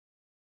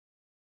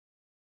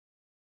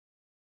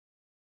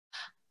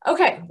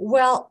Okay,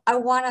 well, I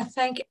want to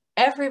thank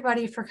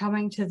everybody for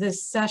coming to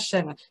this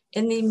session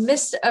in the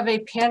midst of a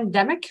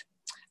pandemic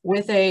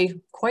with a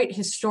quite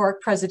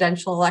historic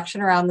presidential election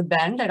around the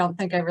bend. I don't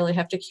think I really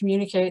have to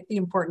communicate the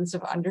importance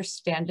of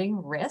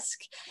understanding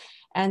risk.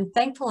 And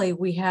thankfully,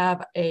 we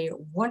have a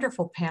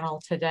wonderful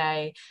panel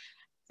today.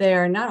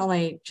 They're not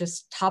only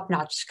just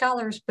top-notch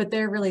scholars, but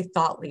they're really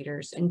thought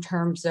leaders in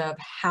terms of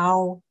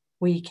how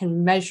we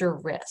can measure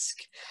risk.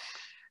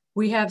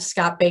 We have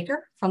Scott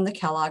Baker from the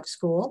Kellogg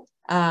School.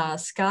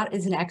 Scott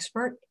is an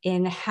expert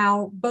in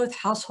how both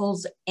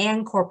households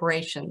and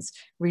corporations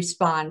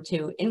respond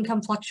to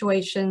income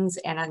fluctuations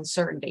and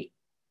uncertainty.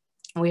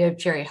 We have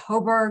Jerry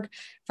Hoberg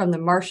from the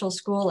Marshall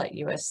School at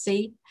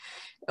USC.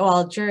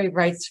 While Jerry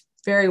writes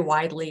very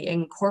widely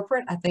in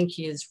corporate, I think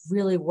he is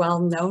really well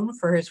known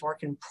for his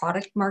work in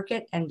product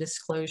market and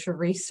disclosure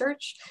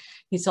research.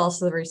 He's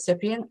also the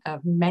recipient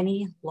of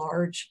many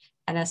large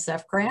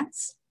NSF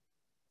grants.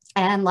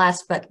 And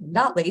last but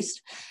not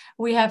least,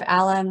 we have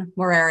Alan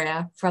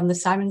Moreira from the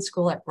Simon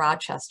School at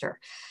Rochester.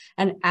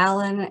 And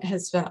Alan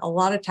has spent a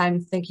lot of time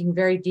thinking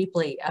very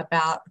deeply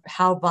about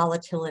how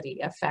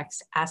volatility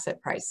affects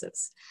asset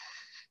prices.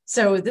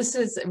 So this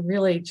is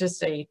really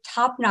just a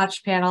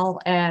top-notch panel,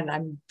 and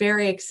I'm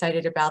very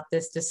excited about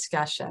this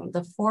discussion.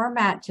 The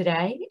format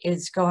today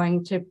is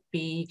going to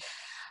be,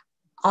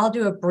 I'll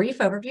do a brief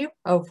overview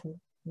of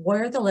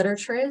where the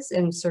literature is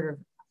in sort of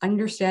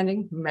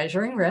understanding,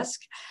 measuring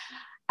risk.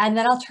 And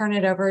then I'll turn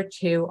it over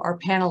to our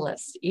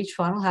panelists. Each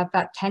one will have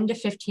about 10 to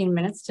 15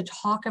 minutes to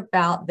talk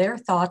about their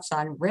thoughts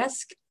on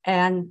risk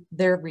and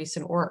their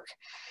recent work.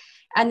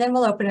 And then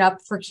we'll open it up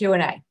for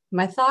Q&A.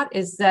 My thought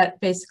is that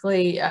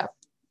basically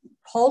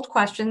hold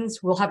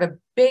questions. We'll have a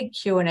big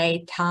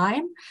Q&A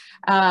time.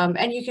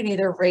 And you can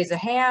either raise a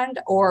hand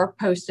or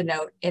post a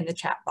note in the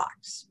chat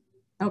box.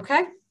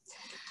 Okay?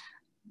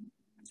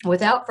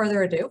 Without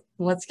further ado,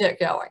 let's get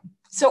going.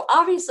 So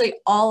obviously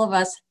all of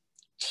us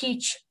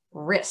teach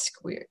risk.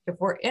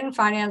 If we're in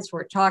finance,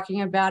 we're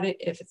talking about it.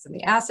 If it's in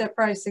the asset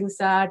pricing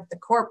side, the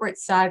corporate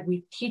side,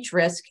 we teach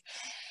risk.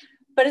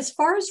 But as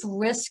far as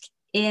risk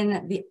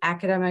in the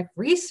academic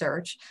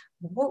research,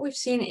 what we've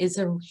seen is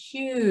a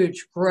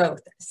huge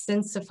growth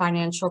since the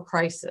financial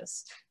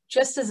crisis.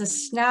 Just as a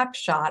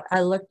snapshot,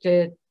 I looked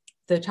at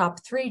the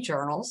top 3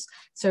 journals,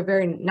 so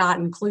very not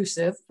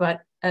inclusive,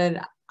 but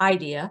an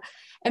idea.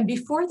 And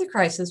before the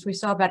crisis, we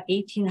saw about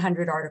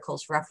 1,800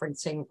 articles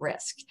referencing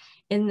risk.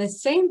 In the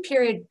same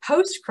period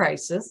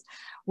post-crisis,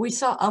 we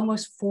saw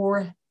almost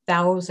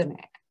 4,000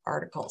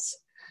 articles.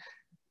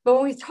 But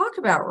when we talk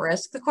about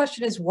risk, the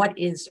question is, what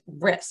is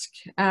risk?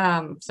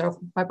 So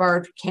I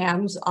borrowed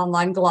Cam's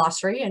online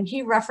glossary, and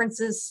he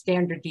references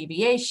standard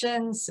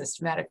deviation,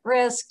 systematic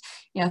risk,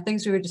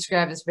 things we would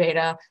describe as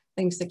beta,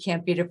 things that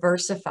can't be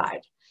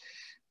diversified.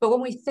 But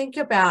when we think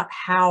about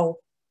how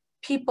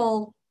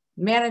people,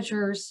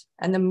 managers,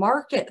 and the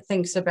market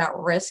thinks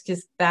about risk,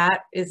 is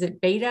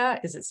it beta?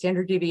 Is it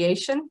standard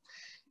deviation?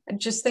 And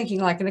just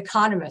thinking like an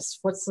economist,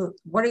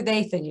 what are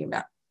they thinking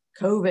about?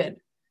 COVID,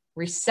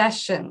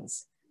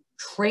 recessions,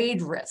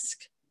 trade risk,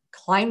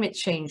 climate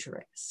change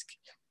risk,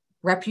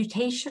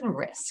 reputation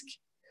risk,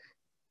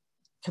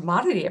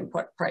 commodity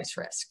input price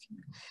risk.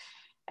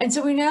 And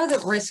so we know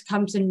that risk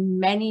comes in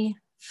many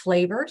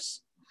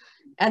flavors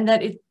and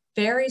that it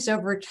varies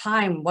over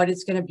time what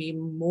is going to be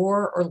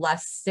more or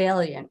less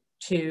salient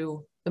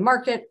to the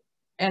market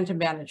and to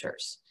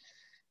managers.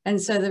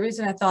 And so the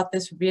reason I thought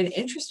this would be an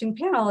interesting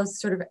panel is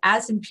sort of,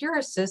 as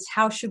empiricists,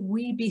 how should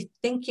we be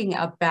thinking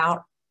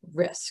about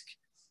risk?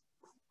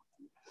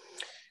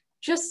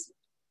 Just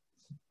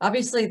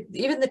obviously,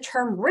 even the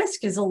term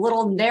risk is a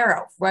little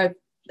narrow, right?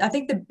 I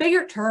think the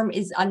bigger term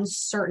is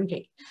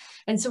uncertainty.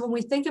 And so when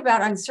we think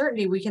about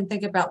uncertainty, we can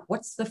think about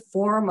what's the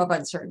form of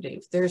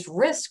uncertainty. There's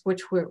risk,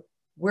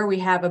 where we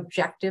have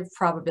objective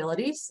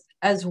probabilities,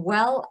 as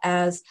well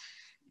as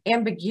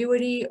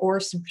ambiguity or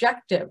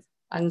subjective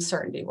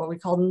uncertainty, what we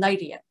call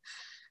Knightian.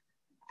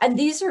 And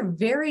these are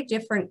very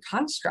different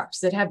constructs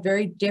that have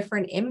very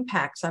different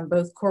impacts on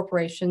both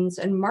corporations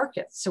and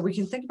markets. So we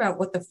can think about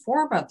what the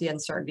form of the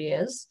uncertainty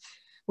is.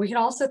 We can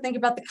also think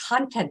about the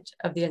content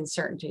of the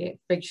uncertainty.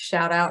 Big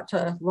shout out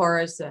to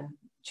Laura's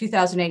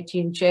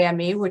 2018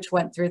 JME, which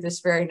went through this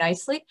very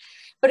nicely.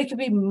 But it could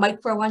be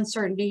micro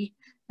uncertainty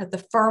at the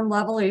firm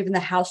level or even the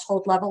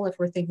household level if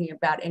we're thinking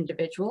about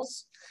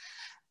individuals.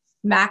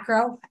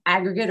 Macro,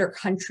 aggregate, or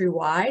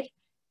countrywide.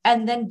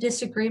 And then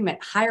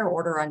disagreement, higher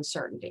order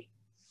uncertainty.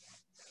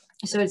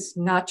 So it's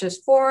not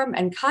just form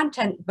and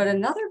content, but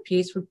another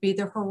piece would be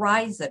the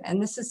horizon.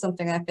 And this is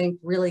something I think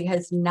really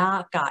has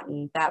not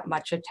gotten that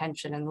much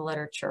attention in the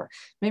literature.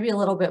 Maybe a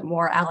little bit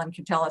more, Alan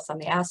can tell us on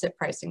the asset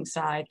pricing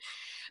side,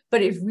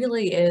 but it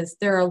really is,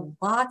 there are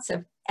lots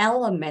of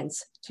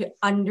elements to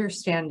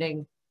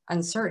understanding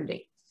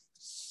uncertainty.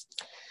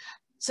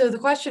 So the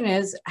question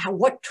is,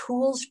 what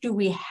tools do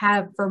we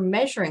have for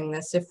measuring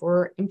this if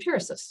we're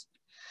empiricists?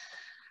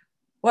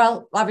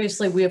 Well,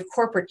 obviously we have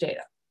corporate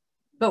data.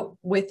 But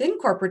within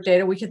corporate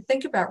data, we could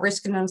think about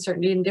risk and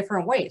uncertainty in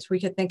different ways. We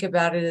could think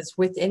about it as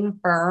within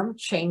firm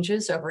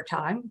changes over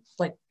time,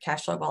 like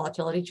cash flow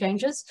volatility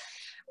changes,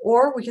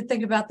 or we could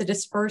think about the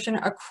dispersion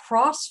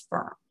across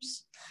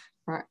firms.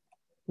 Right?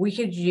 We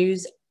could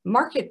use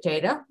market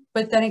data,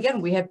 but then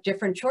again, we have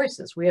different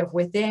choices. We have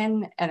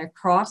within and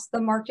across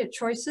the market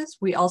choices.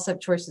 We also have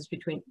choices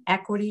between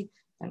equity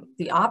and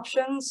the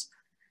options.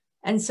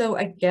 And so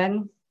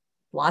again,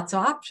 lots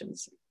of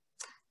options.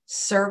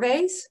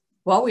 Surveys,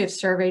 well, we have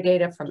survey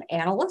data from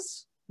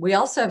analysts. We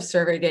also have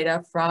survey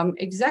data from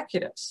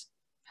executives.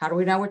 How do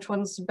we know which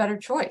one's the better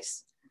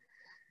choice?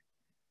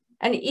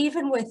 And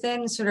even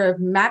within sort of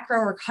macro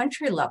or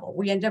country level,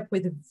 we end up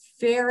with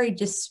very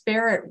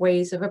disparate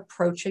ways of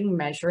approaching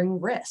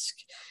measuring risk.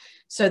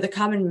 So the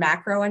common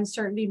macro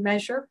uncertainty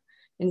measure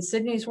in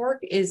Sydney's work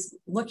is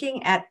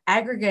looking at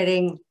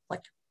aggregating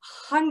like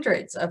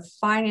hundreds of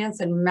finance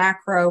and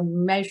macro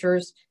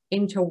measures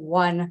into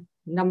one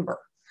number.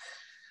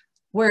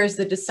 Whereas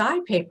the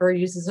Decide paper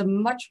uses a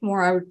much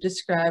more, I would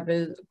describe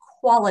as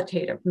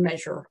qualitative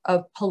measure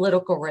of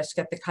political risk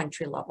at the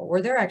country level,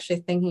 where they're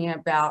actually thinking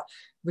about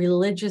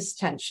religious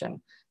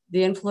tension,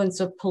 the influence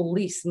of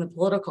police in the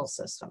political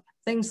system,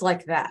 things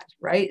like that,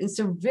 right? And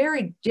so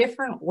very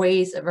different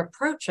ways of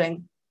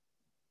approaching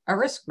a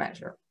risk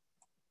measure.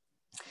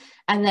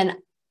 And then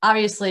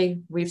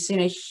obviously we've seen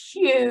a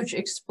huge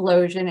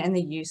explosion in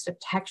the use of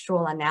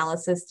textual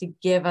analysis to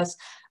give us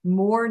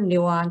more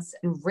nuance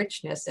and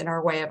richness in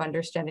our way of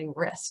understanding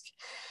risk.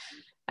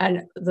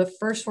 And the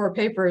first 4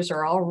 papers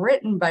are all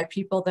written by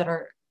people that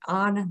are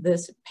on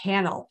this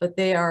panel, but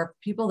they are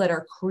people that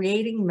are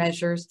creating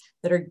measures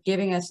that are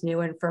giving us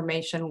new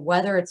information,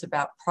 whether it's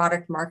about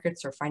product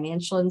markets or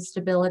financial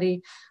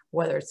instability,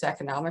 whether it's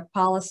economic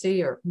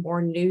policy or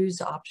more news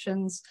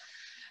options.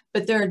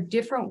 But there are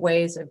different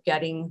ways of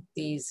getting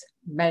these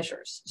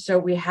measures. So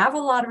we have a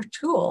lot of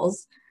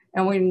tools,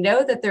 and we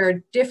know that there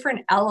are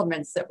different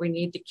elements that we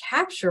need to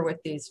capture with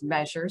these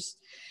measures.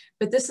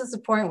 But this is the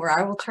point where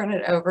I will turn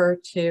it over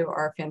to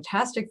our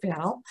fantastic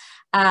panel.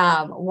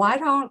 Why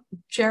don't,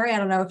 Jerry, I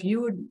don't know if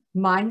you would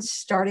mind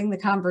starting the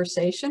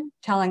conversation,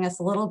 telling us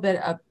a little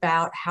bit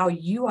about how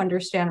you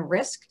understand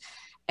risk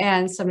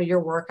and some of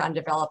your work on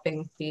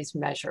developing these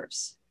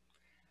measures.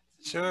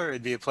 Sure,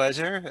 it'd be a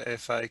pleasure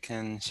if I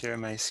can share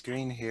my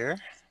screen here.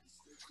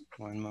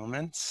 One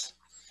moment.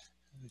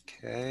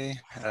 Okay,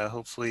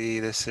 hopefully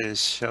this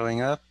is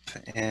showing up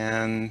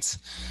and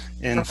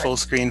in Perfect. full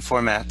screen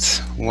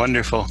format.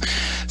 Wonderful.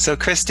 So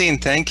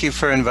Kristine, thank you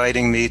for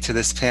inviting me to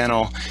this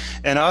panel.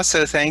 And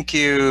also thank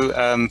you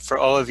for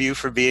all of you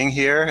for being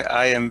here.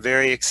 I am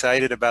very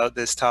excited about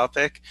this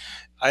topic.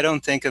 I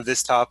don't think of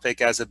this topic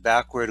as a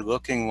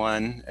backward-looking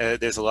one.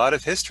 There's a lot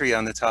of history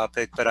on the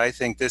topic, but I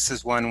think this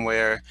is one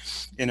where,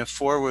 in a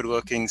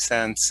forward-looking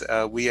sense,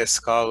 we as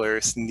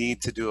scholars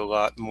need to do a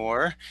lot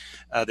more.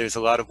 There's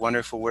a lot of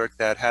wonderful work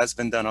that has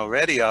been done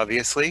already,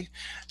 obviously.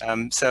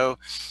 So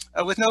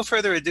with no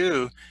further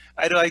ado,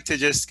 I'd like to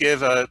just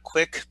give a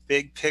quick,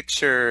 big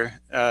picture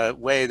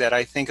way that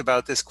I think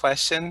about this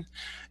question.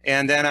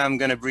 And then I'm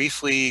going to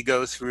briefly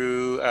go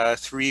through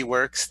 3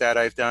 works that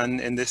I've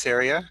done in this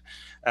area.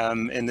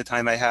 In the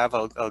time I have,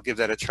 I'll give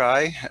that a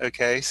try.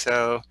 Okay,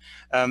 so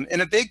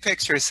in a big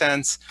picture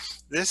sense,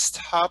 this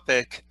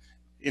topic,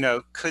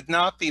 could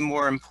not be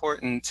more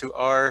important to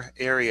our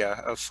area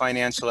of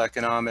financial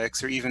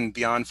economics or even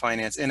beyond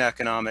finance in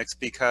economics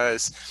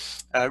because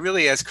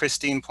really, as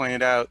Kristine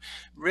pointed out,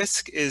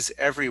 risk is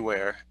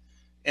everywhere.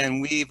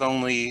 And we've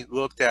only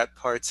looked at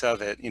parts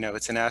of it.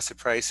 It's in asset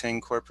pricing,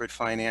 corporate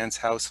finance,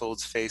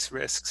 households face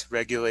risks,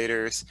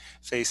 regulators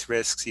face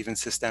risks, even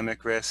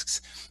systemic risks.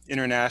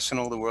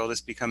 International, the world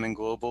is becoming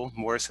global,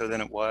 more so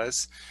than it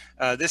was.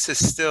 This is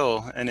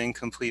still an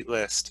incomplete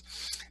list.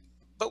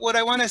 But what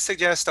I want to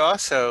suggest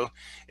also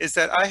is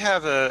that I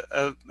have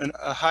a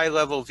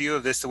high-level view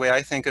of this. The way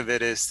I think of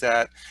it is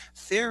that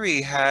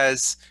theory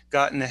has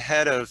gotten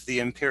ahead of the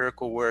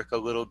empirical work a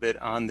little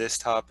bit on this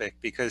topic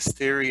because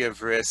theory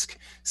of risk,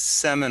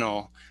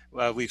 seminal.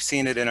 We've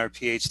seen it in our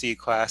PhD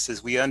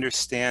classes. We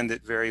understand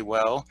it very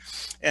well.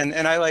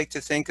 And I like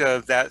to think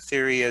of that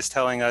theory as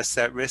telling us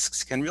that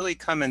risks can really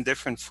come in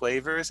different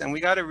flavors. And we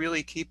got to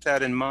really keep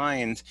that in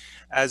mind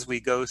as we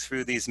go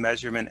through these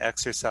measurement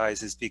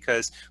exercises,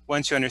 because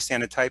once you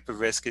understand a type of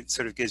risk, it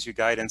sort of gives you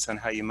guidance on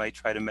how you might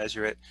try to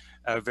measure it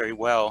very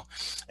well.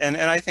 And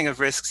I think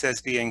of risks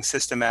as being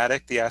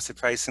systematic. The asset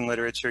pricing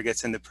literature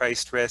gets into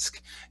priced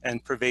risk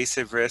and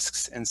pervasive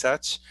risks and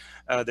such.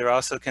 There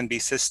also can be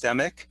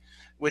systemic,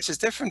 which is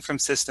different from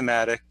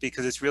systematic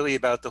because it's really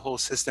about the whole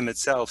system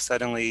itself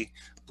suddenly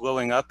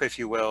blowing up, if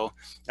you will,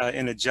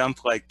 in a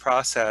jump-like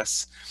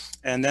process.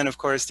 And then, of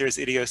course, there's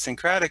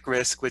idiosyncratic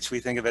risk, which we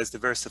think of as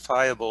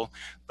diversifiable,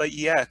 but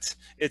yet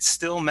it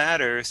still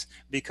matters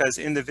because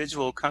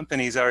individual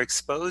companies are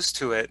exposed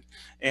to it,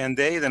 and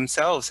they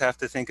themselves have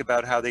to think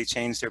about how they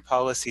change their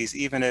policies,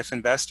 even if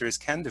investors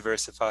can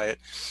diversify it.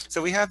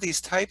 So we have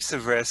these types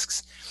of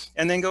risks.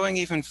 And then going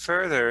even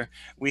further,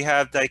 we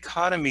have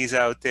dichotomies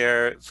out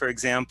there. For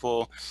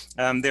example,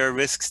 there are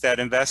risks that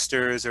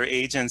investors or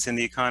agents in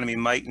the economy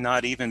might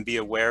not even be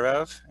aware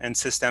of, and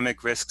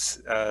systemic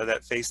risks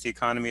that face the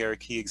economy are a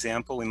key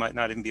example. We might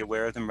not even be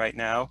aware of them right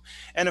now.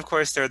 And of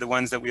course, there are the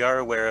ones that we are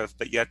aware of,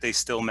 but yet they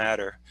still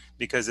matter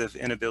because of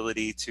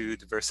inability to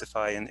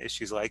diversify and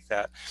issues like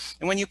that.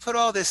 And when you put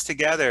all this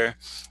together,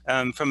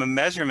 from a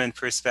measurement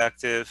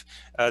perspective,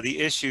 the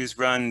issues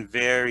run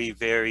very,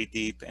 very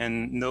deep,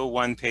 and no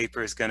one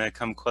paper is going to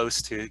come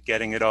close to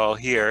getting it all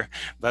here,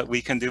 but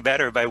we can do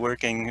better by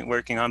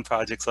working on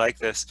projects like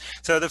this.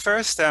 So the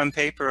first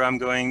paper I'm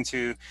going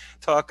to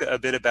talk a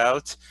bit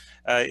about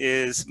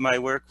is my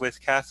work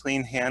with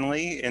Kathleen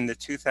Hanley in the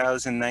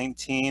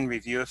 2019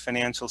 Review of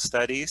Financial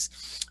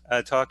Studies,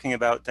 talking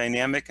about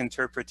dynamic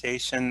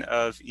interpretation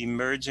of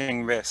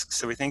emerging risks.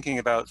 So we're thinking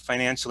about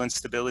financial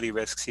instability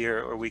risks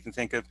here, or we can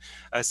think of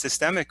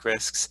systemic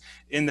risks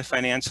in the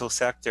financial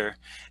sector.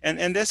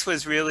 And this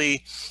was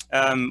really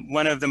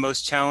one of the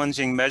most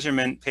challenging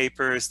measurement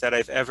papers that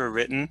I've ever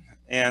written.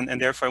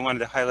 And therefore I wanted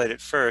to highlight it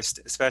first,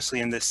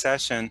 especially in this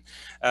session,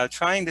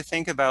 trying to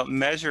think about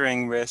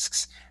measuring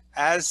risks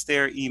as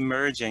they're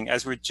emerging,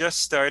 as we're just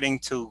starting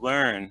to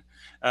learn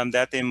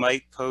that they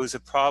might pose a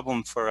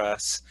problem for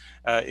us,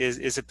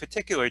 is a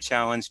particular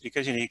challenge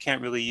because you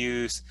can't really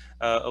use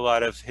a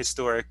lot of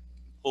historic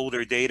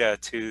older data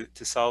to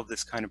solve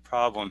this kind of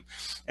problem.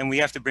 And we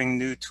have to bring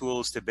new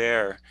tools to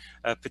bear,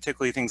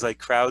 particularly things like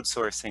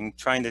crowdsourcing,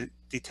 trying to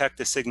detect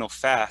the signal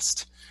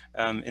fast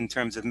in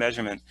terms of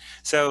measurement.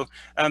 So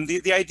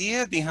the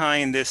idea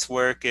behind this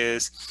work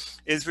is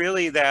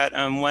really that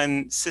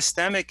when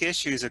systemic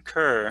issues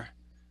occur,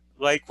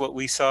 like what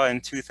we saw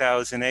in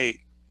 2008,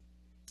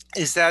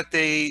 is that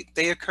they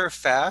occur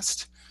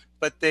fast,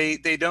 but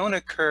they don't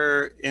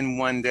occur in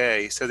one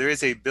day. So there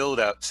is a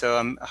buildup. So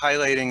I'm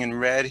highlighting in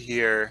red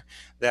here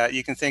that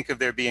you can think of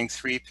there being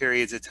 3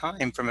 periods of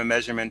time from a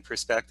measurement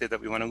perspective that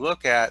we want to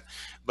look at.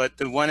 But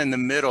the one in the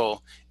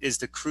middle is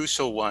the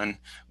crucial one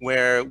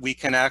where we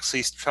can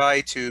actually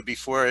try to,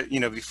 before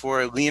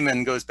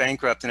Lehman goes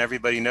bankrupt and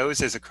everybody knows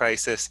there's a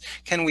crisis,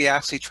 can we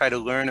actually try to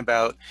learn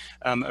about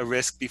a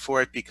risk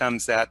before it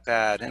becomes that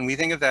bad? And we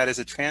think of that as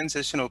a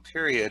transitional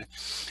period.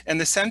 And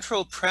the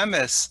central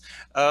premise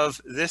of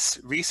this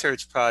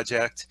research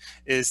project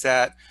is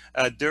that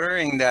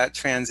during that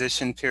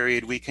transition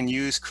period, we can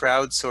use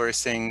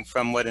crowdsourcing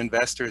from what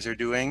investors are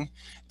doing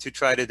to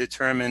try to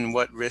determine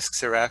what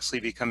risks are actually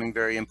becoming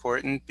very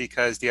important,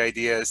 because the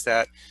idea is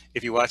that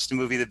if you watch the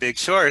movie The Big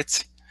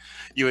Short,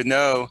 you would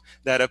know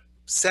that a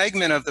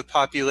segment of the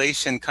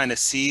population kind of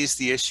sees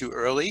the issue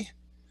early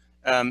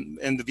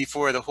and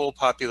before the whole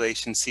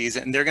population sees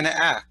it, and they're going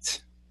to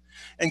act.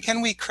 And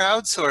can we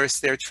crowdsource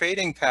their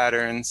trading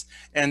patterns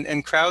and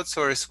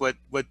crowdsource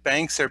what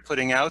banks are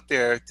putting out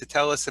there to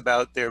tell us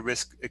about their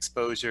risk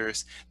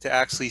exposures to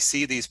actually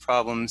see these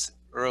problems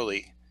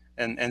early?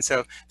 And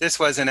so this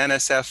was an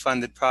NSF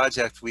funded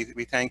project. We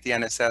thank the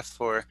NSF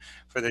for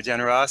their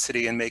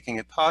generosity in making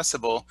it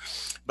possible.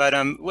 But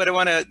what I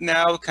want to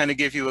now kind of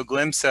give you a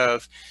glimpse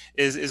of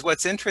is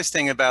what's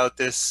interesting about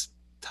this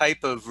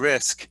type of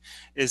risk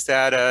is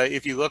that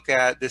if you look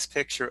at this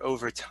picture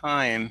over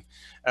time,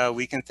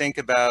 we can think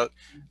about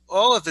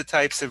all of the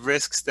types of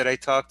risks that I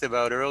talked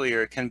about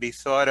earlier can be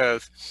thought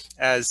of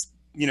as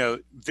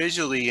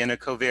visually in a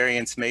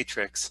covariance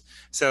matrix.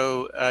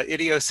 So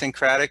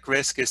idiosyncratic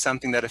risk is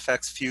something that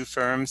affects few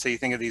firms. So you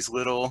think of these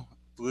little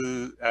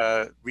blue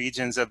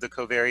regions of the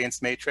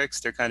covariance matrix.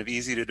 They're kind of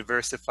easy to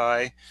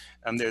diversify.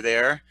 They're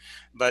there.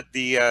 But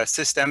the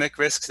systemic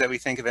risks that we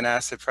think of in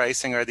asset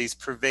pricing are these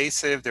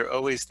pervasive. They're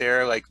always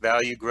there, like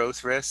value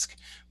growth risk,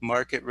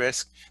 market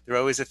risk. They're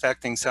always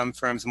affecting some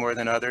firms more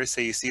than others.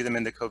 So you see them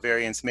in the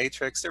covariance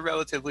matrix. They're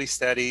relatively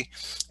steady.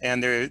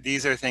 And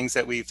these are things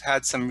that we've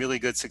had some really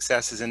good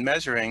successes in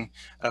measuring,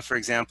 for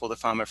example, the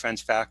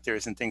Fama-French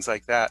factors and things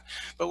like that.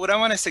 But what I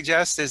want to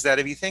suggest is that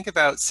if you think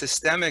about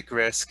systemic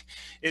risk,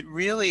 it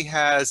really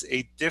has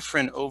a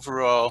different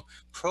overall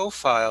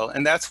profile,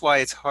 and that's why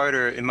it's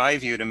harder, in my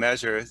view, to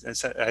measure.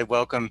 I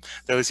welcome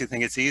those who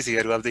think it's easy.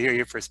 I'd love to hear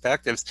your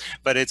perspectives,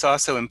 but it's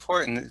also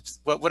important.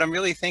 What I'm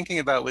really thinking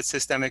about with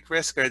systemic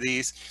risk are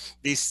these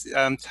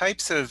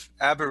types of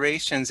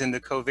aberrations in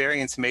the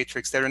covariance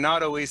matrix that are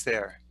not always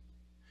there.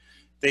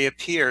 They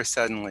appear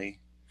suddenly,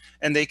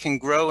 and they can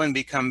grow and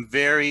become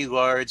very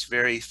large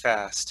very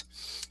fast.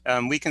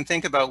 We can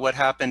think about what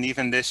happened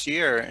even this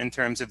year in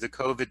terms of the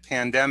COVID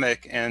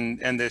pandemic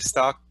and the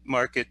stock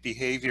market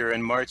behavior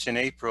in March and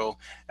April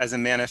as a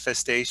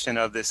manifestation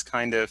of this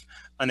kind of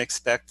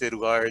unexpected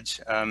large,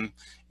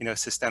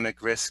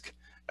 systemic risk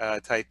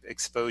type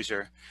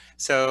exposure.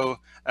 So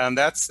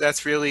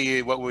that's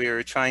really what we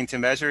are trying to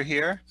measure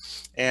here.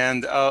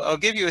 And I'll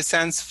give you a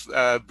sense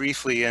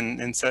briefly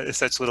in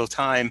such little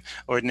time.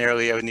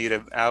 Ordinarily, I would need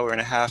an hour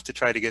and a half to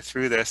try to get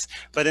through this.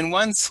 But in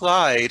one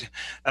slide,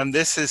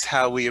 this is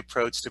how we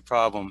approach the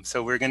problem.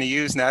 So we're going to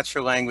use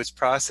natural language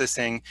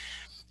processing,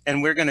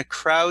 and we're going to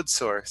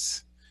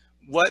crowdsource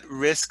what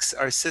risks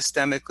are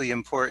systemically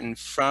important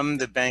from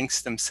the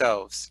banks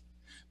themselves.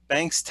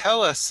 Banks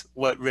tell us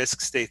what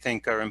risks they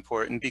think are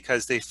important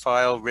because they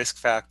file risk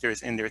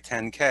factors in their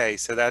 10K.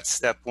 So that's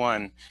step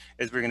one,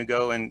 is we're going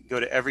to go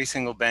to every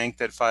single bank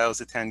that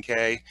files a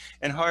 10K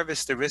and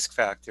harvest the risk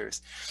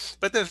factors.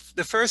 But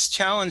the first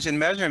challenge in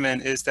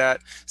measurement is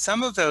that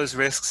some of those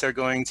risks are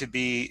going to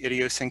be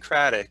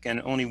idiosyncratic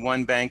and only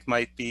one bank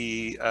might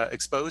be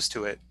exposed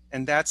to it.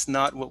 And that's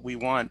not what we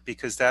want,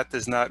 because that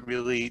does not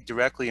really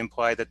directly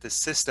imply that the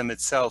system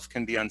itself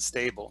can be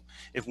unstable.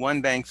 If one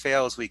bank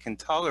fails, we can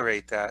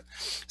tolerate that.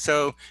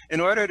 So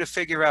in order to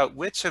figure out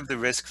which of the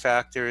risk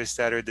factors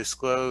that are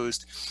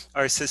disclosed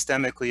are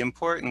systemically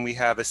important, we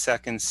have a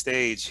second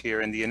stage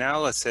here in the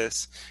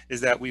analysis, is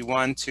that we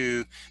want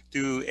to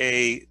do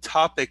a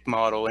topic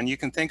model. And you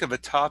can think of a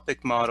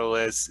topic model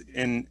as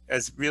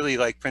really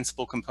like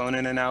principal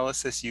component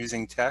analysis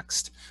using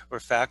text or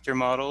factor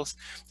models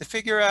to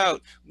figure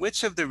out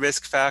which of the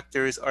risk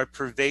factors are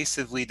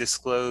pervasively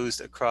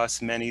disclosed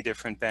across many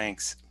different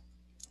banks.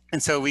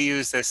 And so we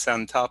use this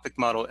topic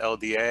model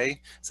LDA.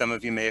 Some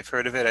of you may have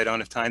heard of it. I don't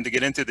have time to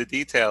get into the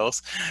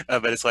details,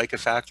 but it's like a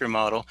factor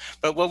model.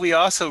 But what we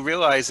also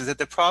realize is that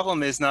the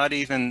problem is not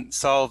even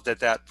solved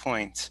at that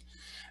point,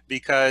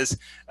 because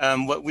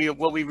what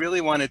we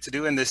really wanted to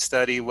do in this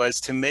study was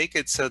to make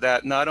it so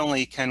that not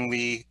only can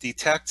we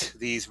detect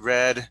these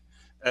red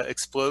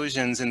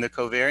explosions in the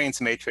covariance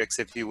matrix,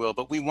 if you will,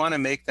 but we want to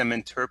make them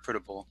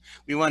interpretable.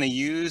 We want to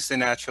use the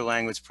natural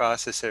language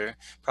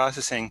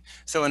processing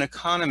so an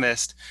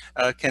economist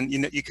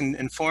you can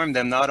inform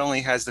them not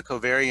only has the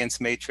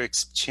covariance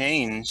matrix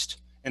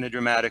changed in a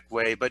dramatic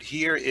way, but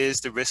here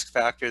is the risk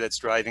factor that's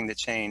driving the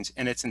change,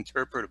 and it's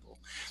interpretable.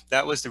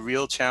 That was the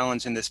real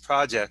challenge in this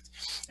project.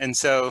 And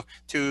so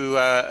to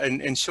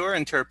ensure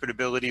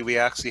interpretability, we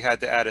actually had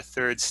to add a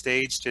third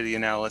stage to the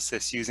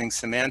analysis using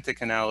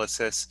semantic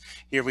analysis.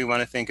 Here we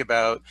want to think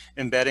about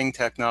embedding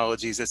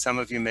technologies that some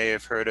of you may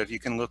have heard of. You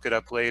can look it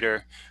up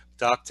later.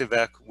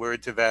 Doc2Vec,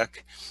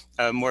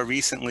 Word2Vec. More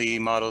recently,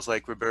 models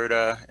like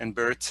Roberta and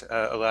BERT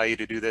allow you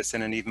to do this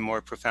in an even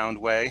more profound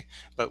way,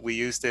 but we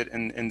used it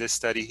in this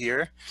study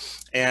here.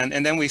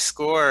 And then we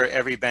score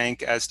every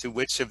bank as to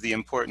which of the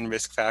important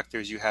risk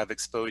factors you have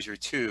exposure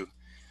to.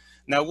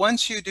 Now,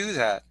 once you do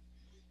that,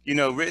 you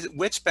know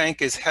which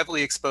bank is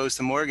heavily exposed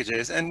to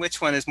mortgages and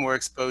which one is more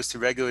exposed to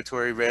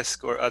regulatory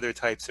risk or other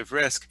types of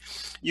risk.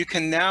 You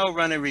can now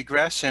run a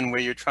regression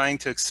where you're trying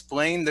to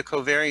explain the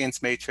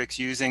covariance matrix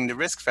using the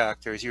risk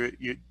factors.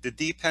 The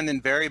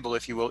dependent variable,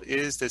 if you will,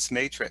 is this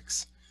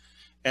matrix.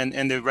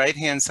 And the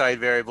right-hand side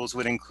variables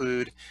would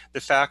include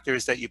the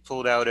factors that you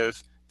pulled out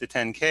of the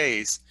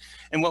 10Ks.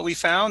 And what we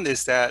found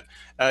is that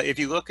if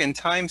you look in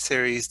time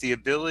series, the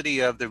ability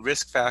of the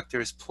risk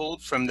factors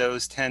pulled from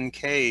those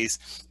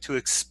 10Ks to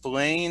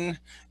explain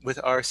with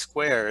R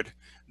squared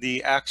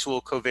the actual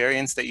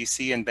covariance that you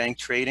see in bank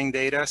trading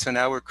data. So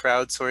now we're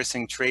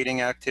crowdsourcing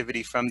trading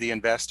activity from the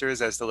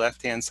investors as the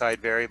left-hand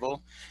side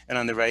variable. And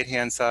on the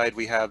right-hand side,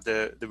 we have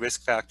the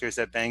risk factors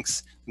that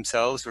banks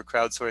themselves, we're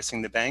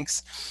crowdsourcing the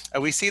banks.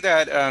 We see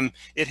that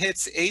it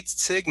hits 8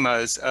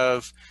 sigmas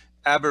of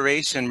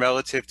aberration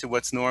relative to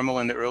what's normal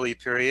in the early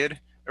period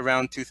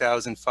around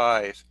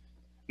 2005.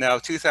 Now,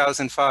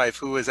 2005,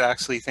 who was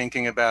actually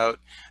thinking about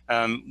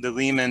the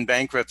Lehman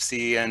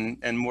bankruptcy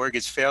and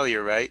mortgage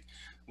failure, right?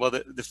 Well,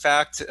 the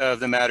fact of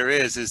the matter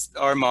is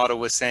our model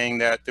was saying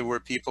that there were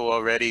people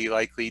already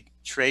likely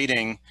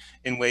trading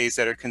in ways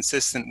that are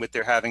consistent with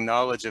their having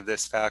knowledge of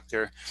this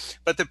factor.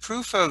 But the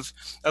proof of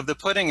the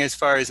pudding as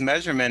far as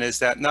measurement is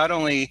that not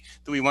only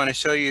do we want to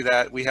show you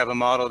that we have a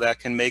model that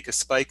can make a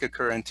spike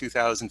occur in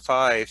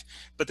 2005,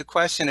 but the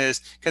question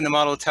is, can the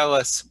model tell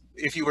us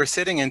if you were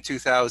sitting in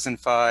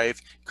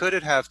 2005, could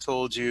it have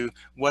told you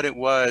what it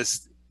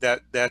was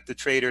that the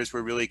traders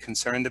were really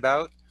concerned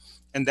about?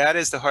 And that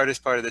is the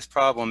hardest part of this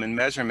problem in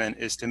measurement,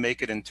 is to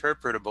make it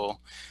interpretable.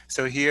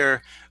 So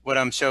here, what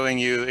I'm showing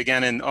you,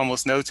 again, in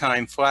almost no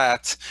time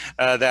flat,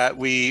 that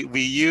we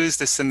use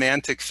the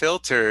semantic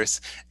filters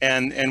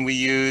and we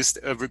used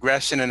a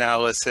regression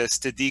analysis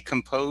to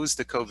decompose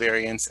the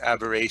covariance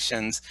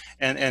aberrations.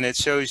 And it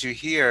shows you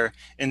here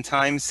in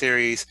time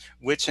series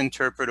which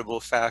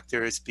interpretable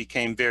factors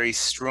became very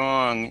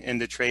strong in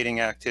the trading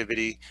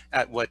activity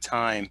at what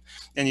time.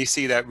 And you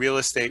see that real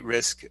estate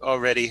risk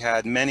already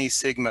had many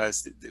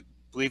sigmas.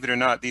 Believe it or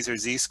not, these are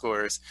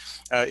z-scores.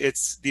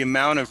 It's the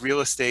amount of real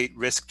estate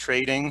risk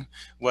trading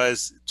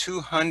was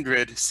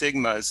 200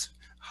 sigmas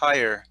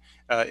higher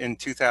in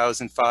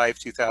 2005,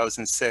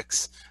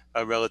 2006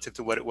 relative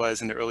to what it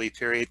was in the early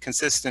period,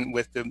 consistent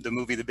with the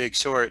movie The Big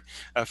Short,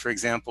 for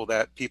example,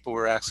 that people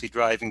were actually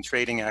driving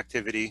trading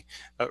activity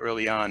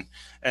early on.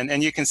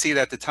 And you can see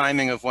that the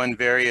timing of when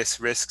various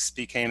risks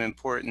became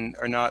important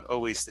are not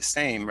always the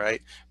same,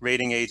 right?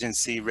 Rating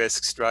agency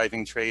risks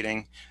driving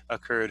trading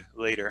occurred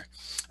later.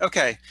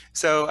 Okay,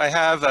 so I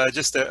have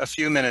just a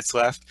few minutes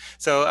left.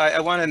 So I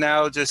want to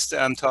now just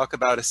talk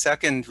about a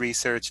second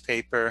research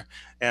paper,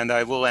 and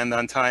I will end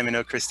on time. I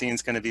know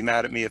Kristine's going to be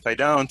mad at me if I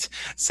don't.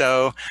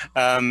 So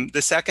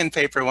the second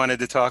paper I wanted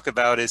to talk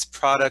about is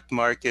product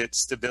market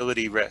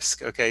stability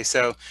risk. Okay,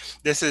 so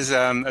this is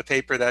a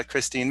paper that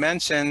Kristine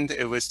mentioned.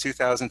 It was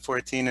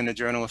 2014 in the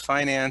Journal of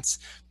Finance,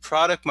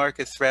 Product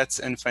Market Threats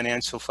and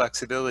Financial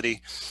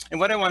Flexibility. And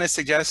what I want to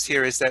suggest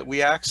here is that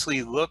we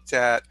actually looked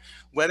at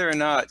whether or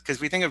not,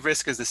 because we think of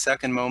risk as the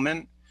second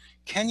moment,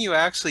 can you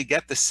actually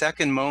get the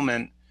second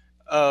moment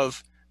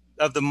of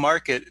the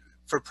market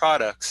for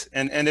products?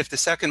 And if the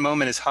second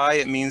moment is high,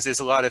 it means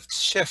there's a lot of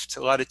shift,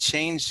 a lot of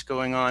change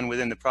going on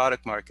within the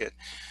product market.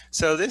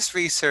 So this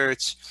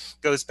research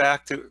goes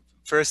back to,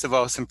 first of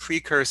all, some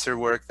precursor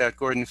work that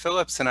Gordon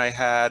Phillips and I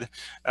had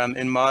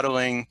in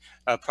modeling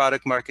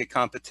product market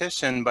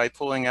competition by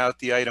pulling out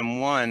the item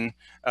 1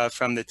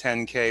 from the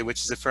 10K,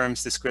 which is a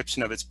firm's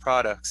description of its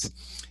products.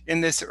 In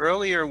this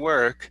earlier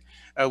work,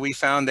 we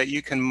found that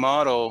you can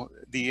model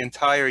the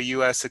entire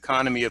US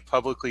economy of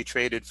publicly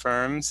traded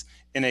firms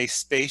in a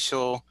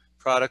spatial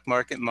product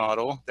market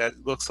model that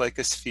looks like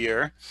a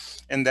sphere,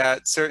 and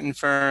that certain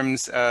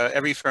firms,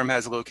 every firm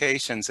has a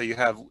location. So you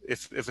have,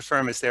 if a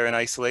firm is there in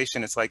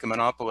isolation, it's like a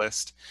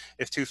monopolist.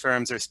 If two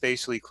firms are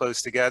spatially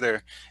close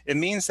together, it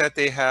means that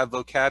they have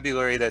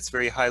vocabulary that's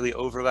very highly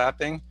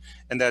overlapping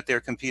and that they're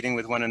competing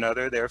with one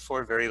another,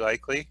 therefore very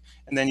likely.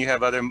 And then you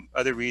have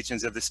other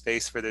regions of the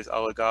space where there's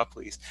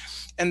oligopolies.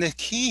 And the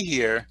key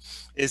here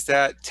is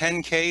that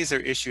 10Ks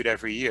are issued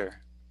every year.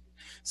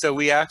 So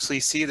we actually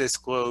see this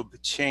globe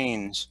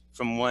change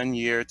from one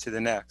year to the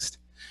next.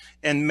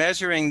 And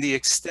measuring the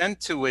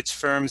extent to which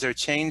firms are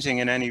changing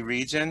in any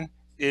region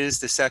is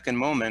the second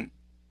moment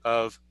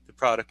of the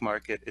product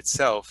market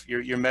itself.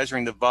 You're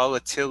measuring the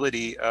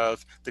volatility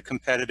of the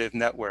competitive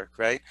network,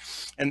 right?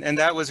 And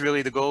that was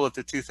really the goal of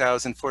the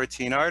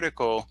 2014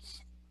 article.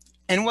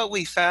 And what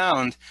we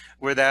found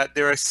were that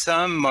there are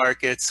some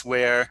markets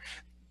where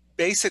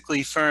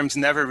basically firms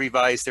never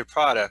revise their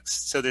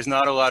products. So there's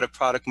not a lot of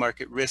product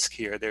market risk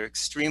here. They're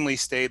extremely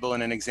stable.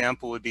 And an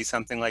example would be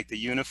something like the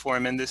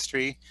uniform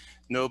industry.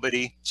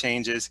 Nobody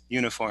changes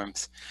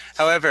uniforms.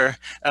 However,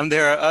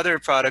 there are other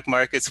product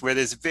markets where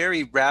there's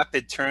very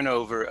rapid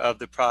turnover of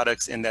the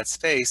products in that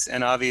space.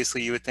 And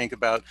obviously you would think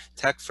about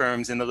tech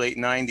firms in the late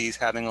 90s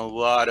having a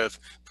lot of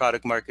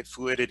product market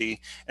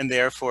fluidity and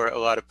therefore a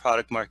lot of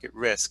product market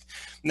risk.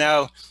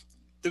 Now,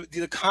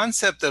 the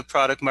concept of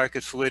product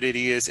market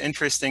fluidity is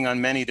interesting on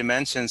many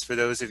dimensions for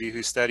those of you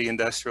who study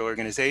industrial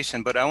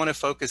organization, but I want to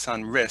focus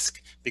on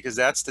risk because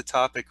that's the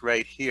topic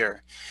right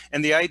here.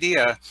 And the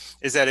idea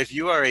is that if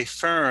you are a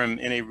firm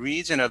in a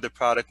region of the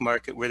product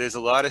market where there's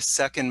a lot of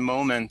second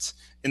moments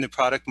in the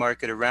product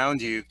market around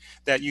you,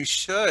 that you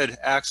should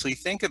actually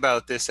think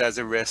about this as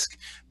a risk,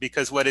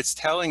 because what it's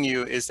telling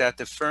you is that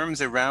the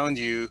firms around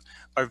you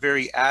are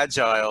very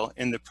agile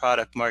in the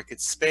product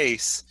market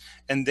space,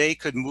 and they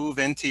could move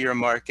into your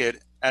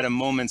market at a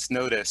moment's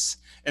notice.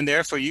 And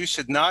therefore you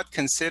should not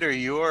consider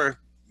your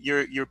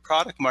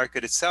product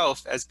market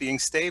itself as being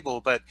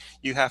stable, but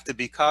you have to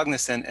be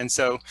cognizant. And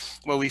so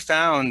what we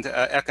found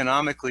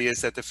economically is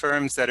that the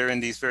firms that are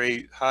in these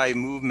very high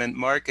movement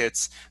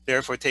markets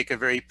therefore take a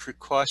very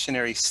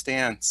precautionary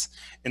stance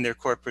in their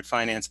corporate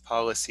finance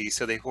policy.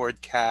 So they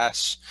hoard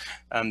cash,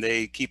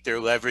 they keep their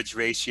leverage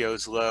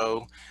ratios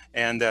low,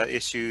 and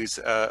issues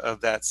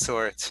of that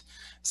sort.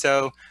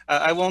 So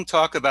I won't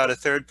talk about a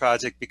third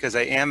project because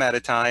I am out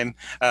of time.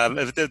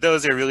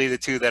 Those are really the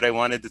two that I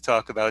wanted to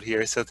talk about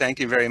here. So thank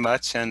you very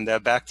much. And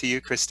back to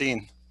you,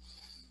 Kristine.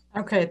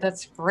 Okay,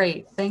 that's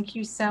great. Thank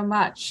you so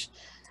much.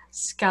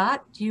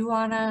 Scott, do you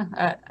want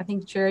to, I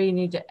think, Jerry, you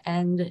need to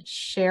end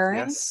sharing.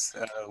 Yes,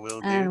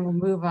 will do. And we'll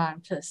move on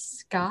to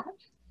Scott.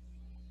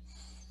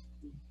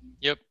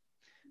 Yep.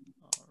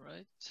 All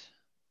right.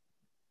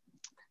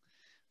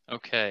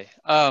 Okay.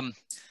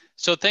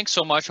 So thanks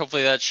so much.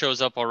 Hopefully that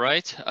shows up all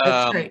right.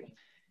 That's great.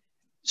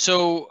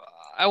 So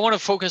I want to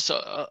focus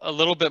a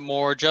little bit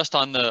more just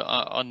on the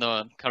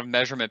kind of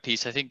measurement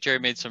piece. I think Jerry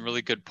made some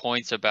really good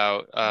points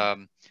about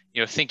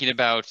thinking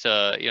about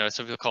some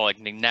people call like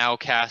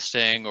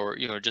nowcasting,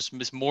 or just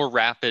this more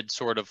rapid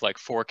sort of like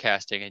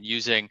forecasting and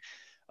using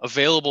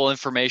available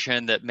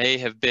information that may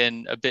have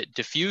been a bit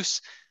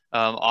diffuse,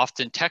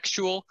 often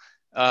textual,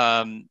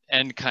 and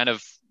kind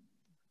of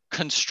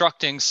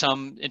constructing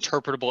some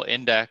interpretable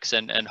index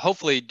and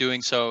hopefully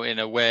doing so in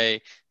a way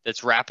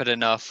that's rapid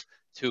enough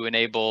to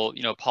enable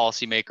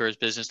policymakers,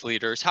 business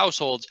leaders,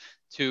 households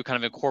to kind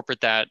of incorporate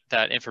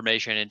that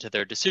information into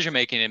their decision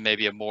making in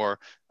maybe a more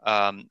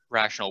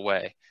rational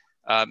way.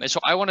 And so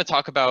I want to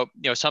talk about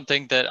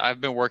something that I've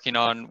been working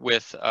on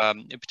with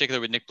in particular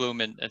with Nick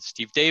Bloom and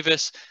Steve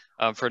Davis,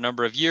 for a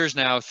number of years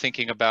now,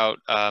 thinking about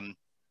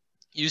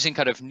using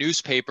kind of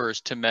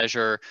newspapers to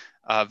measure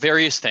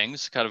various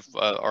things. Kind of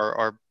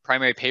our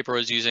primary paper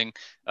was using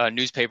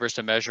newspapers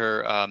to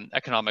measure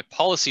economic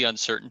policy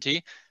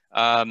uncertainty.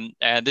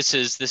 And this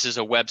is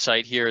a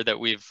website here that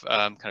we've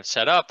kind of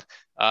set up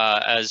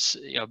as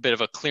a bit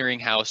of a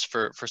clearinghouse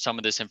for some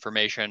of this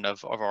information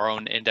of our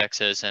own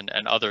indexes and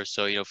others.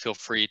 So feel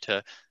free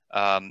to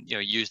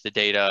use the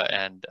data,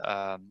 and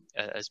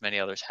as many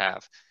others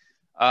have.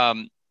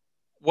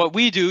 What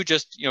we do,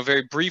 just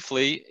very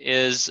briefly,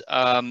 is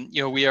at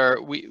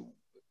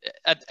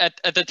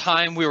the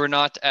time we were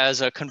not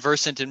as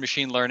conversant in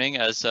machine learning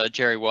as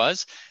Jerry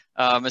was,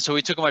 and so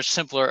we took a much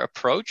simpler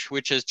approach,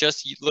 which is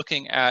just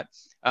looking at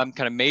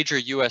kind of major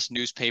U.S.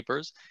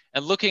 newspapers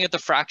and looking at the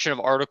fraction of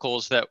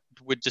articles that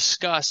would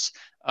discuss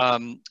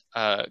kind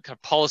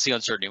of policy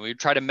uncertainty. We would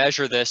try to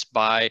measure this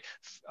by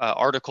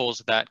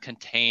articles that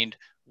contained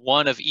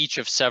one of each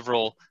of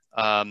several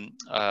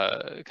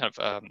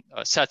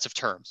sets of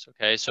terms.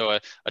 Okay, so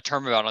a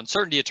term about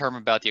uncertainty, a term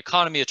about the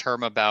economy, a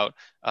term about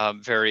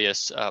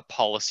various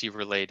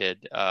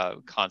policy-related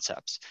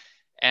concepts,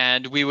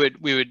 and we would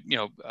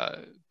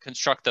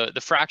construct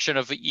the fraction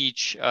of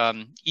each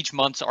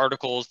month's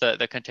articles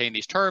that contain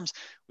these terms.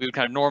 We would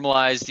kind of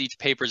normalize each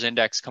paper's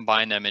index,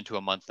 combine them into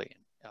a monthly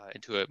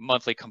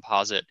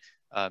composite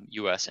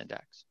U.S.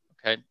 index.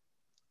 Okay,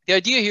 the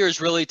idea here is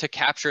really to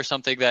capture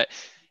something that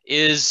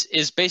is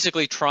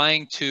basically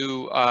trying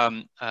to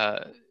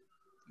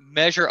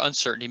measure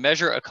uncertainty,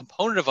 measure a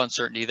component of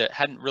uncertainty that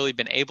hadn't really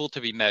been able to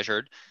be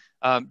measured,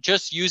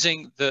 just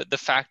using the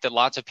fact that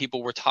lots of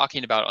people were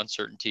talking about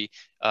uncertainty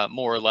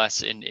more or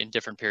less in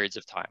different periods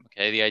of time.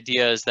 Okay, the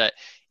idea is that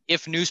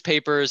if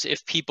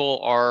people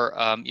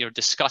are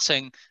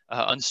discussing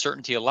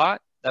uncertainty a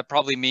lot, that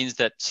probably means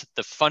that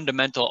the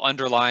fundamental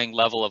underlying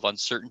level of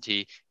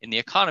uncertainty in the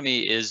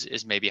economy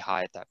is maybe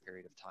high at that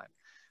period of time.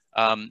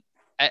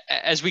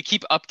 As we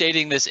keep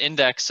updating this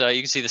index,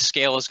 you can see the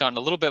scale has gotten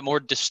a little bit more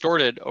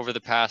distorted over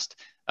the past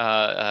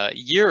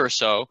year or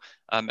so,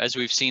 as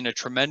we've seen a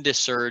tremendous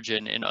surge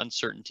in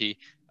uncertainty,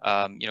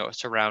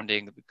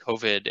 surrounding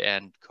COVID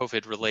and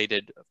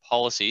COVID-related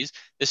policies.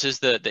 This is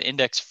the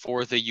index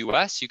for the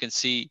U.S. You can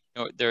see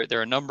there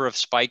are a number of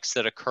spikes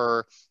that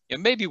occur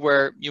maybe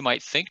where you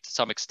might think to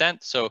some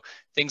extent. So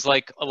things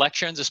like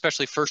elections,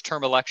 especially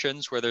first-term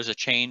elections where there's a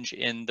change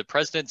in the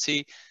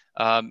presidency,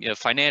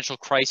 financial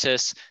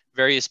crisis,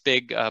 various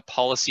big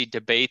policy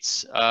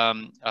debates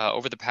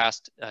over the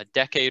past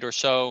decade or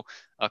so,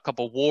 a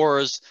couple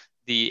wars,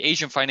 the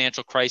Asian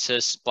financial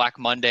crisis, Black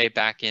Monday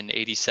back in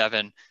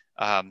 '87,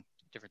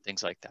 different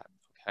things like that.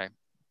 Okay.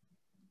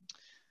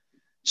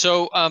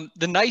 So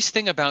the nice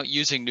thing about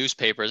using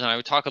newspapers, and I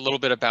would talk a little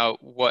bit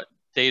about what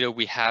data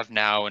we have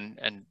now,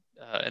 and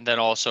then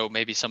also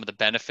maybe some of the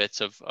benefits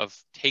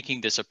of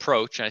taking this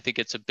approach. And I think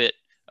it's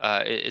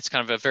it's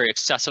kind of a very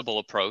accessible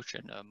approach,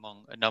 and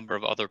among a number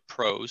of other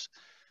pros.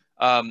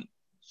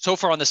 So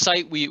far on the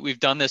site, we've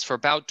done this for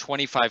about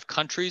 25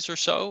 countries or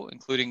so,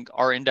 including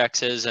our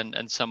indexes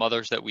and some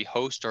others that we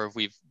host or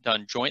we've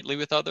done jointly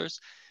with others.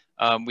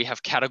 We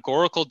have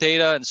categorical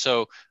data, and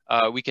so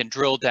we can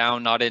drill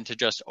down not into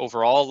just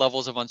overall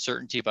levels of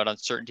uncertainty, but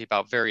uncertainty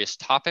about various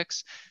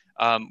topics.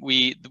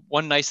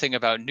 One nice thing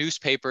about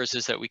newspapers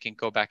is that we can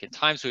go back in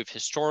time. So we have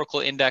historical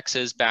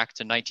indexes back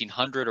to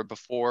 1900 or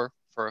before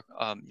for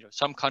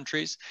some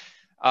countries.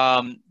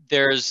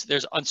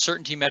 There's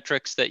uncertainty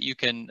metrics that you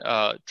can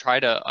try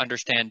to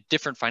understand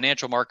different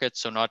financial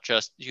markets. So not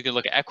just, you can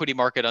look at equity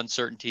market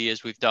uncertainty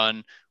as we've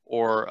done,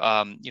 or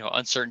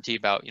uncertainty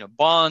about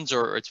bonds,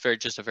 or it's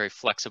just a very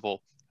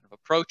flexible kind of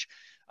approach.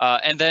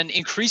 And then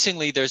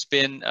increasingly, there's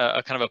been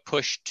a kind of a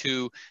push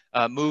to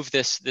move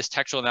this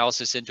textual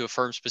analysis into a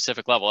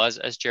firm-specific level,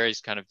 as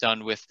Jerry's kind of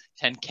done with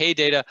 10K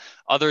data.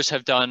 Others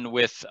have done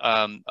with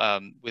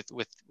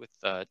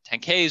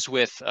 10Ks,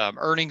 with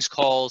earnings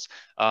calls,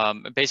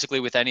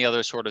 basically with any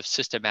other sort of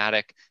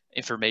systematic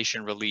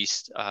information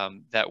released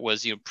that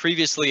was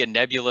previously a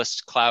nebulous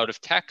cloud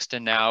of text,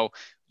 and now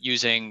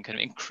using kind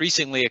of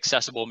increasingly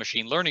accessible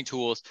machine learning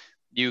tools,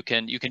 you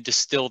can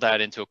distill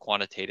that into a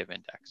quantitative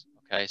index.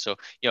 Okay, so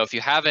if you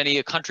have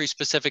a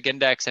country-specific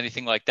index,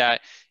 anything like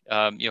that,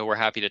 we're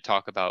happy to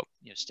talk about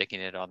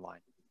sticking it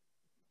online.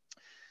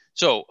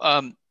 So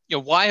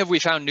why have we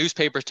found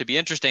newspapers to be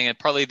interesting? And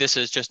partly this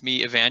is just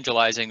me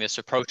evangelizing this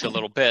approach a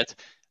little bit.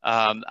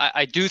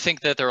 I do think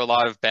that there are a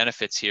lot of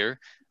benefits here.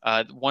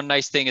 One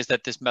nice thing is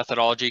that this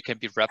methodology can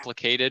be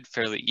replicated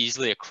fairly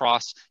easily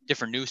across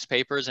different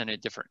newspapers and in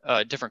different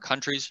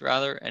countries,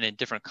 rather, and in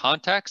different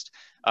contexts.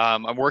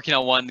 I'm working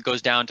on one that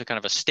goes down to kind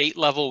of a state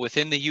level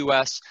within the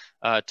U.S.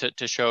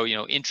 To show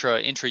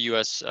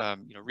intra-U.S.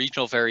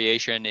 Regional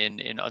variation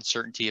in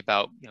uncertainty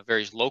about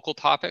various local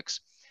topics.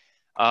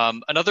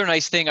 Another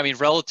nice thing,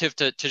 relative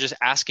to just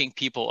asking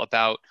people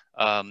about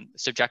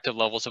subjective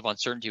levels of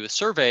uncertainty with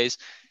surveys,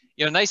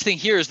 nice thing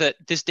here is that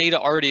this data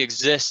already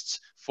exists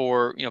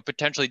for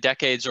potentially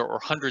decades or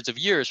hundreds of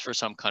years for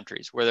some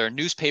countries, where there are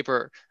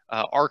newspaper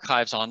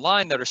archives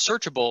online that are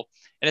searchable.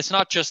 And it's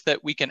not just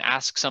that we can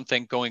ask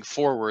something going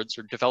forwards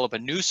or develop a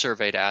new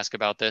survey to ask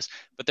about this,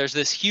 but there's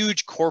this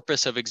huge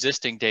corpus of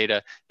existing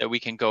data that we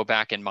can go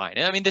back and mine.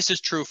 And I mean, this is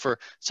true for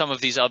some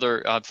of these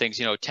other things,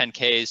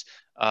 10Ks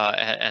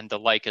and the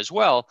like as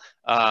well,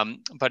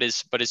 but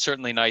it's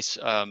certainly nice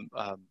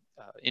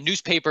in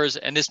newspapers,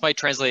 and this might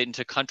translate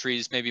into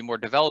countries, maybe more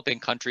developing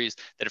countries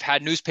that have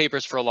had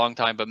newspapers for a long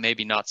time, but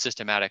maybe not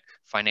systematic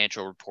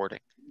financial reporting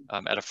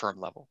at a firm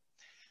level.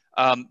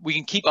 We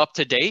can keep up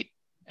to date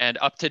at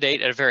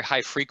a very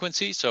high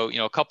frequency. So,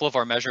 a couple of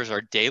our measures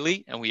are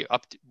daily, and we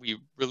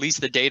release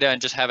the data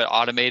and just have it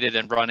automated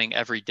and running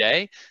every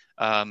day.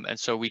 And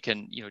so we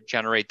can,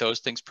 generate those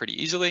things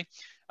pretty easily.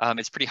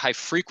 It's pretty high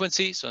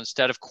frequency. So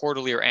instead of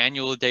quarterly or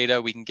annual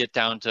data, we can get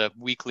down to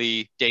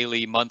weekly,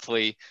 daily,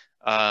 monthly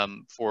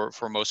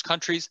for most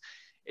countries.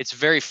 It's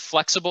very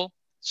flexible.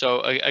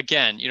 So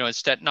again,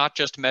 instead not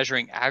just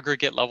measuring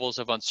aggregate levels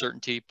of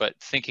uncertainty, but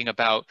thinking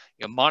about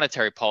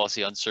monetary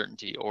policy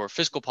uncertainty or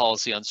fiscal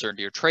policy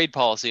uncertainty or trade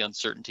policy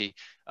uncertainty.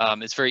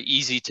 It's very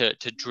easy to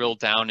drill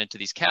down into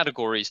these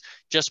categories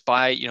just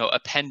by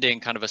appending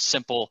kind of a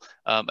simple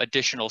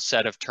additional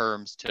set of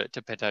terms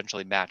to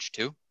potentially match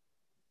to.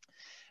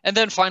 And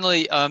then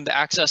finally, the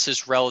access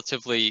is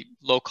relatively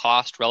low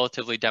cost,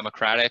 relatively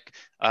democratic.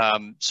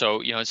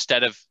 So,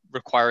 instead of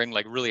requiring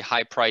like really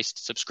high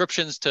priced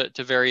subscriptions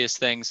to various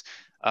things,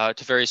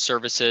 to various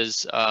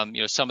services,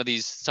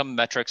 some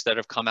metrics that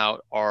have come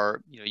out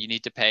are, you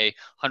need to pay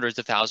hundreds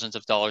of thousands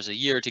of dollars a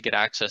year to get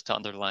access to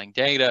underlying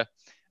data.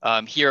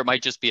 Here, it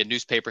might just be a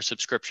newspaper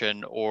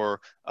subscription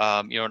or,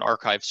 an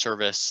archive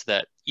service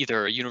that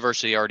either a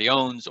university already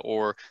owns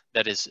or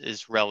that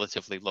is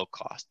relatively low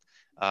cost.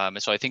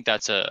 And so I think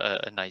that's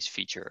a nice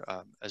feature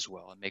as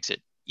well. It makes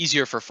it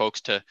easier for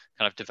folks to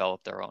kind of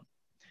develop their own.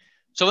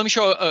 So let me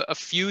show a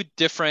few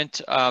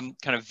different kind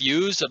of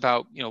views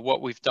about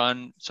what we've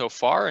done so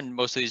far, and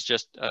most of these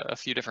just a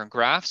few different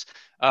graphs.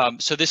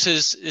 So this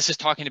is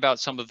talking about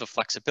some of the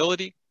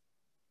flexibility.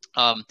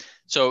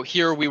 So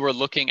here we were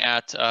looking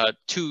at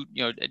two,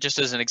 just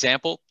as an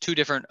example, two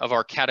different of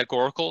our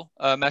categorical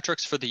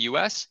metrics for the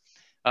US.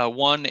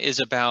 One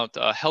is about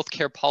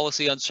healthcare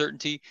policy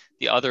uncertainty.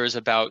 The other is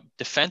about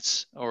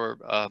defense or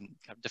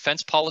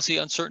defense policy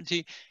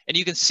uncertainty. And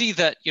you can see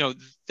that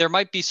there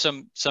might be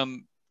some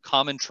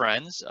common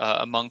trends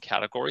among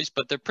categories,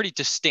 but they're pretty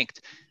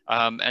distinct.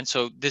 And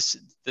so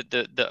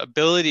the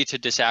ability to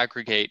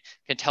disaggregate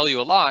can tell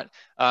you a lot.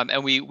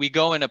 And we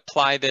go and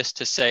apply this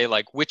to say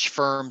like which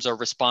firms are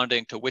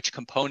responding to which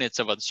components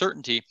of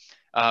uncertainty.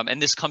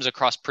 And this comes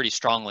across pretty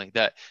strongly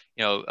that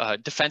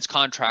defense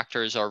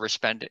contractors are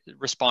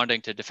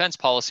responding to defense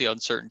policy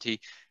uncertainty,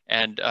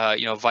 and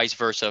vice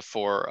versa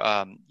for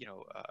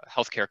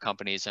healthcare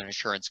companies and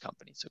insurance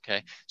companies.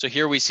 Okay, so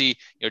here we see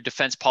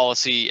defense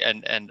policy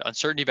and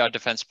uncertainty about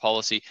defense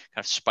policy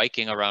kind of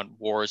spiking around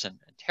wars and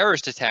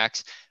terrorist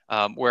attacks.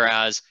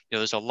 Whereas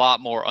there's a lot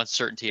more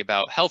uncertainty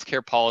about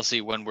healthcare policy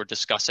when we're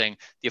discussing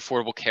the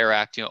Affordable Care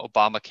Act,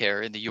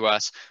 Obamacare in the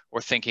U.S., or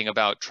thinking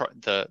about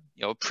the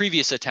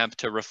previous attempt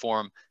to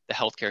reform the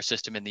healthcare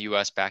system in the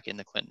U.S. back in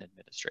the Clinton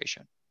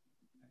administration.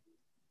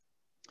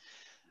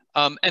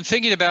 And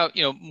thinking about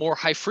more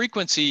high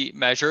frequency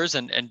measures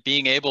and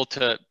being able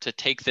to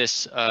take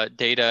this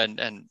data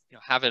and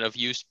have it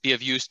be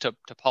of use to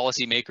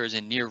policymakers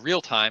in near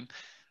real time,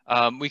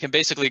 we can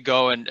basically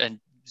go and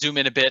zoom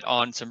in a bit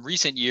on some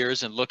recent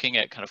years and looking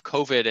at kind of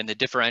COVID and the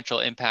differential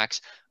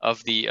impacts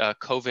of the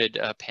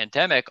COVID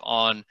pandemic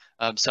on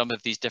some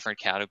of these different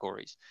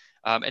categories.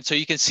 And so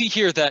you can see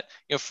here that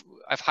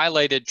I've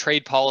highlighted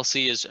trade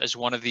policy as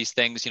one of these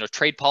things.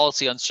 Trade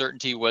policy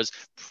uncertainty was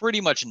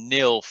pretty much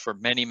nil for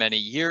many, many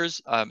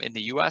years in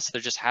the US.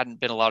 There just hadn't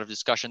been a lot of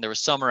discussion. There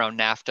was some around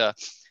NAFTA,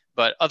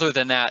 but other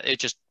than that, it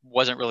just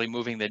wasn't really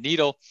moving the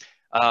needle.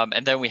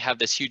 And then we have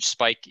this huge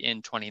spike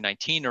in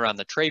 2019 around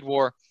the trade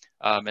war.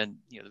 And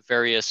the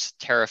various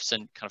tariffs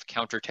and kind of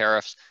counter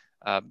tariffs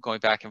going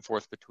back and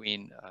forth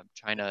between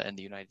China and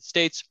the United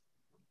States.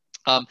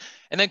 And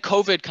then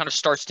COVID kind of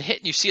starts to hit,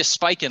 and you see a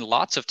spike in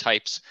lots of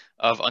types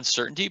of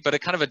uncertainty, but a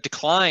kind of a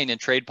decline in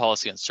trade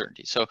policy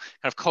uncertainty. So kind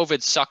of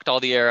COVID sucked all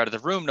the air out of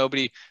the room.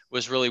 Nobody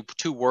was really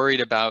too worried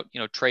about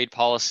trade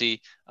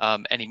policy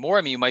anymore.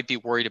 I mean, you might be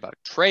worried about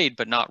trade,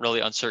 but not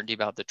really uncertainty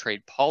about the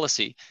trade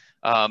policy.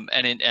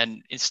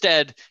 And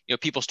instead,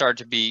 people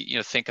started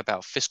to think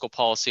about fiscal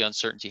policy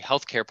uncertainty,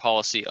 healthcare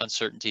policy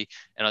uncertainty,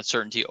 and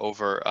uncertainty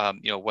over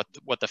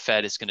what the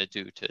Fed is going to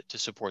do to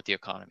support the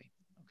economy.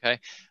 Okay,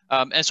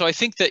 and so I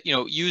think that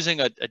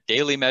using a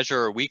daily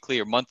measure or weekly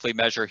or monthly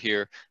measure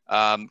here,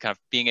 kind of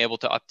being able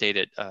to update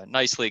it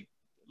nicely,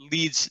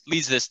 leads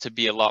this to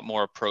be a lot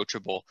more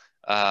approachable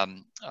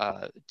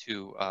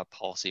to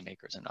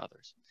policymakers and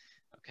others.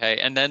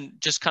 Okay, and then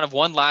just kind of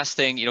one last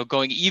thing,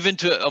 going even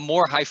to a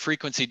more high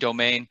frequency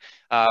domain,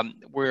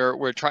 we're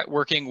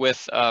working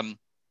with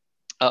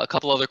a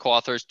couple other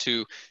co-authors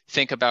to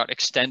think about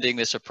extending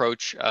this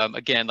approach,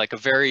 again, like a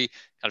very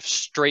kind of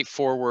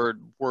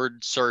straightforward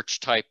word search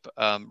type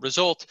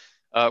result,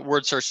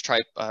 word search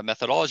type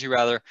methodology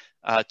rather,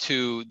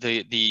 to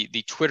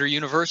the Twitter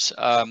universe.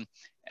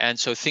 And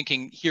so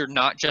thinking here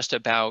not just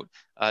about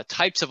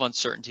types of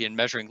uncertainty and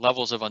measuring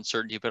levels of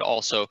uncertainty, but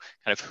also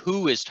kind of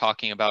who is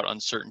talking about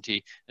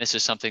uncertainty. This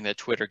is something that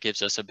Twitter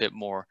gives us a bit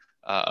more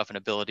of an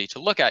ability to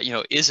look at. You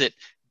know, is it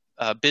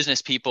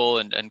business people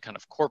and kind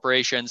of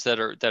corporations that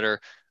are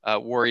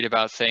worried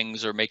about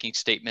things or making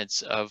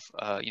statements of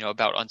you know,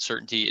 about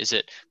uncertainty? Is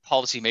it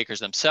policymakers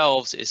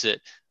themselves? Is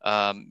it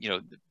you know,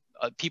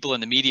 people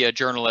in the media,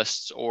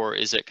 journalists, or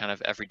is it kind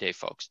of everyday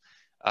folks?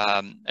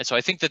 And so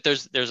I think that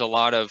there's a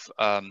lot of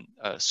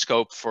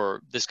scope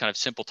for this kind of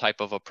simple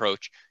type of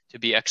approach to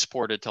be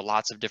exported to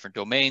lots of different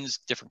domains,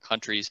 different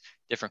countries,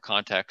 different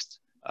contexts,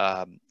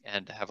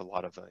 and have a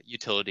lot of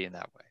utility in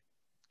that way.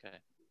 Okay,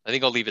 I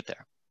think I'll leave it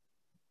there.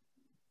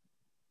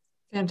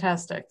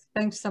 Fantastic.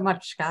 Thanks so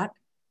much, Scott.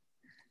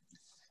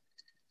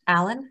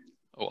 Alan?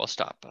 Oh, I'll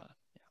stop.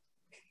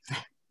 Yeah.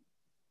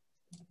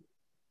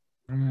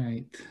 All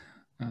right.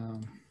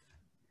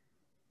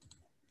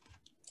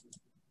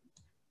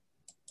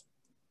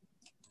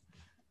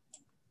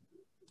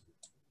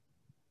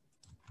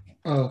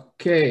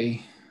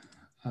 Okay.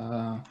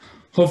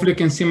 Hopefully you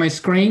can see my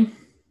screen.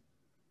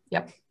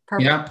 Yep.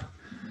 Perfect. Yeah.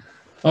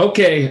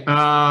 Okay.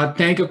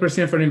 Thank you,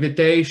 Kristine, for the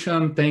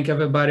invitation. Thank you,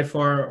 everybody,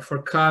 for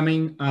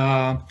coming.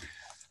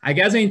 I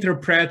guess I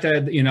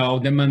interpreted, you know,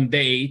 the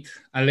mandate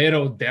a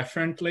little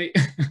differently.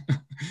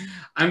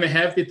 I'm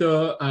happy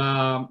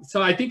to.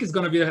 So I think it's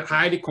going to be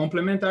highly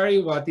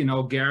complementary what, you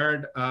know,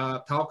 Gerard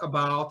talked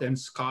about and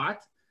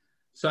Scott.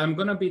 So I'm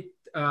going to be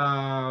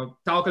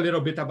talk a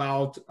little bit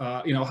about,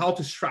 you know, how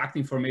to extract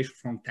information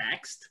from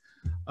text.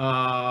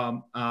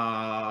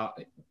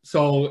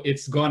 So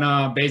it's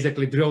gonna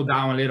basically drill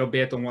down a little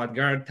bit on what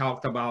Gerard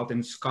talked about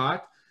and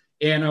Scott,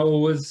 and it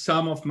was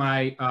some of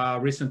my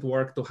recent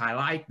work to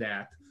highlight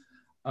that.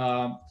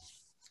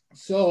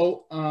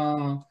 So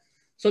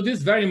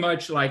this very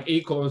much like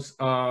echoes,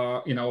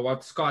 you know,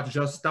 what Scott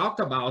just talked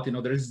about. You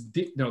know,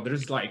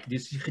 there's like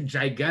this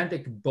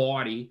gigantic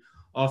body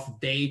of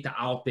data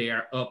out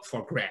there up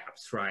for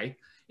grabs, right?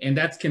 And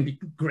that can be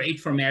great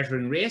for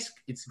measuring risk.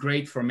 It's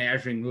great for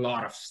measuring a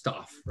lot of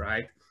stuff,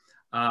 right?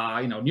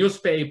 You know,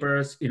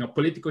 newspapers, you know,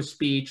 political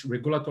speech,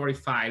 regulatory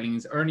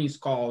filings, earnings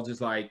calls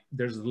is like,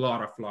 there's a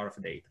lot of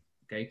data,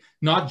 okay?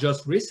 Not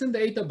just recent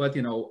data, but,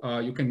 you know,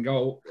 you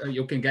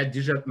can get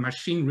digital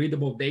machine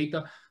readable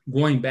data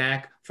going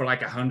back for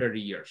like 100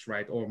 years,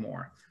 right, or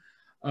more.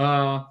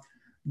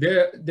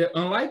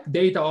 Unlike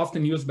data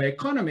often used by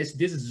economists,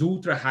 this is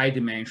ultra high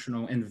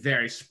dimensional and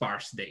very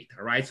sparse data,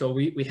 right? So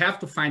we have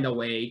to find a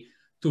way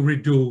to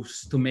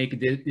reduce, to make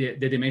the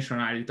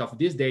dimensionality of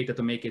this data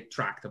to make it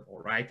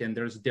tractable, right? And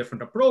there's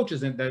different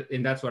approaches, and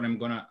that's what I'm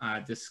gonna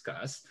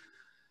discuss.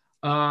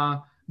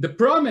 The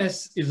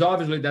promise is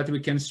obviously that we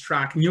can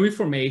extract new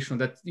information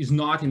that is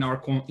not in our,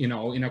 you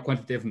know, in our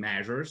quantitative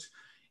measures,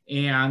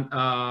 and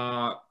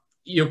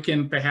you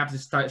can perhaps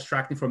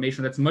extract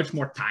information that's much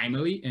more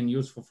timely and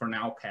useful for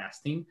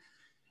nowcasting.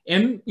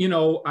 And, you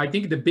know, I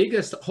think the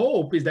biggest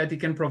hope is that it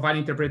can provide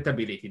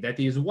interpretability. That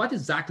is, what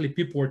exactly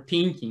people are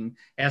thinking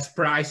as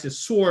prices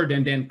soared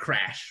and then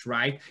crashed,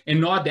 right? And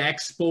not the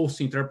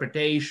ex-post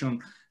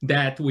interpretation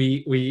that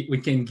we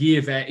can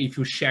give if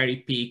you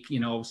cherry pick, you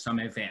know, some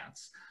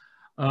events.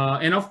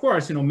 And of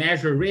course, you know,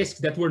 measure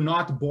risks that were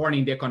not born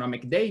in the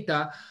economic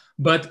data,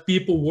 but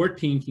people were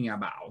thinking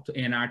about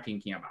and are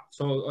thinking about.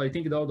 So I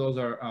think those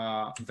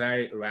are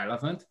very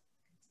relevant.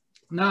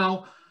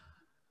 Now,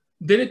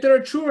 the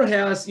literature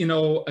has, you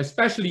know,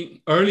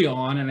 especially early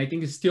on, and I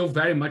think it's still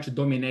very much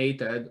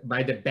dominated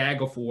by the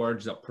bag of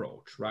words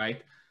approach,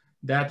 right?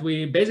 That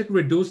we basically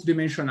reduce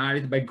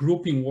dimensionality by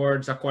grouping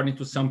words according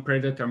to some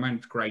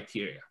predetermined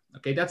criteria.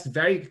 Okay, that's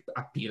very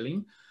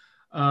appealing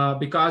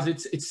because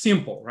it's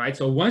simple, right?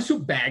 So once you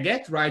bag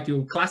it, right,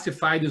 you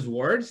classify these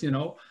words, you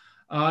know,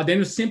 then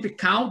you simply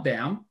count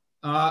them,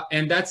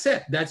 and that's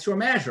it. That's your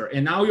measure.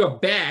 And now you're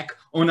back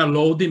on a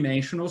low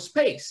dimensional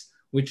space,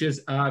 which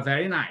is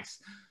very nice.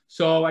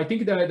 So I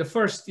think the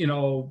first, you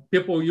know,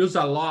 people use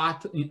a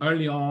lot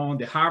early on,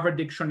 the Harvard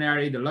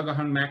dictionary, the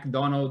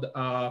Lughahn-MacDonald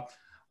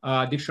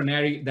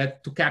dictionary,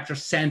 that to capture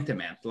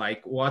sentiment,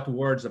 like what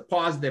words are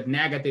positive,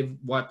 negative,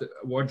 what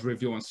words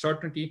reveal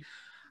uncertainty.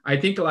 I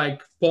think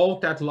like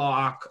Paul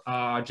Tetlock,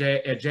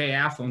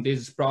 JF on this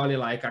is probably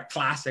like a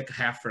classic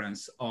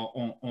reference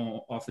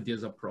of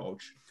this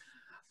approach.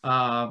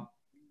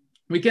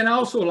 We can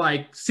also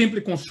like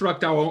simply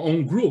construct our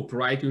own group,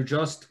 right? You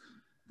just,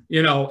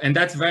 you know, and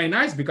that's very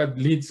nice because it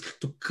leads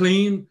to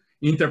clean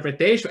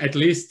interpretation, at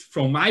least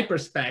from my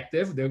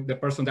perspective. The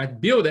person that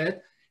built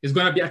it is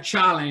going to be a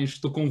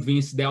challenge to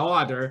convince the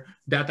other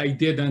that I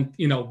didn't,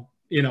 you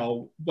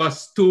know,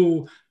 was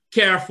too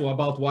careful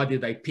about what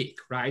did I pick,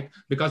 right?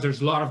 Because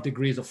there's a lot of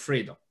degrees of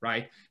freedom,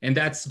 right? And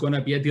that's going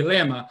to be a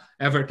dilemma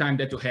every time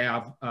that you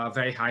have a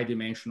very high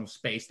dimensional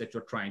space that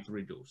you're trying to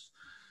reduce.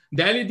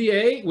 The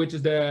LEDA, which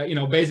is the, you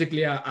know,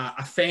 basically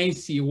a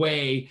fancy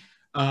way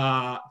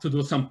to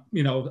do some,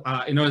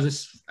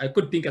 I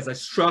could think as a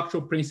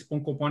structural principle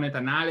component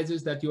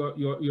analysis that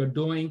you're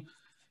doing.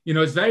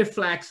 It's very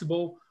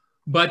flexible,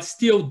 but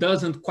still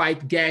doesn't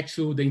quite get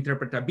you the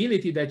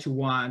interpretability that you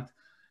want,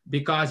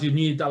 because you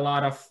need a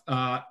lot of,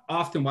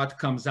 often what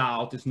comes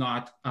out is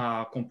not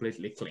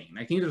completely clean.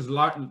 I think there's a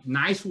lot of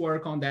nice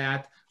work on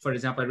that. For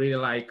example, I really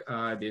like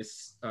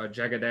this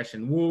Jagadesh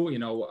and Wu,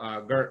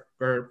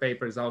 Gerard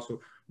paper is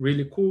also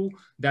really cool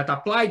that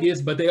apply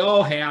this, but they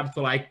all have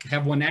to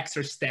have one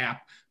extra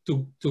step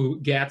to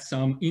get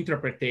some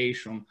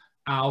interpretation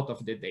out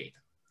of the data.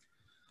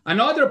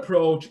 Another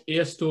approach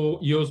is to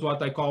use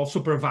what I call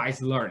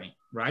supervised learning,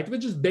 right?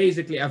 Which is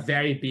basically a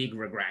very big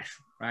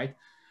regression, right?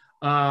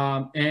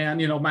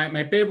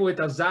 My paper with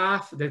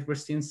Azaf that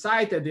Kristine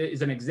cited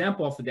is an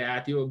example of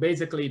that.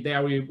 Basically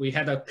there we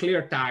had a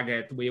clear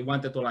target. We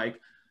wanted to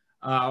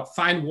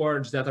find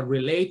words that are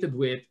related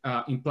with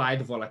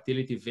implied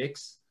volatility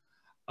VIX.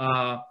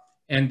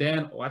 And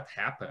then what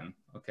happened?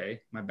 Okay,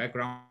 my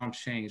background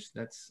changed.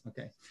 That's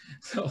okay.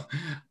 So,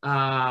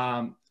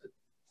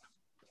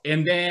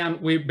 and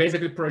then we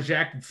basically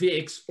project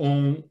VIX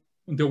on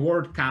the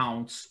word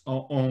counts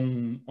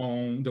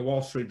on the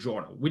Wall Street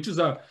Journal, which is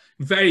a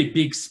very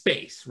big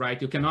space,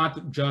 right? You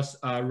cannot just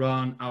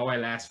run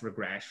OLS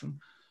regression,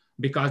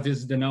 because this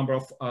is the number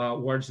of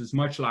words is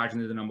much larger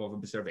than the number of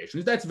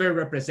observations. That's very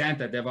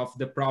representative of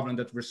the problem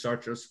that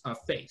researchers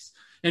face.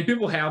 And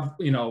people have,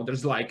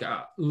 there's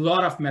a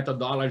lot of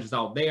methodologies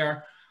out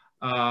there,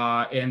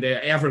 and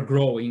they're ever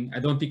growing. I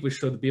don't think we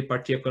should be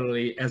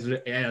particularly,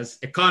 as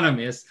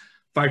economists,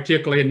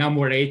 particularly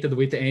enamored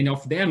with any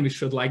of them. We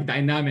should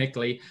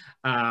dynamically,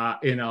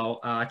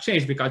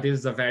 change, because this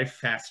is a very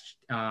fast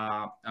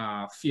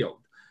field.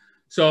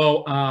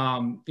 So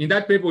in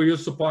that paper, we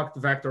use support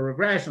vector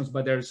regressions,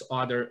 but there's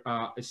other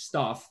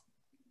stuff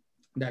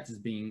that is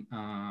being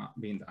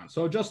done.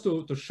 So just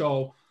to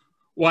show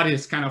what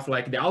is kind of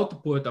the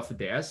output of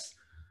this,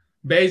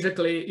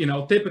 basically,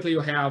 typically you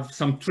have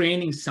some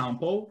training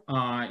sample.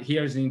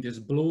 Here's in these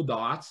blue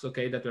dots,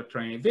 okay, that we're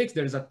training VIX.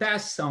 There's a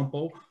test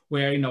sample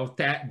where,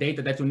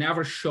 data that you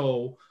never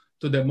show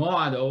to the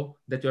model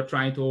that you're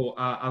trying to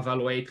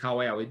evaluate how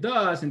well it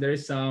does. And there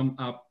is some,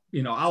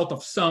 out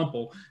of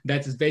sample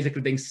that is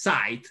basically the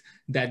insight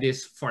that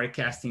this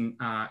forecasting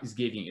is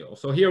giving you.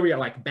 So here we are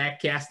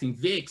backcasting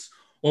VIX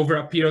over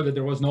a period that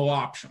there was no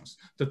options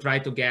to try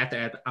to get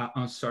at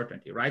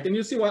uncertainty, right? And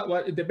you see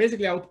what the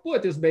basically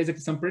output is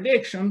basically some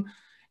prediction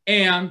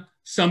and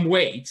some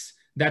weights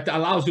that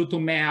allows you to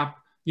map,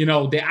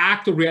 the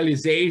actual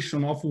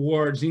realization of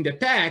words in the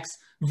text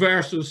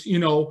versus,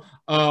 the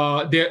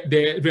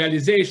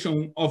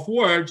realization of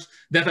words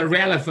that are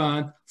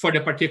relevant for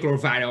the particular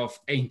value of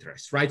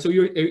interest, right? So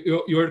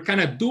you're kind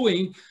of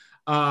doing,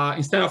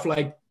 instead of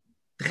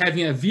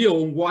having a view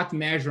on what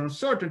measure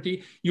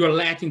uncertainty, you're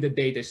letting the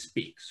data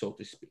speak, so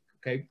to speak,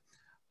 okay?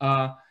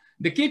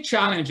 The key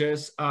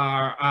challenges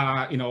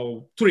are,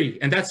 three,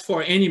 and that's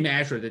for any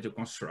measure that you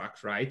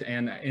construct, right?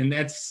 And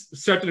that's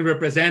certainly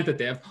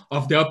representative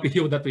of the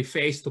uphill that we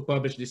faced to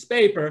publish this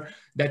paper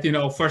that,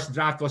 first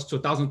draft was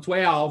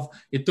 2012.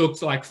 It took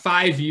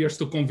 5 years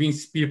to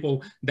convince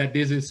people that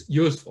this is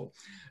useful.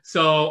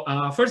 So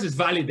first is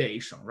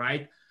validation,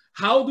 right?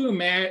 How do you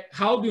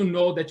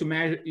know that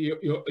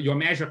your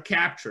measure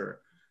capture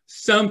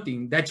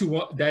something that you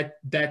want,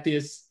 that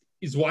is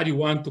what you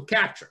want to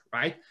capture,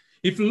 right?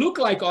 If you look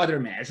like other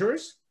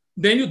measures,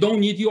 then you don't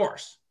need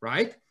yours,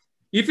 right?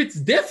 If it's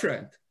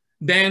different,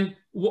 then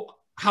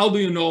how do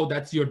you know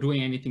that you're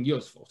doing anything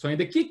useful? So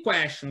the key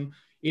question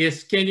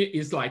is, can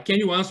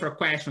you answer a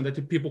question that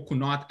the people could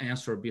not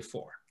answer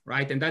before,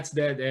 right? And that's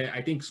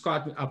I think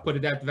Scott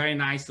put that very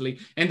nicely.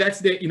 And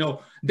that's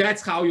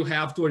that's how you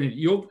have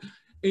to,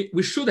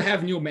 we should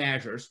have new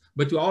measures,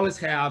 but you always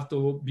have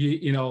to be,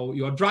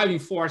 your driving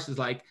force is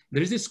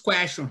there is this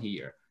question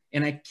here,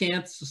 and I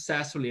can't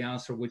successfully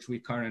answer, which we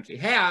currently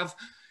have.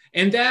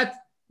 And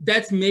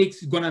that's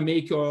gonna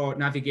make your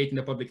navigating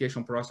the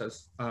publication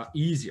process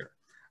easier.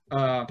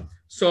 Now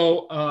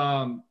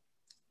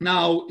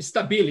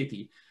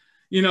stability,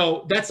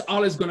 that's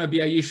always gonna be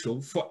an issue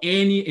for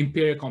any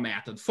empirical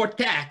method. For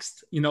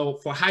text,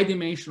 for high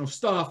dimensional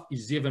stuff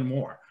is even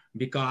more,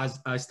 because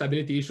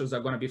stability issues are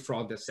going to be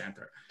front and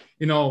center.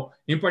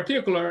 In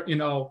particular, in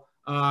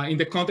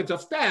the context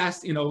of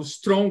tests,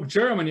 strong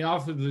Germany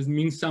often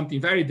means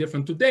something very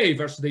different today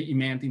versus the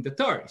meant in the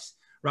 30s,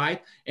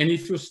 right? And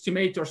if you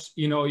estimate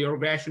your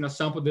regression of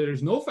sample, there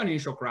is no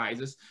financial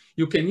crisis,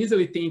 you can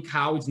easily think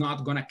how it's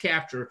not going to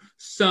capture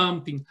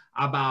something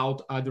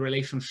about the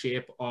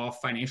relationship of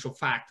financial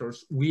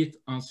factors with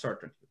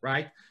uncertainty,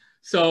 right?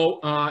 So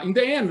in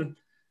the end,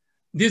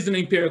 this is an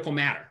empirical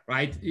matter,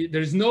 right?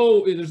 There's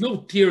no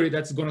theory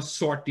that's going to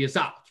sort this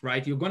out,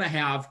 right? You're going to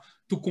have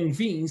to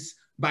convince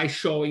by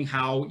showing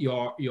how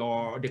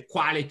the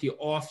quality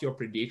of your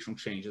prediction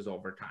changes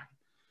over time.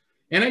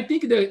 And I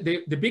think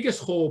the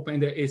biggest hope,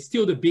 and it's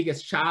still the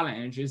biggest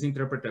challenge, is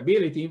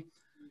interpretability.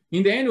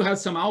 in the end, you have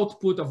some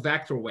output of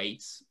vector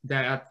weights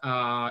that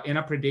in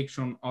a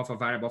prediction of a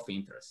variable of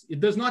interest. It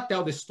does not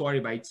tell the story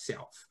by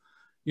itself.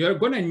 You're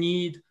going to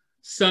need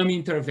some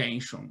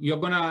intervention.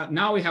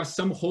 Now we have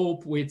some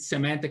hope with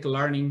semantic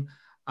learning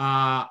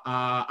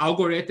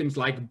algorithms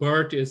like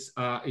BERT is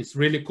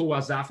really cool.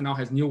 Asaf now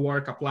has new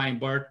work applying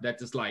BERT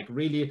that is like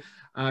really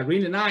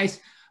nice,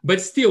 but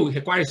still it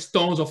requires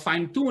tons of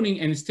fine tuning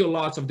and still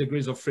lots of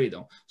degrees of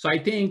freedom. So I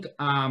think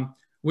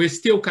we're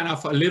still kind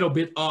of a little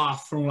bit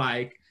off from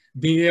like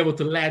being able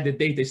to let the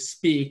data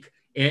speak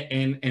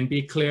and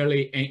be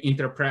clearly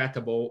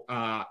interpretable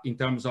in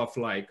terms of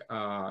like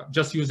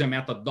just use a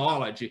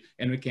methodology,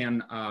 and we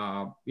can,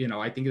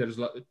 I think there's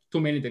too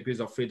many degrees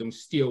of freedom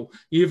still,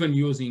 even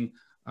using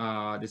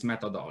these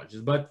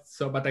methodologies. But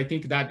I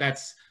think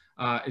that's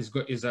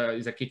is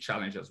a key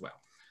challenge as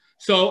well.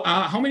 So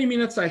how many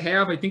minutes I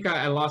have? I think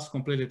I lost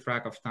completely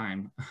track of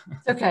time.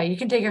 It's okay, you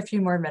can take a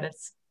few more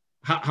minutes.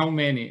 How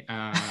many?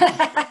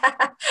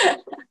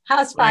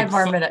 How's five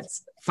more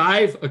minutes?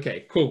 5?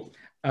 Okay, cool.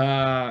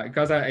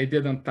 Because I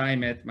didn't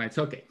time it. It's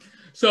okay.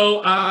 So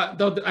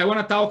I want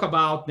to talk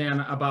about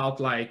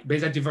like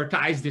basically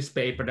advertise this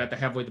paper that I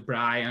have with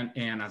Brian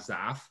and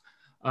Asaf,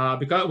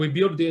 because we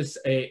built this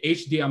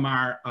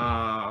HDMR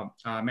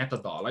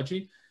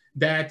methodology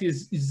that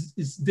is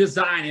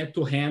designed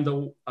to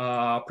handle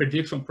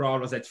prediction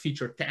problems that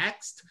feature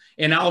text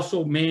and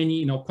also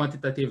many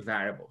quantitative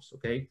variables.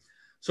 Okay,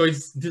 so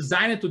it's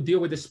designed to deal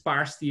with the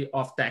sparsity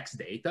of text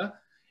data,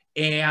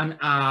 and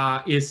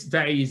it's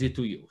very easy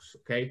to use.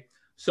 Okay,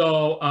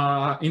 so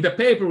in the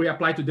paper we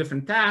apply to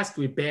different tasks.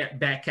 We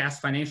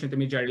backcast financial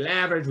intermediary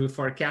leverage, we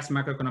forecast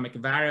macroeconomic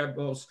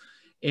variables,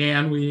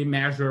 and we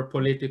measure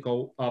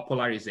political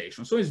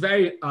polarization. So it's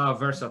very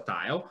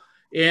versatile.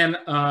 And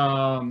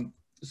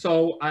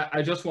so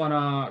I just want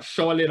to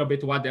show a little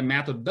bit what the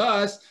method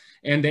does,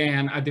 and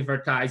then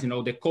advertise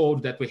the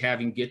code that we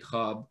have in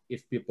GitHub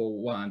if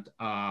people want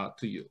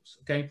to use.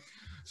 Okay,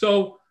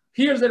 so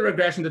here's the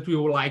regression that we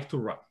would like to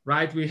run,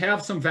 right? We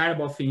have some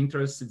variable of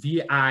interest,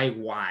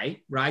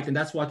 VIY, right? And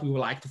that's what we would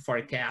like to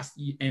forecast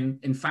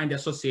and find the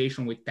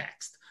association with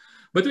text.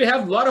 But we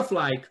have a lot of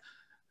like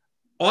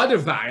other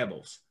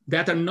variables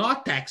that are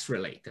not text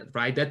related,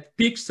 right? That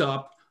picks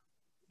up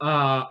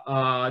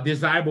this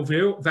variable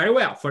very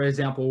well. For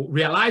example,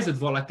 realized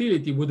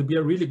volatility would be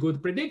a really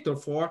good predictor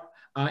for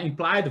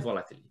implied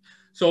volatility.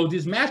 So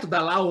this method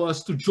allows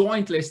us to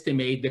jointly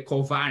estimate the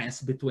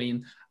covariance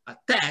between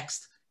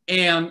text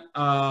and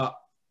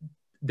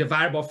the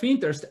variable of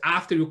interest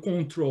after you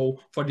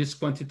control for this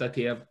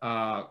quantitative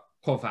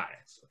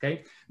covariance,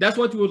 okay? That's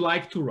what we would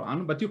like to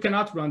run, but you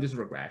cannot run this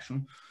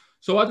regression.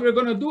 So what we're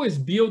gonna do is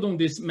build on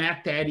this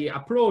MathTeddy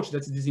approach,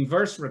 that's this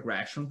inverse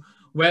regression,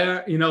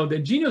 where the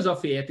genius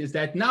of it is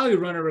that now you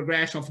run a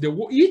regression of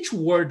each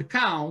word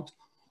count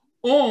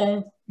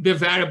on the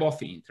variable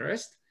of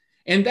interest,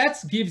 and that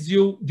gives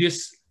you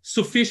this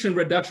sufficient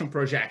reduction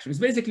projection. It's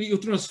basically you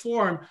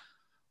transform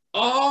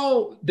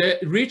all the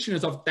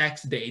richness of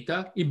text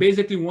data in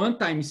basically one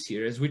time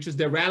series, which is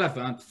the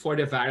relevant for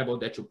the variable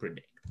that you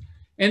predict.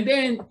 And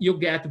then you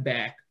get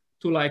back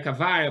to like a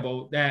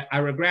variable,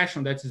 a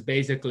regression that is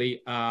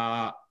basically,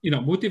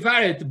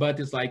 multivariate, but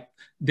it's like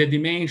the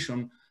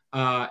dimension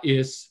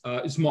is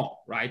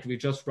small, right? We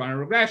just run a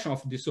regression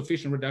of the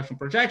sufficient reduction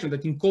projection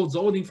that encodes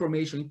all the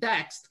information in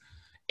text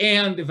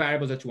and the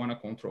variables that you want to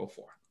control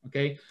for,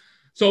 okay?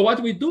 So what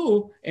we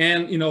do,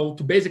 and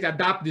to basically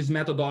adapt this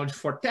methodology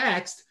for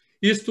text,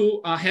 is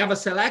to have a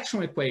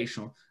selection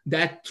equation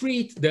that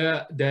treats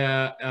the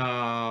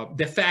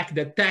fact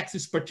that text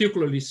is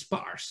particularly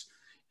sparse,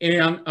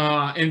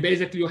 and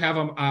basically you have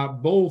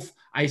both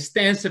a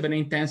extensive and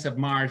intensive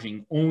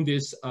margin on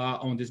this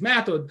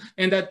method,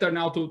 and that turn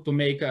out to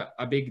make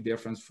a big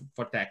difference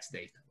for text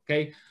data.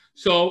 Okay,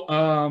 so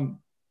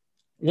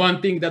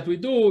one thing that we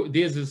do,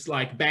 this is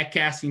like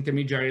backcast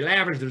intermediary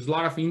leverage. There's a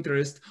lot of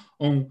interest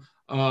on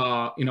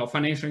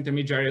financial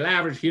intermediary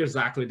leverage. Here's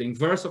exactly the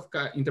inverse of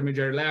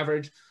intermediary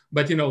leverage,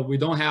 but we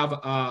don't have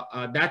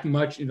that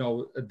much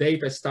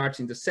data starts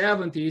in the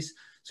 70s.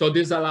 So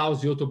this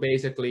allows you to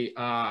basically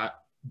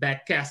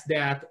backcast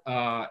that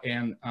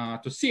and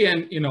to see,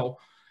 and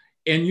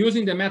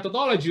using the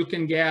methodology you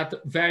can get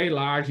very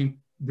large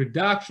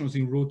reductions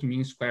in root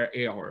mean square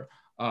error,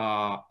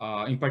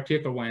 in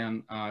particular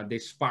when the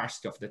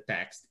sparsity of the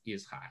text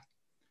is high.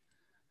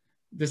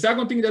 The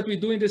second thing that we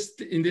do in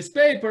this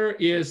paper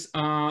is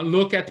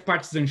look at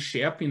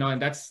partisanship,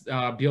 and that's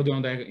building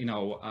on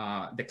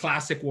the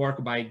classic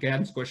work by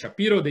Gansco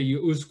Shapiro. They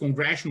use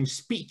congressional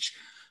speech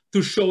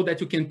to show that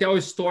you can tell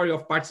a story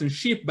of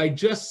partisanship by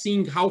just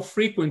seeing how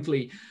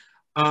frequently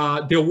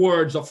the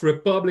words of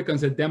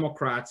Republicans and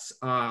Democrats,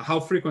 how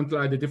frequently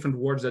are the different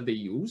words that they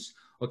use.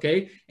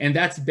 Okay, and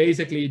that's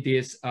basically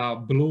this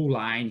blue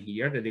line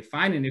here that they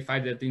find, and they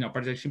find that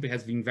partisanship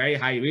has been very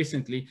high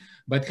recently,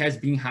 but has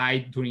been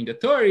high during the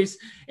 30s.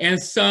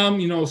 And some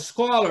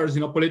scholars,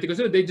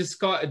 political,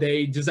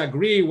 they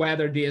disagree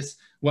whether this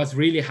was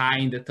really high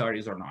in the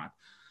 30s or not.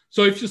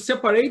 So if you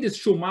separate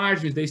these two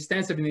margins, the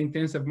extensive and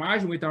intensive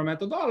margin with our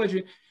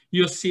methodology,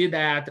 you see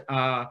that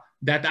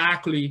that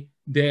actually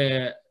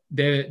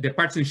the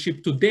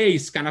partisanship today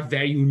is kind of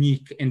very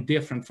unique and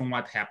different from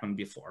what happened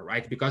before,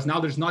 right? Because now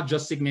there's not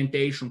just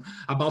segmentation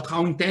about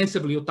how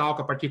intensively you talk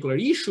a particular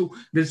issue,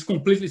 there's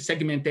completely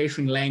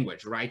segmentation in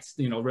language, right?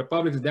 You know,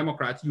 Republicans,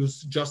 Democrats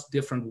use just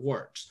different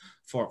words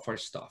for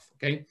stuff,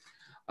 okay?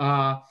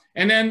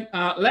 And then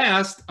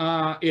last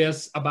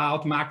is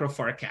about macro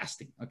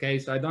forecasting, okay?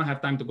 So I don't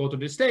have time to go to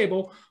this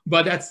table,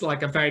 but that's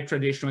like a very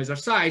traditional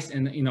exercise.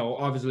 And, you know,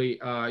 obviously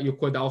you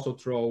could also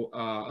throw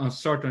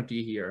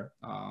uncertainty here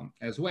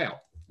as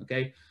well,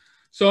 okay?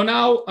 So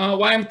now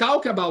why I'm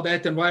talking about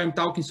that and why I'm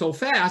talking so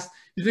fast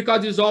is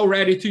because it's all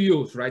ready to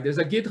use, right? There's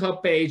a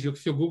GitHub page.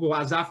 If you Google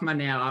Asaf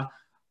Manela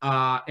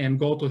and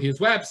go to his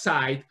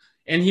website,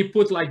 and he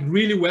put like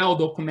really well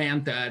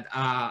documented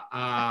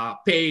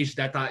page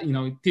that you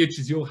know,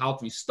 teaches you how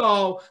to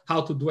install, how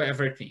to do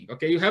everything.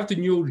 Okay, you have to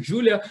use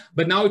Julia,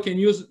 but now you can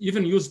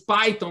even use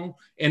Python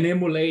and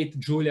emulate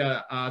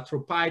Julia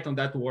through Python.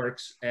 That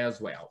works as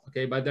well.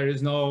 Okay, but there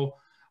is no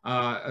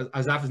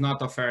Asaf is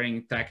not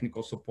offering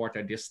technical support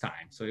at this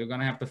time, so you're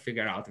gonna have to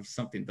figure out if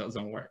something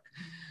doesn't work.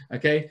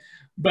 Okay,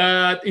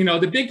 but you know,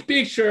 the big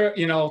picture,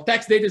 you know,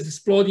 text data is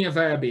exploding in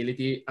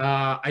variability.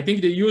 I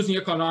think they're using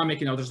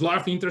economic, you know, there's a lot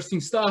of interesting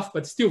stuff,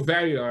 but still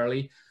very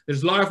early.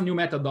 There's a lot of new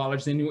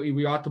methodologies, and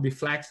we ought to be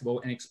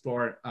flexible and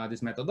explore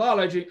this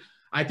methodology.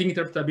 I think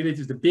interpretability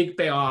is the big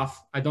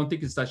payoff. I don't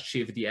think it's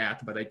achieved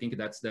yet, but I think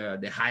that's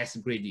the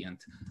highest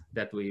gradient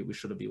that we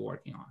should be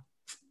working on.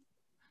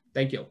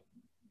 Thank you.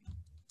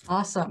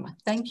 Awesome.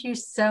 Thank you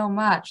so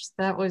much.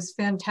 That was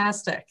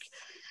fantastic.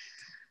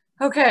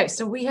 Okay,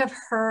 so we have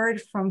heard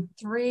from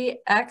 3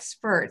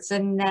 experts,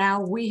 and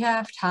now we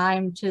have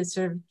time to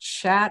sort of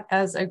chat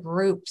as a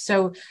group.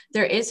 So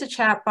there is a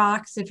chat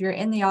box. If you're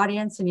in the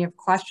audience and you have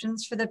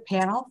questions for the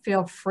panel,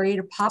 feel free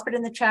to pop it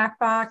in the chat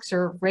box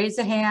or raise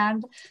a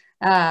hand.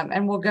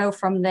 And we'll go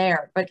from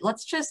there. But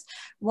let's just,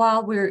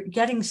 while we're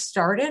getting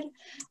started,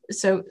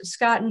 so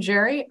Scott and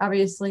Jerry,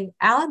 obviously,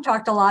 Alan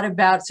talked a lot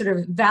about sort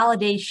of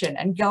validation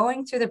and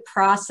going through the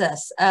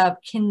process of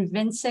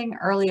convincing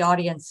early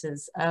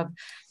audiences of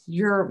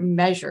your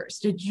measures.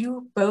 Did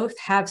you both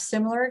have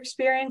similar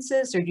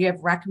experiences, or do you have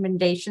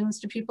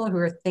recommendations to people who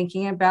are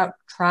thinking about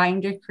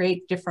trying to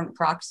create different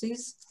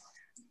proxies?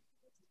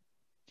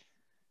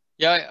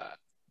 Yeah,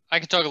 I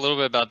can talk a little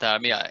bit about that. I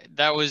mean,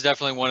 that was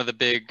definitely one of the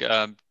big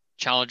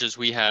challenges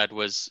we had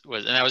was,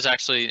 and that was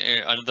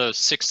actually on those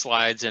 6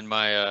 slides in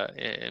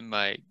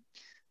my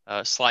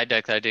slide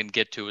deck that I didn't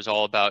get to, was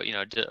all about, you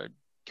know,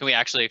 can we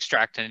actually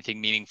extract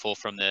anything meaningful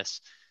from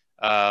this?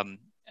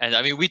 And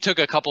I mean, we took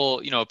a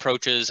couple, you know,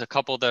 approaches, a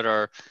couple that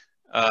are,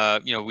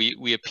 you know,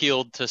 we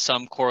appealed to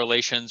some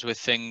correlations with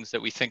things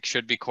that we think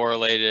should be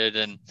correlated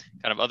and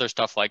kind of other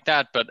stuff like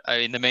that. But I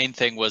mean, the main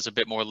thing was a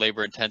bit more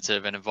labor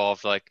intensive and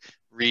involved like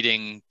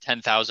reading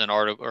 10,000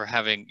 articles, or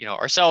having, you know,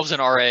 ourselves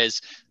and RAs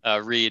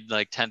read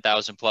like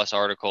 10,000 plus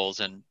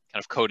articles and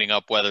kind of coding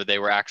up whether they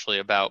were actually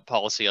about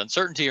policy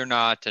uncertainty or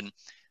not, and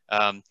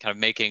kind of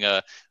making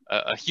a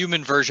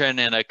human version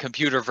and a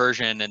computer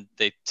version, and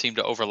they seem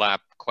to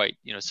overlap quite,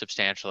 you know,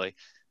 substantially.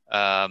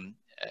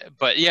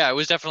 But yeah, it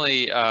was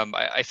definitely,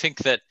 I think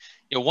that,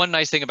 you know, one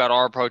nice thing about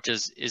our approach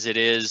is it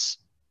is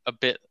a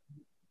bit,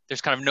 there's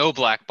kind of no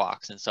black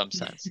box in some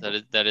sense,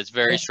 that is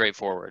very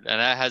straightforward, and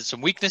that has some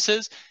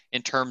weaknesses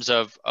in terms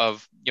of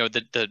you know,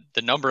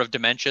 the number of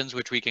dimensions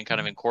which we can kind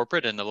of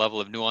incorporate and the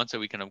level of nuance that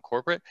we can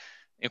incorporate.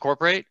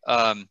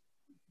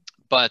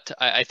 But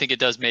I think it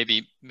does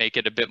maybe make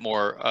it a bit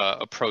more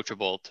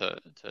approachable to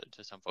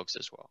some folks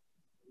as well.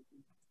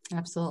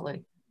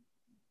 Absolutely.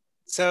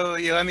 So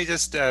let me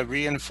just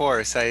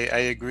reinforce. I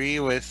agree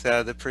with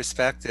the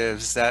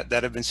perspectives that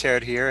have been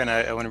shared here, and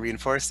I want to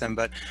reinforce them.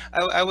 But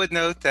I would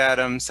note that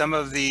some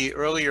of the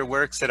earlier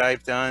works that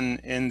I've done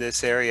in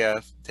this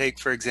area, take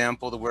for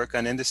example the work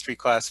on industry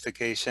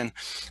classification,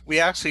 we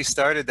actually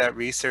started that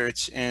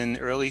research in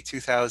early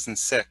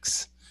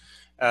 2006.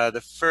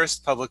 The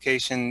first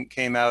publication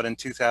came out in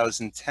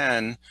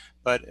 2010,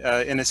 but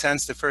in a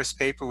sense the first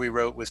paper we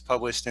wrote was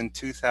published in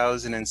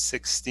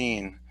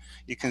 2016.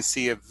 You can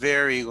see a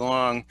very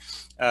long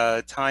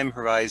time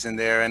horizon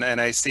there,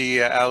 and I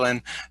see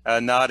Alan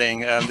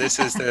nodding. This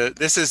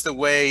is the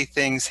way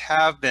things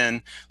have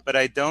been, but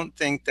I don't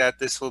think that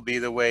this will be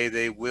the way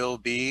they will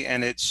be,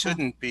 and it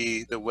shouldn't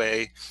be the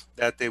way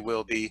that they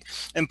will be.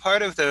 And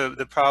part of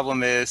the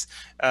problem is,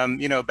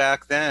 you know,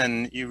 back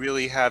then you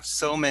really have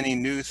so many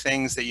new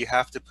things that you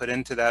have to put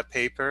into that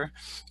paper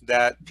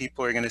that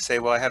people are going to say,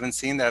 well, I haven't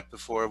seen that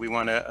before, we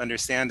want to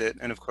understand it.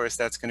 And of course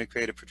that's going to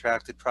create a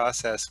protracted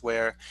process,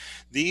 where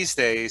these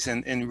days,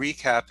 in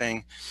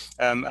recapping,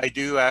 I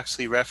do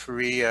actually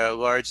referee a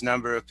large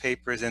number of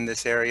papers in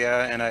this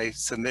area, and I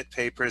submit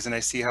papers and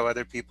I see how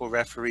other people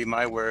referee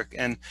my work,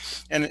 and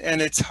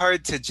it's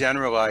hard to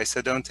generalize,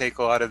 so don't take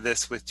a lot of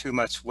this with too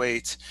much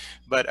weight.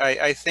 But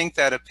I think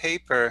that a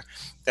paper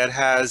that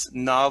has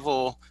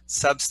novel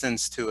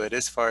substance to it,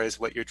 as far as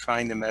what you're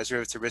trying to measure,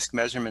 if it's a risk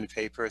measurement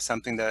paper,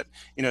 something that,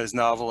 you know, is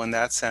novel in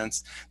that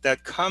sense,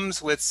 that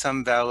comes with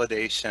some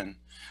validation,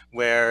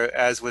 where,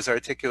 as was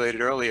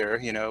articulated earlier,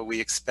 you know, we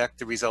expect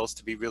the results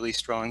to be really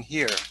strong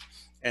here,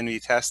 and we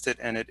test it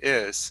and it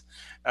is.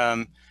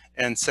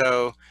 And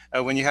so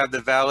when you have the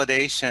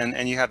validation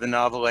and you have the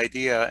novel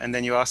idea, and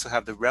then you also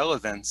have the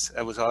relevance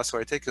that was also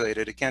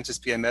articulated, it can't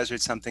just be I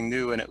measured something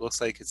new and it looks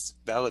like it's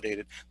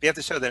validated. We have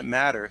to show that it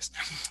matters.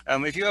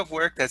 If you have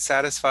work that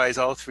satisfies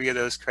all three of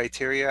those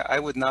criteria, I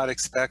would not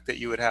expect that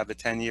you would have a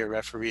 10-year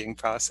refereeing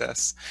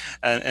process.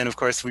 And of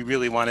course, we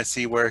really want to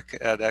see work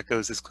that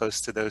goes as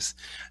close to those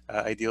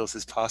ideals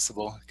as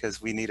possible,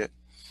 because we need it.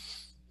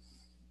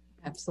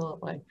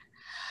 Absolutely.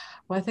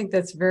 Well, I think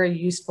that's very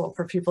useful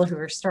for people who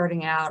are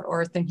starting out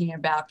or thinking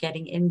about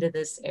getting into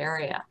this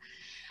area.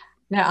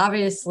 Now,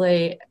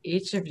 obviously,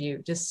 each of you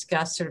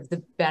discussed sort of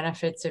the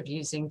benefits of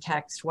using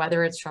text,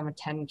 whether it's from a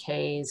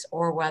 10Ks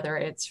or whether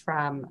it's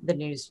from the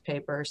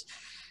newspapers.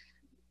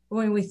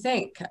 When we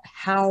think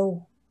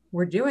how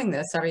we're doing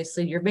this,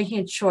 obviously, you're making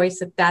a choice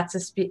that that's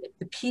the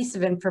piece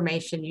of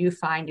information you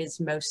find is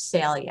most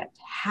salient.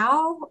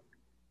 How,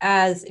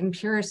 as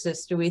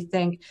empiricists, do we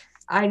think,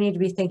 I need to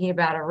be thinking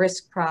about a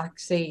risk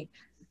proxy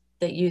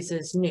that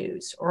uses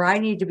news, or I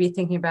need to be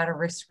thinking about a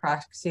risk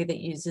proxy that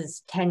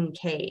uses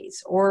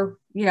 10Ks, or,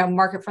 you know,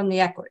 market from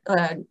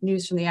the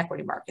news from the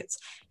equity markets?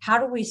 How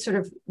do we sort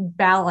of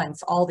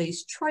balance all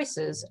these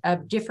choices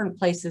of different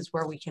places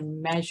where we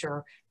can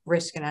measure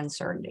risk and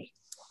uncertainty?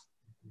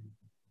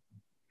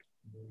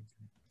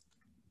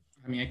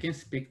 I mean, I can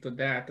speak to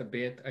that a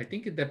bit. I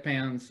think it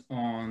depends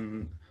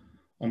on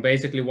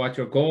basically what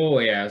your goal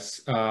is.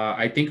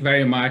 I think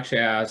very much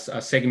as a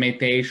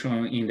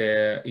segmentation in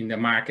the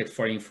market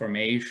for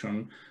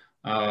information,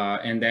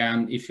 and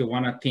then if you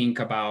want to think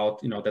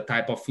about, you know, the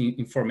type of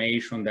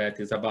information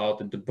that is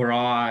about the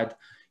broad,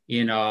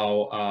 you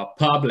know,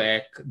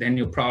 public, then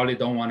you probably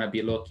don't want to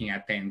be looking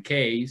at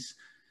 10Ks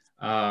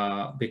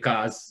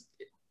because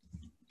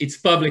it's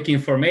public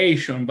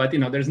information. But, you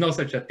know, there's no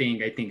such a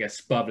thing, I think,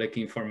 as public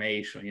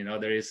information. You know,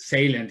 there is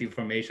salient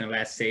information,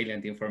 less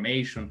salient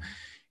information.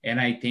 And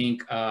I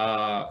think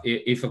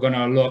if you're going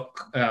to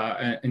look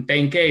in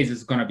 10Ks,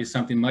 it's going to be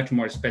something much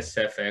more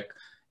specific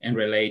and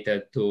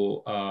related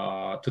to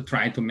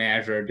trying to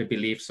measure the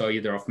beliefs, so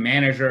either of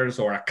managers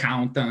or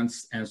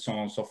accountants and so on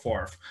and so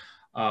forth.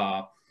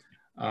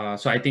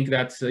 So I think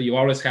that's, you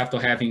always have to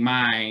have in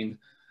mind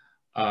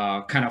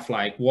kind of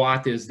like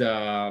what is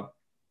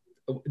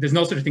there's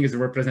no such thing as a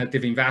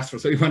representative investor.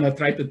 So you want to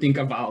try to think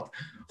about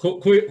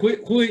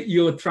who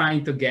you're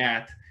trying to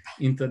get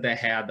into the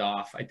head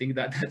of. I think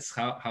that's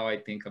how I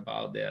think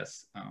about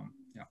this.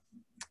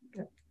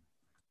 Yeah.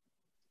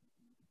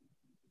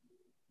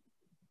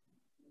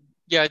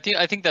 Yeah,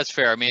 I think that's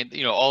fair. I mean,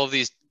 you know, all of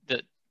these,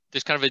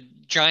 there's kind of a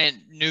giant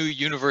new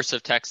universe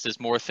of text as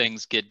more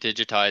things get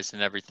digitized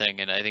and everything.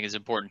 And I think it's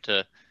important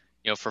to,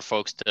 you know, for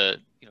folks to,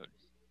 you know,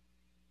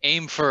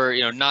 aim for,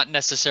 you know, not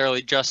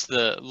necessarily just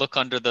the look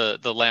under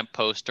the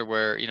lamppost or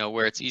where, you know,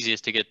 where it's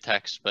easiest to get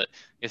text, but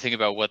you think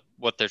about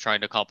what they're trying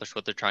to accomplish,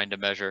 what they're trying to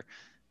measure.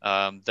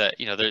 That,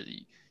 you know, they're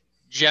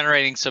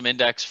generating some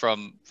index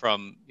from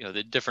you know,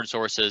 the different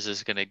sources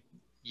is going to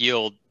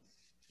yield,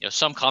 you know,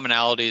 some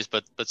commonalities,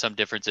 but some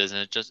differences,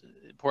 and it's just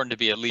important to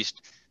be at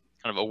least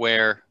kind of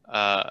aware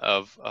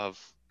of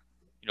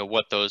you know,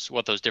 what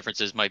those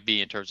differences might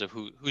be in terms of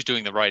who's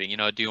doing the writing. You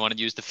know, do you want to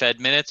use the Fed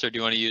minutes, or do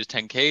you want to use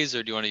 10Ks,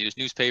 or do you want to use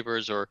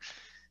newspapers, or,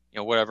 you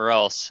know, whatever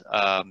else?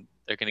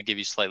 They're going to give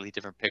you slightly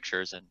different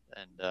pictures, and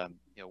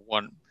you know,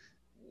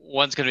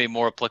 one's going to be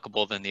more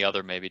applicable than the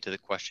other, maybe, to the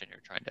question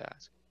you're trying to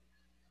ask.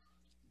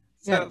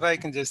 So if I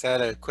can just add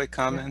a quick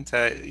comment,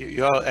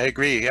 you all, I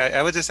agree.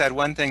 I would just add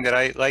one thing that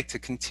I like to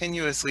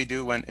continuously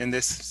do when in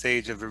this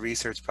stage of a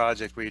research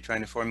project where you're trying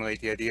to formulate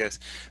the ideas.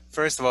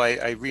 First of all,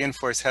 I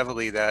reinforce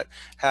heavily that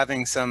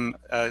having some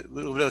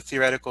little bit of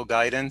theoretical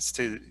guidance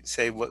to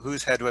say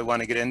whose head do I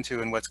want to get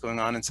into and what's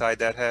going on inside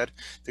that head,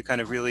 to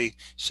kind of really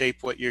shape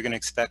what you're going to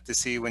expect to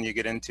see when you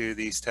get into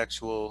these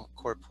textual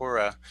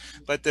corpora.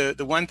 But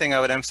the one thing I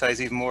would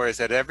emphasize even more is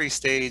that every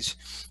stage,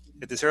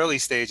 at this early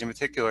stage in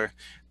particular,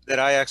 that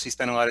I actually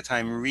spend a lot of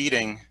time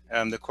reading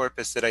the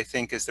corpus that I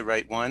think is the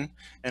right one.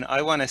 And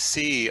I want to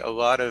see a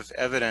lot of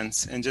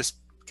evidence, and just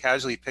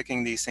casually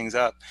picking these things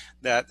up,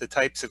 that the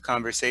types of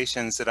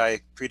conversations that I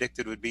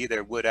predicted would be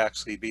there would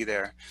actually be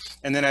there.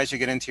 And then as you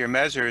get into your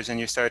measures and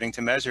you're starting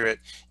to measure it,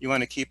 you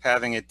want to keep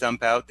having it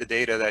dump out the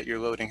data that you're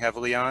loading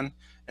heavily on,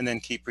 and then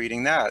keep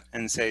reading that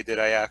and say, did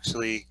I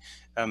actually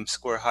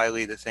score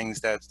highly the things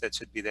that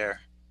should be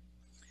there?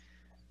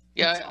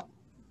 Yeah,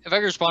 if I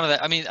could respond to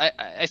that, I mean,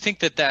 I think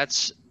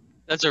that's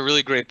a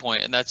really great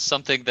point, and that's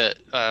something that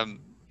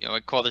you know, my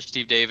colleague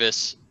Steve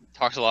Davis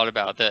talks a lot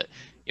about. That,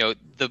 you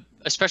know,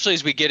 especially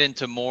as we get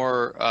into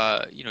more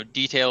you know,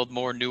 detailed,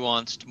 more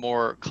nuanced,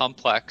 more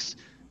complex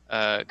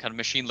kind of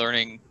machine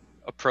learning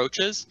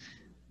approaches,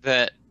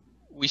 that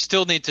we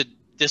still need to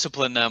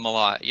discipline them a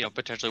lot. You know,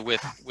 potentially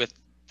with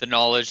the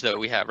knowledge that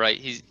we have, right?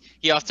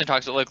 He often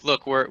talks about, like,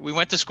 look, we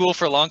went to school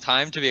for a long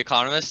time to be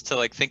economists, to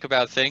like think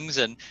about things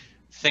and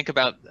think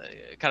about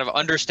kind of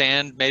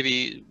understand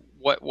maybe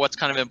what's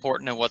kind of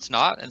important and what's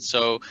not. And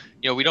so,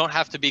 you know, we don't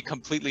have to be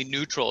completely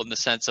neutral in the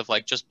sense of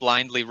like just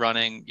blindly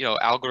running, you know,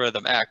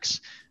 algorithm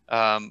X,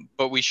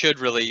 but we should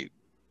really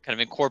kind of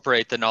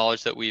incorporate the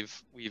knowledge that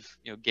we've you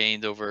know,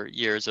 gained over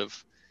years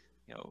of,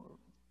 you know,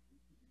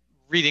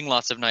 reading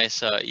lots of nice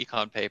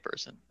econ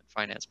papers and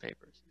finance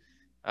papers.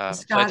 Scott,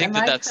 so I think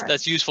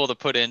that's useful to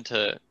put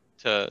into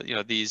you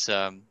know, these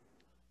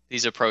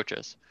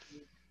approaches.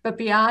 But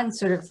beyond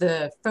sort of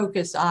the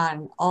focus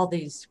on all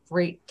these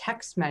great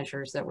text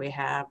measures that we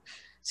have,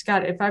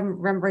 Scott, if I'm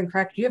remembering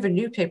correct, you have a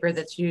new paper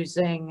that's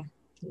using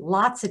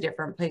lots of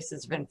different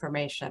places of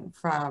information,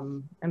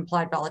 from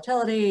implied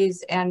volatilities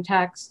and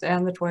text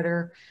and the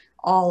Twitter,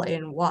 all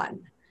in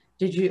one.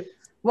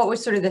 What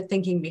was sort of the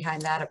thinking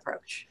behind that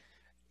approach?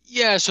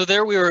 Yeah, so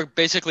there we were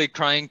basically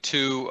trying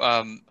to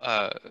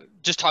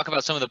just talk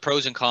about some of the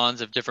pros and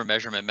cons of different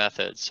measurement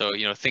methods. So,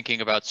 you know,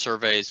 thinking about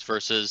surveys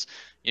versus,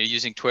 you know,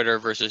 using Twitter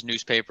versus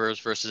newspapers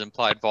versus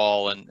implied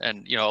vol,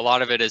 and you know, a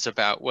lot of it is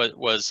about what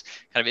was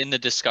kind of in the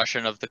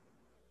discussion of the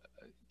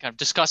kind of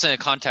discussing the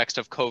context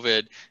of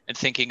COVID and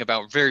thinking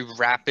about very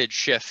rapid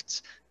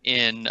shifts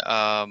in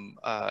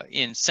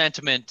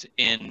sentiment,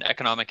 in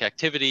economic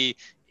activity,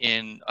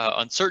 in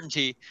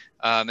uncertainty,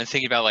 and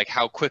thinking about like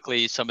how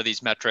quickly some of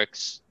these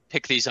metrics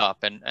pick these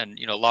up, and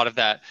you know, a lot of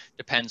that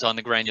depends on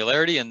the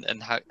granularity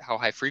and how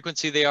high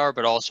frequency they are,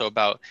 but also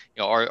about,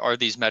 you know, are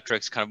these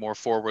metrics kind of more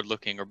forward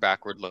looking or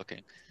backward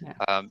looking.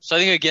 Yeah. So I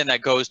think again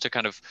that goes to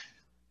kind of,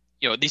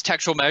 you know, these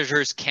textual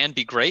measures can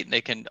be great and they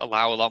can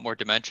allow a lot more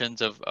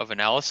dimensions of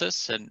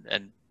analysis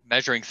and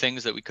measuring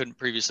things that we couldn't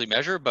previously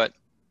measure, but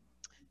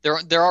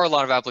there are a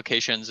lot of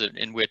applications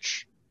in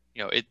which,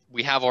 you know,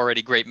 we have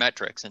already great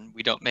metrics and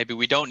we don't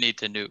need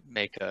to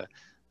make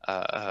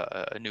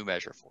a new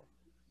measure for.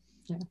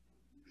 Yeah.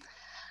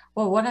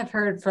 Well, what I've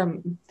heard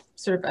from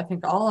sort of, I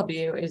think all of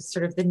you, is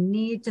sort of the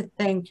need to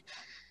think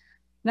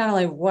not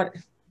only what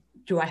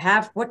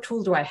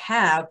tool do I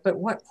have, but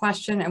what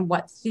question and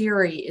what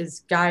theory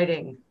is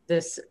guiding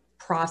this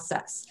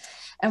process.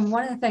 And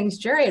one of the things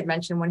Jerry had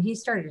mentioned when he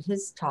started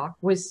his talk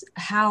was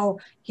how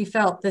he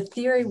felt the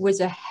theory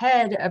was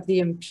ahead of the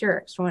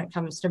empirics when it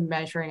comes to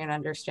measuring and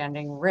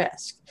understanding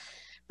risk.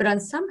 But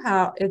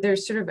somehow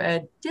there's sort of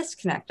a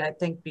disconnect, I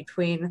think,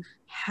 between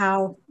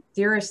how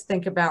theorists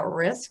think about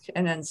risk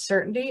and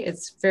uncertainty.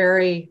 It's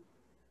very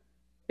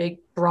big,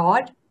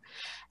 broad.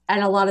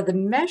 And a lot of the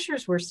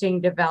measures we're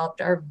seeing developed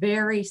are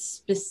very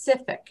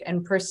specific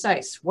and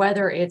precise,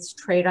 whether it's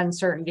trade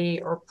uncertainty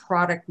or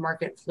product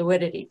market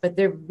fluidity. But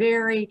they're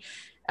very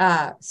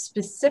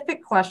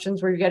specific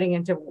questions where you're getting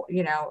into,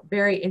 you know,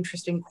 very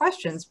interesting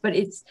questions, but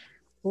it's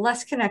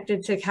less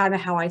connected to kind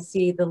of how I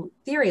see the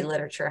theory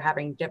literature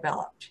having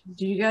developed.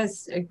 Do you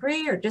guys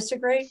agree or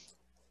disagree?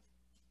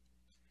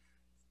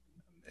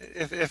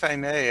 If I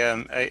may,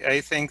 I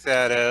think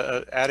that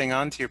adding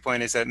on to your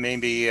point is that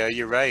maybe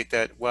you're right,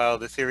 that while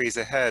the theory is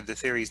ahead, the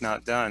theory is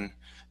not done.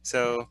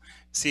 So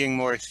seeing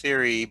more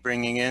theory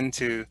bringing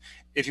into,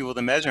 if you will,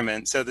 the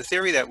measurement. So the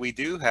theory that we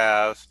do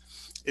have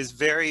is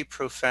very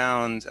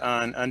profound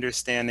on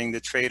understanding the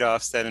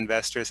trade-offs that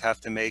investors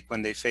have to make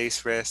when they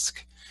face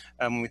risk.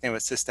 When we think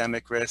about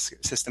systematic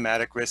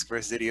risk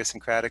versus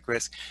idiosyncratic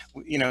risk,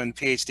 you know, in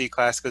PhD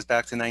class goes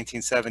back to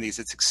 1970s.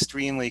 It's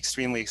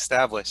extremely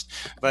established,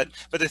 but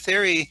the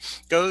theory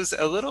goes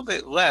a little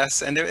bit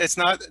less, and there's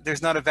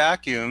not a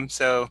vacuum.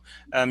 So,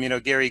 you know,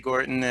 Gary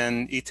Gorton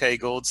and Itay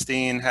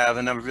Goldstein have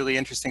a number of really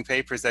interesting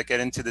papers that get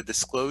into the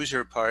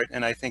disclosure part,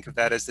 and I think of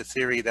that as the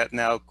theory that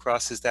now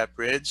crosses that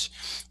bridge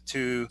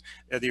to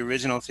the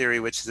original theory,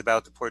 which is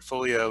about the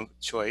portfolio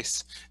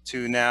choice,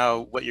 to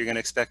now what you're going to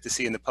expect to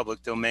see in the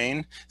public domain.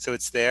 So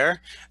it's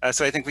there.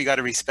 So I think we got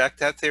to respect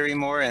that theory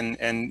more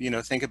and you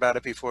know, think about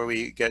it before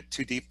we get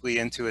too deeply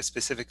into a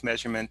specific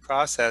measurement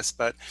process.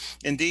 But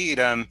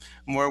indeed,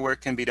 more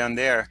work can be done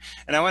there.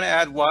 And I want to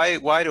add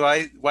why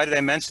did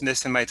I mention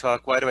this in my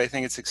talk? Why do I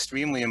think it's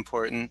extremely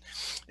important?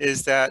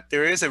 Is that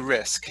there is a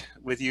risk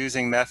with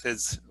using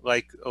methods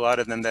like a lot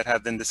of them that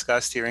have been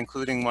discussed here,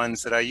 including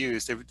ones that I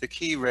use. The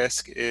key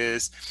risk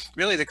is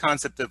really the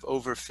concept of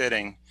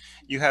overfitting.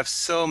 You have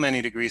so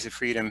many degrees of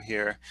freedom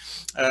here.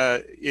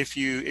 If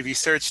you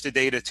search the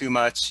data too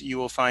much, you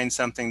will find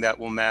something that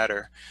will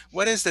matter.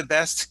 What is the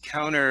best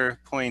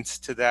counterpoint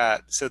to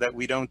that, so that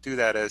we don't do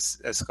that as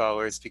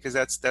scholars, because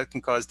that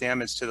can cause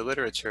damage to the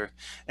literature?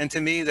 And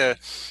to me,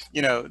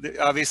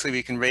 obviously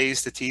we can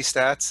raise the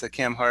t-stats.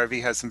 Cam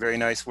Harvey has some very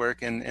nice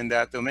work in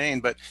that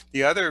domain, but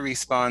the other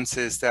response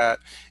is that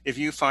if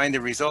you find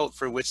a result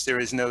for which there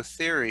is no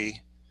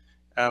theory,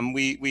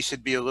 we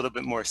should be a little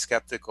bit more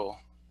skeptical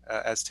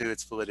as to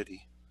its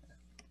validity.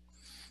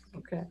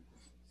 Okay.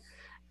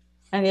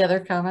 Any other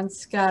comments,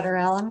 Scott or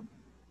Alan?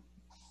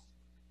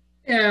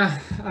 Yeah,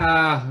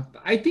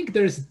 I think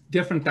there's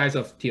different types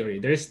of theory.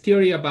 There's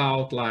theory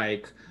about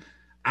like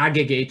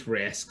aggregate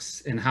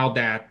risks and how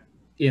that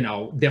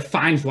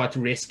defines what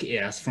risk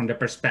is from the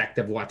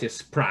perspective of what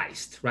is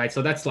priced, right?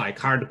 So that's like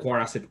hardcore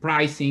asset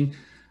pricing.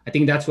 I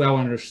think that's well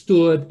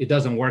understood. It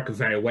doesn't work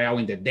very well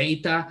in the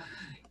data.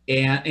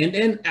 And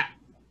then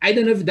I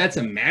don't know if that's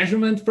a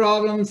measurement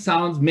problem.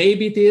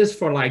 Maybe it is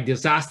for like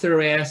disaster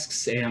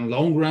risks and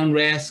long run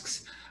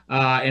risks.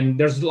 And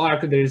there's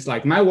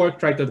like my work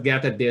tried to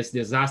get at this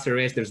disaster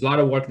risk. There's a lot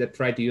of work that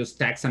tried to use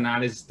text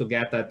analysis to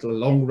get at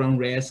long run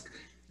risk.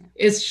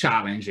 It's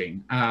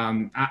challenging.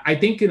 I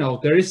think,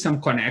 there is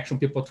some connection.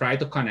 People try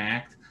to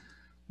connect,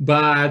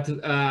 but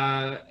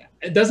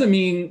it doesn't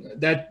mean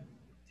that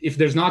if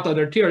there's not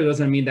other theory, it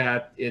doesn't mean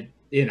that it,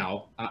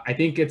 I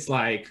think it's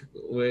like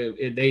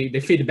they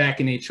feed back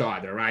in each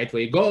other, right?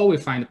 We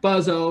find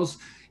puzzles,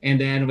 and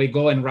then we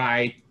go and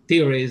write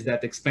theories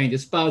that explain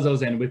these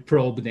puzzles, and we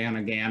probe them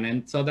again.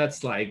 And so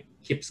that's like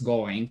keeps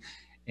going,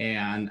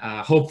 and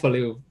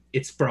hopefully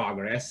it's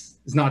progress.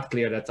 It's not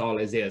clear that's all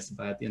it is,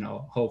 but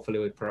hopefully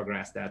we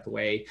progress that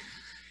way.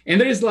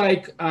 And there is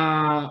like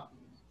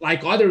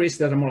other risks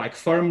that are more like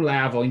firm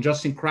level,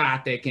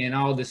 idiosyncratic, and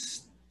all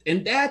this.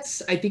 And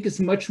that's, I think, is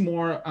much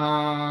more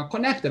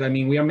connected. I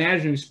mean, we are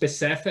measuring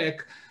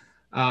specific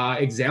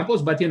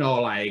examples, but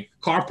like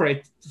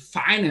corporate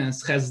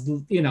finance has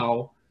in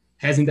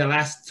the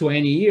last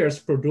 20 years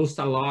produced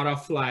a lot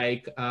of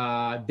like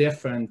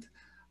different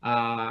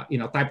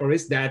type of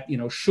risk that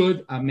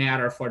should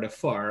matter for the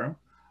firm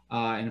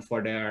and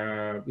for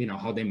their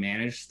how they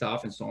manage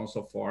stuff and so on and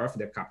so forth,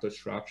 their capital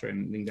structure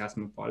and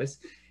investment policy.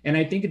 And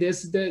I think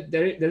there's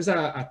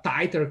a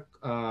tighter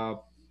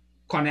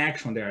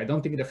connection there. I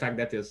don't think the fact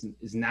that is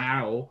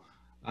now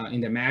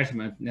in the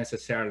measurement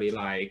necessarily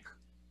like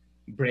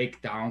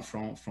break down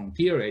from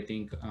theory. I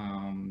think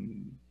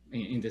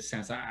in this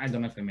sense, I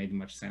don't know if I made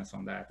much sense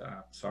on that.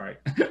 Sorry.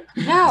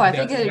 No, I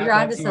think you're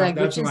onto something,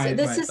 which is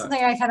this is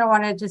something I kind of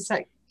wanted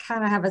to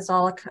kind of have us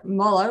all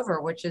mull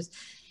over, which is,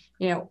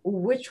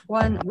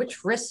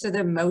 which risks are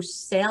the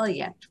most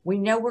salient? We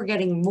know we're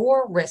getting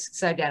more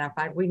risks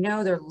identified. We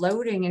know they're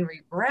loading in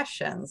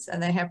regressions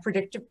and they have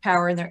predictive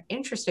power and they're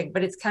interesting,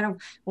 but it's kind of,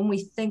 when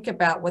we think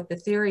about what the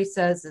theory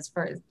says as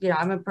far as,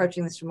 I'm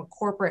approaching this from a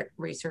corporate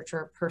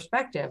researcher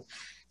perspective,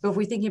 but if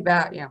we think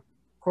about,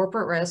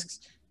 corporate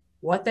risks,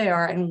 what they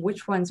are and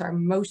which ones are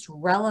most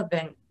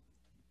relevant,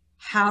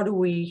 how do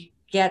we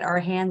get our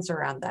hands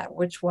around that?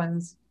 Which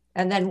ones,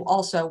 and then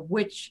also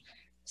which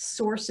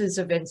sources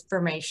of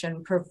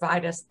information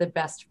provide us the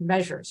best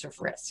measures of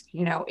risk?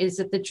 Is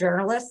it the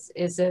journalists?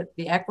 Is it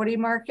the equity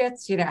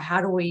markets? How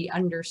do we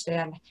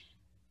understand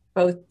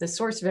both the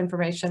source of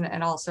information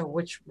and also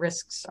which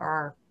risks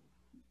are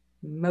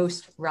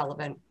most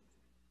relevant?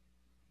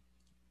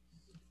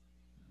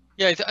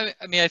 Yeah,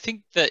 I mean, I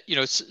think that,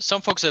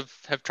 some folks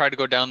have tried to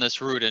go down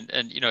this route,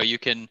 and you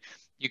can,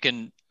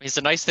 it's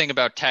a nice thing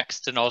about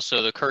text, and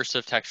also the curse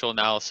of textual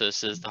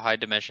analysis is the high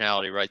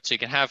dimensionality, right? So you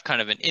can have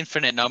kind of an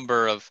infinite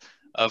number of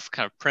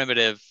kind of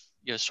primitive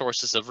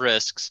sources of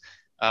risks.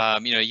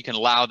 You can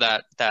allow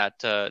that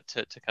to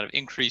kind of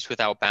increase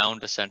without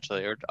bound,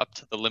 essentially, or up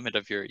to the limit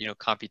of your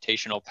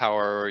computational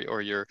power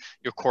or your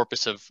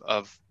corpus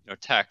of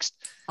text.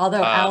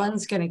 Although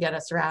Alan's going to get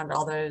us around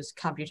all those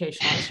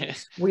computational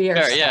issues. We are.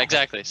 Fair, yeah,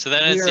 exactly. So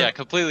then it's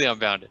completely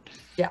unbounded.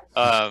 Yeah.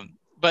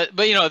 But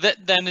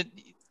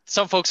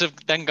some folks have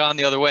then gone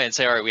the other way and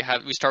say, all right,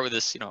 we start with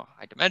this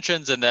high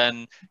dimensions, and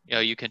then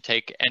you can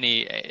take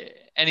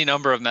any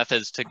number of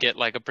methods to get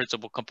like a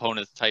principal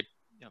component type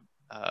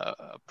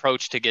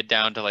approach to get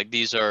down to like,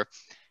 these are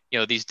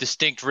these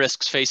distinct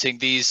risks facing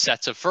these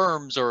sets of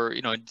firms, or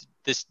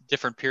this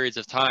different periods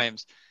of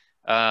times.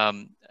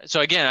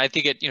 So again, I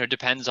think it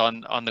depends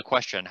on the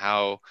question.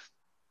 How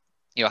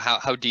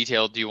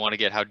detailed do you want to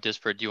get? How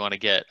disparate do you want to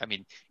get? I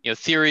mean,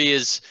 theory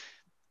is,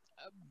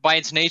 by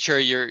its nature,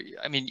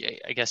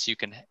 I guess you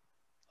can,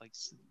 like,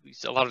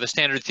 a lot of the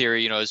standard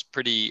theory, is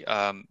pretty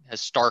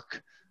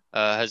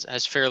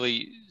has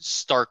fairly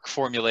stark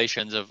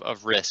formulations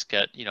of risk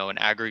at an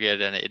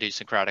aggregate and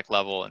idiosyncratic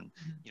level, and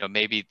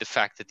maybe the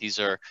fact that these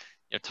are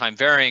time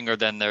varying, or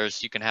then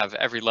you can have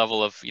every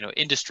level of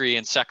industry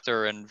and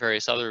sector and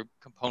various other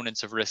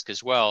components of risk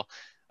as well,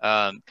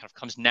 kind of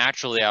comes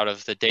naturally out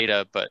of the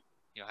data, but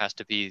has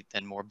to be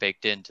then more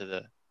baked into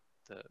the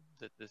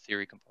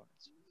theory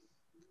components.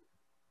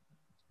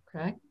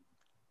 Okay.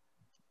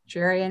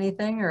 Jerry,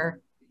 anything? Or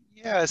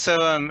yeah, so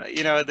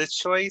the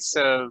choice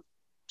of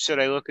should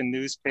I look in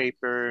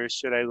newspapers,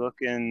 should I look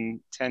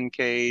in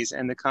 10Ks,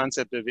 and the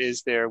concept of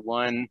is there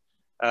one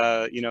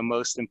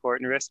most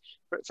important risk?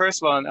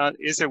 First of all,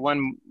 is there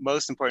one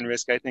most important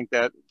risk? I think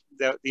that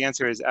the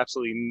answer is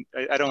absolutely.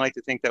 I don't like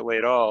to think that way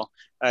at all.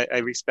 I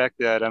respect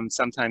that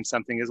sometimes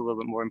something is a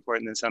little bit more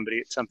important than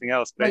something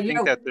else. But I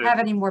think that you don't have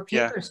any more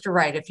papers to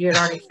write if you had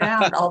already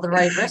found all the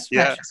right risk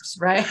measures,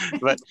 right?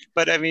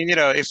 but I mean,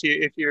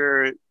 if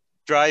you're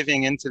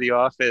driving into the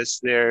office,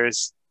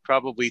 there's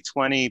probably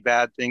 20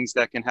 bad things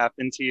that can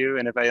happen to you,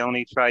 and if I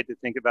only tried to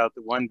think about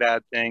the one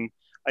bad thing,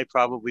 I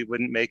probably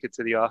wouldn't make it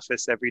to the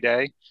office every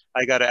day.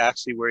 I got to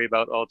actually worry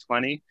about all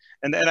 20.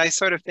 And then I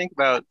sort of think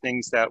about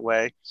things that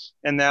way.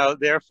 And now,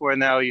 therefore,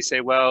 now you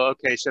say, well,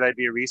 okay, should I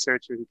be a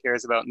researcher who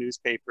cares about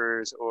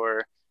newspapers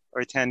or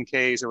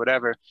 10Ks or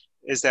whatever?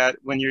 Is that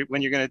when you're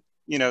going to,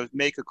 you know,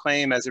 make a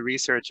claim as a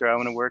researcher, I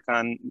want to work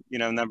on, you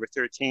know, number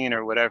 13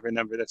 or whatever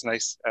number, that's a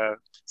nice,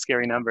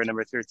 scary number,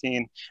 number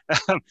 13,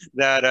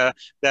 I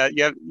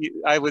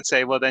would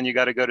say, well, then you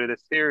got to go to the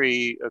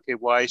theory. Okay,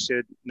 why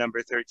should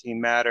number 13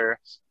 matter?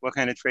 What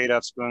kind of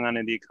trade-offs going on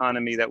in the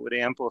economy that would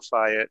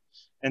amplify it?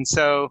 And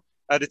so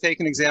to take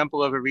an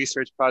example of a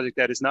research project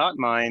that is not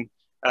mine,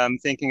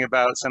 thinking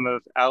about some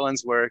of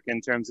Alan's work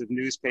in terms of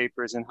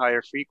newspapers and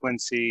higher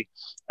frequency,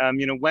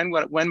 you know,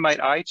 when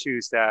might I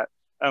choose that?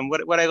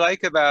 What I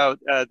like about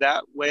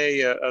that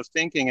way of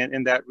thinking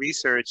in that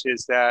research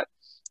is that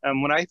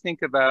when I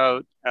think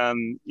about,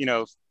 you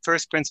know,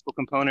 first principle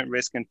component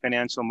risk in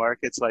financial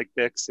markets like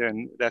BICS,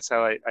 and that's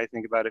how I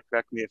think about it,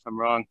 correct me if I'm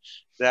wrong,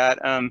 that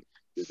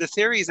the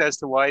theories as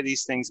to why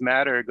these things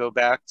matter go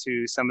back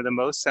to some of the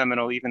most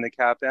seminal, even the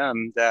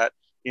CAPM, that,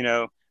 you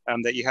know,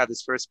 that you have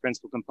this first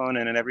principle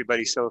component and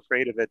everybody's so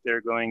afraid of it,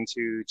 they're going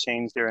to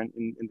change their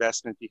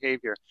investment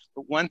behavior.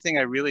 But one thing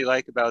I really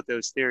like about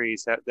those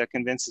theories that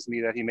convinces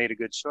me that he made a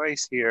good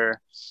choice here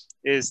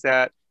is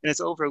that, and it's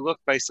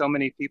overlooked by so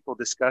many people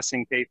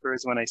discussing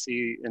papers when I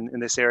see in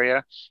this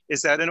area,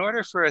 is that in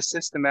order for a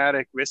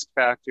systematic risk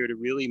factor to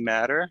really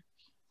matter,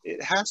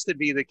 it has to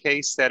be the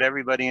case that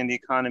everybody in the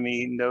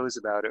economy knows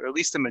about it, or at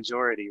least a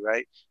majority,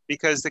 right?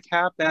 Because the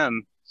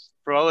CAPM,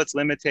 for all its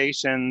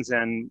limitations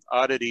and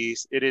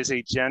oddities, it is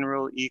a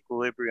general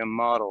equilibrium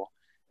model.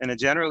 And a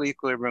general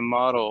equilibrium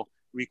model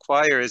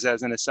requires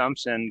as an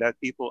assumption that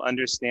people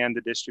understand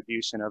the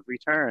distribution of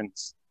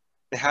returns.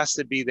 It has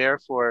to be,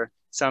 therefore,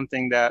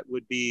 something that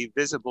would be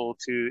visible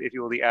to, if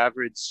you will, the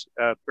average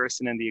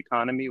person in the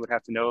economy would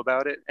have to know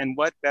about it. And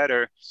what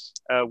better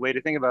way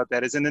to think about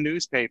that is in the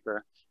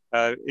newspaper.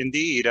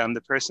 Indeed,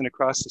 the person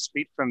across the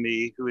street from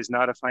me who is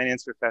not a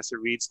finance professor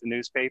reads the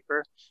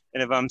newspaper.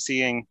 And if I'm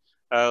seeing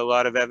a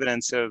lot of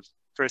evidence of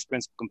first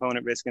principle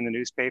component risk in the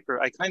newspaper,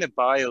 I kind of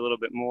buy a little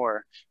bit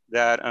more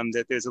that,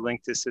 that there's a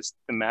link to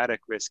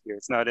systematic risk here.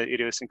 It's not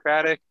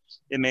idiosyncratic.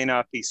 It may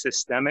not be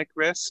systemic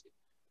risk,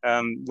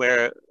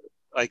 where,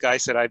 like I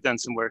said, I've done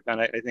some work on,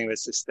 I think it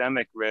was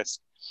systemic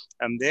risk.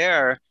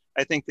 There,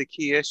 I think the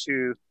key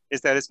issue is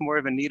that it's more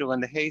of a needle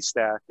in the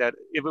haystack, that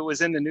if it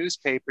was in the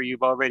newspaper,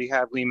 you've already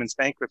have Lehman's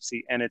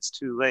bankruptcy and it's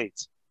too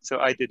late. So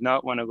I did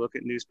not want to look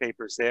at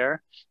newspapers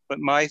there. But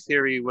my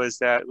theory was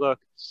that, look,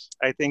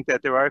 I think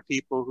that there are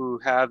people who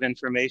have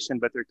information,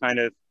 but they're kind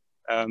of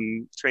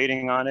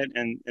trading on it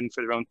and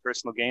for their own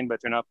personal gain, but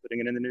they're not putting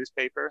it in the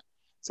newspaper.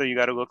 So you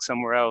got to look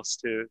somewhere else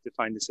to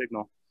find the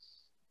signal.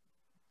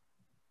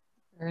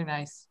 Very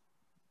nice.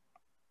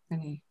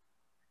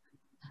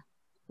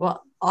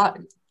 Well,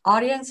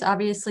 audience,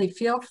 obviously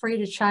feel free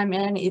to chime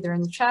in either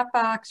in the chat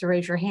box or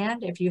raise your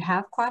hand if you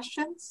have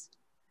questions.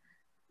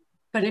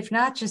 But if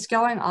not, just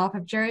going off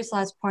of Jerry's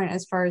last point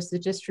as far as the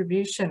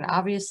distribution,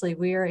 obviously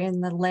we are in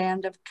the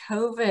land of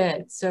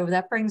COVID. So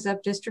that brings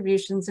up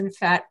distributions and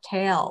fat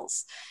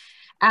tails.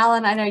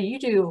 Alan, I know you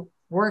do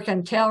work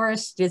on tail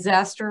risk,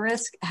 disaster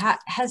risk.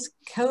 Has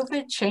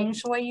COVID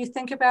changed the way you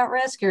think about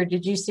risk, or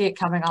did you see it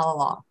coming all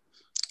along?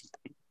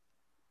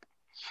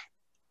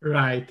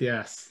 Right,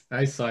 yes.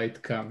 I saw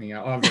it coming,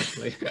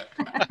 obviously.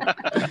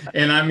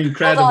 And I'm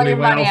incredibly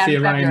wealthy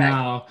right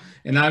now.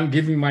 And I'm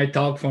giving my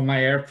talk from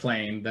my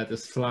airplane that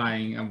is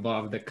flying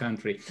above the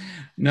country.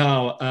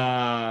 No,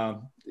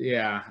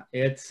 yeah,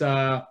 it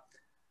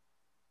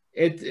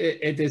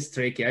is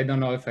tricky. I don't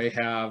know if I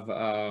have,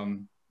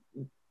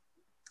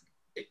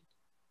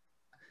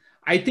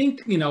 I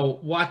think, you know,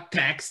 what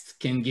text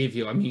can give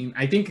you. I mean,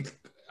 I think,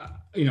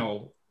 you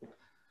know,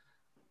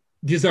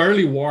 this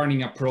early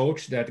warning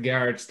approach that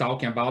Gerard's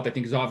talking about, I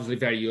think is obviously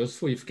very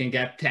useful. If you can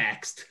get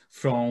text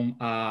from,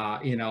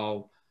 you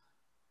know,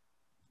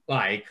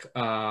 like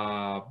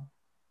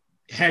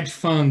hedge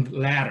fund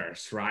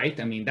letters, right?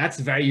 I mean, that's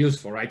very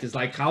useful, right? It's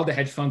like how the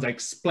hedge funds are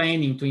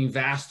explaining to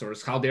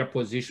investors how they're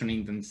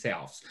positioning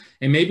themselves.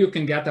 And maybe you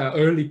can get an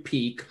early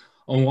peek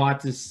on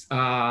what is,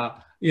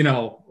 you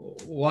know,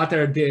 what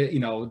are the, you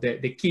know,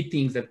 the key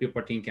things that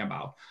people are thinking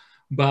about.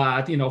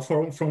 But, you know,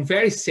 from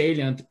very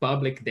salient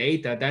public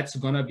data, that's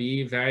going to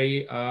be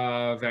very,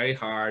 very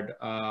hard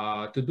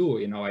to do.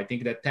 You know, I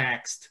think the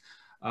text,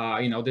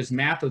 you know, these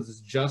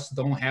methods just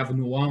don't have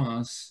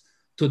nuance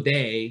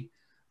today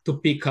to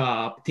pick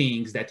up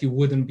things that you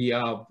wouldn't be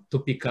able to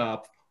pick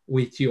up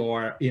with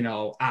your, you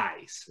know,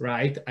 eyes,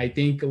 right? I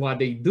think what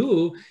they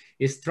do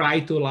is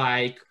try to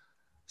like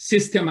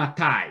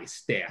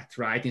systematize that,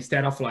 right?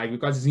 Instead of like,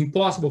 because it's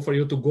impossible for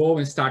you to go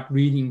and start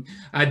reading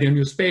the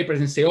newspapers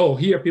and say, oh,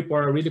 here people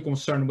are really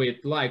concerned with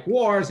like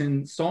wars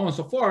and so on and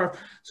so forth.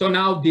 So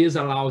now this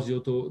allows you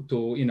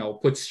to you know,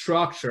 put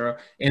structure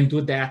and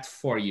do that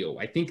for you.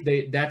 I think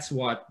that's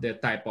what the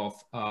type of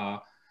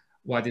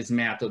what these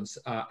methods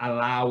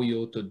allow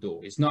you to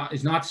do. It's not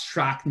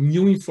abstract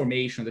new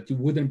information that you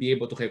wouldn't be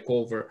able to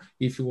recover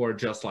if you were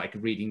just like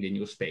reading the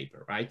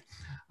newspaper, right?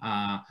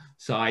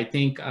 So I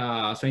think,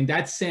 so in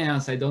that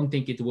sense, I don't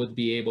think it would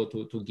be able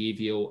to give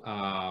you,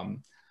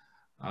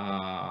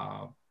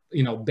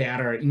 you know,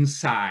 better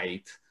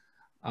insight.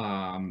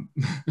 Of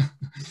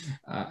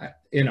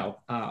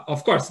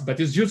course, but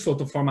it's useful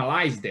to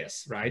formalize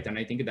this, right? And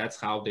I think that's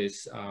how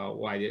this,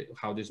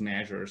 how these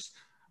measures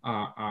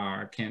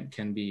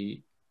can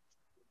be,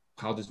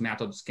 how these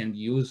methods can be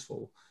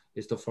useful,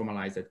 is to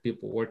formalize that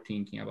people were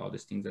thinking about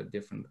these things at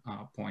different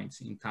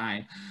points in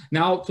time.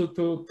 Now,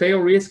 to tail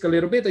risk a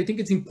little bit, I think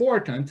it's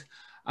important.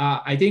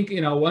 I think,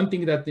 you know, one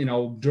thing that, you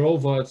know,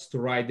 drove us to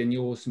write the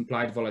new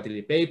implied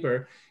volatility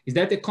paper is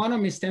that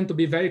economists tend to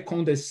be very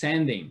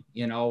condescending,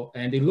 you know,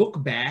 and they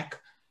look back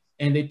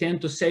and they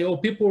tend to say, oh,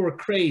 people were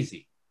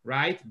crazy,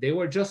 right? They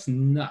were just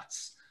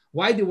nuts.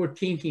 Why they were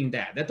thinking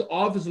that? That's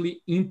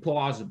obviously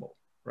implausible,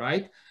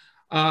 right?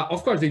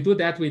 Of course, they do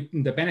that with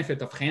the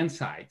benefit of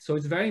hindsight. So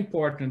it's very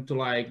important to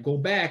like go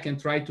back and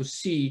try to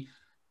see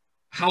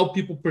how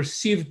people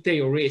perceived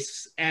tail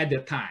risks at the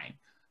time,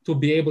 to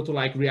be able to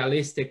like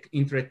realistic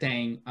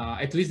entertain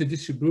at least the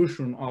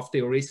distribution of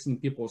tail risks in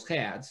people's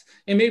heads.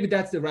 And maybe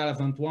that's the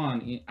relevant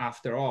one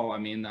after all. I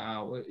mean,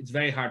 it's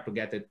very hard to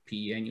get at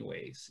P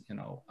anyways, you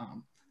know.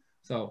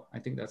 So I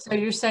think that's— So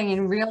you're saying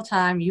in real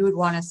time, you would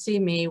want to see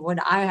me when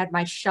I had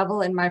my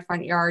shovel in my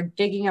front yard,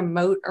 digging a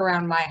moat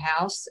around my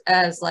house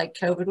as like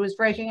COVID was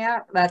breaking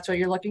out. That's what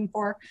you're looking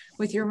for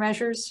with your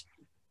measures?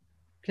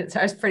 Because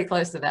I was pretty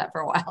close to that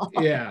for a while.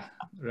 Yeah,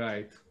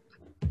 right.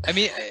 I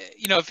mean,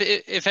 you know,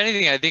 if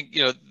anything, I think,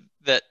 you know,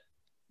 that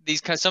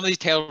some of these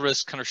tail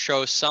risks kind of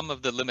show some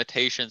of the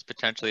limitations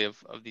potentially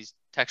of these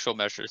textual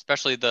measures,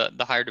 especially the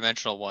higher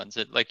dimensional ones.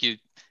 Like you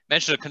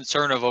mentioned, a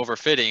concern of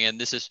overfitting, and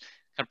this is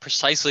kind of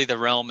precisely the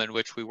realm in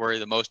which we worry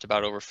the most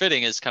about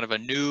overfitting. Is kind of a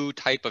new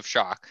type of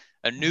shock,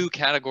 a new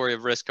category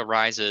of risk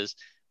arises,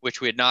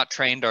 which we had not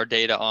trained our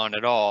data on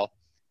at all,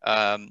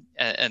 and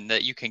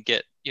that you can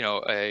get, you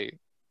know,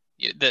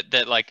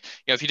 that like,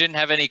 you know, if you didn't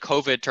have any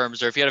COVID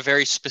terms, or if you had a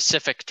very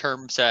specific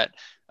term set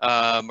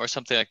or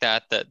something like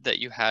that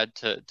you had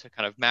to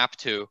kind of map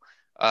to,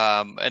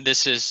 and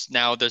this is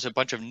now, there's a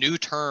bunch of new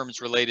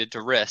terms related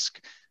to risk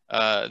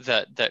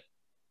that kind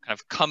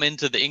of come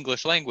into the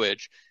English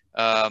language.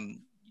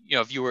 You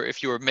know, if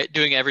you were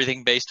doing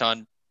everything based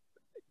on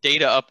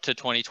data up to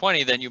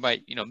 2020, then you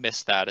might, you know,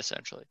 miss that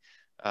essentially.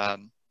 So I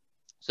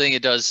think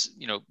it does,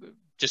 you know,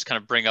 just kind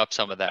of bring up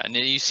some of that. And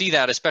you see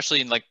that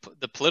especially in like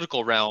the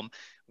political realm,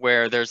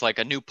 where there's like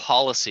a new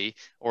policy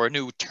or a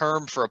new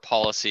term for a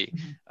policy,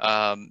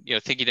 you know,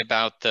 thinking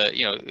about the,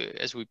 you know,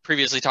 as we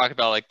previously talked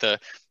about, like the,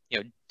 you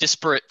know,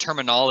 disparate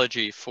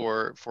terminology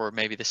for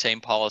maybe the same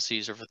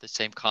policies or for the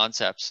same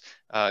concepts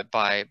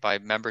by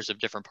members of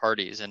different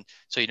parties. And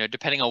so, you know,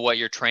 depending on what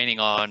you're training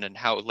on and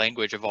how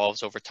language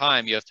evolves over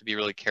time, you have to be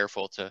really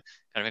careful to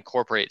kind of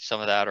incorporate some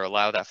of that or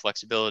allow that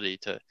flexibility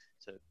to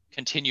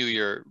continue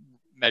your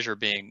measure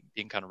being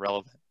kind of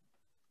relevant.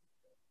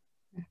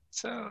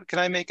 So can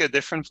I make a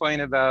different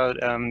point about,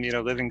 you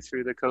know, living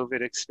through the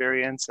COVID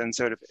experience, and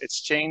sort of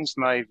it's changed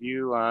my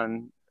view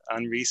on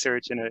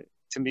research in a,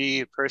 to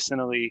me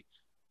personally,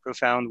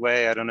 profound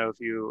way. I don't know if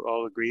you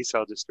all agree, so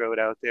I'll just throw it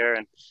out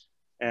there.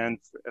 And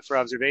for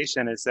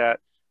observation is that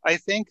I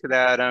think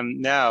that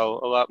now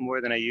a lot more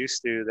than I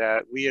used to,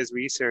 that we as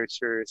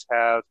researchers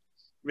have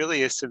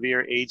really a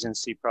severe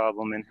agency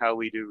problem in how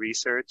we do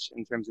research,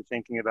 in terms of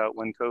thinking about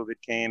when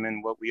COVID came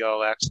and what we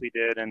all actually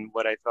did and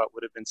what I thought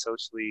would have been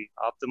socially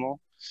optimal.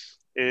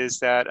 Is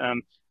that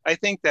I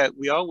think that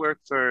we all work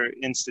for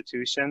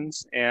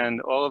institutions, and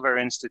all of our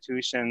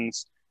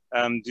institutions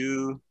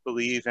do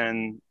believe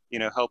in, you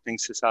know, helping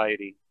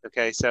society.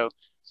 Okay, so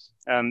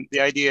the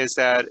idea is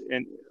that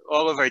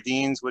all of our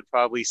deans would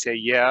probably say,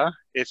 yeah,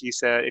 if you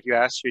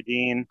asked your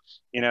dean,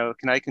 you know,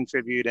 can I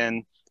contribute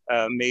in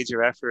a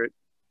major effort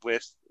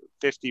with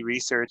 50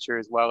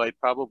 researchers, while I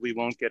probably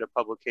won't get a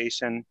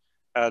publication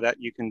that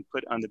you can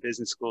put on the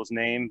business school's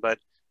name, but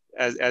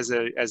as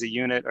a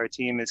unit, our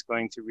team is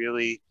going to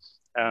really,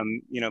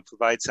 you know,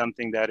 provide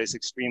something that is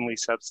extremely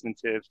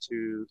substantive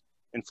to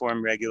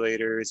inform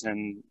regulators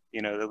and,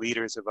 you know, the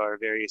leaders of our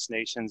various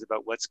nations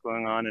about what's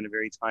going on in a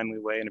very timely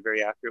way, in a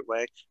very accurate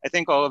way. I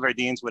think all of our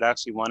deans would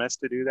actually want us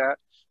to do that.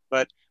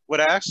 But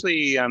what I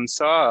actually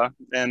saw,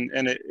 and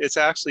it's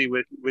actually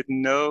with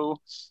no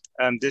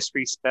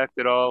disrespect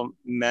at all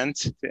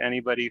meant to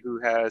anybody who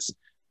has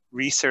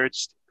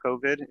researched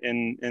COVID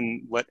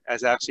in what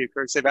has actually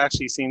occurred. So I've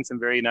actually seen some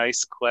very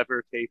nice,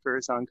 clever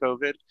papers on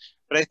COVID.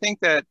 But I think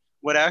that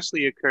what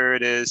actually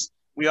occurred is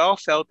we all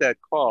felt that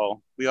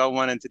call. We all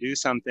wanted to do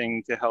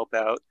something to help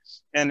out.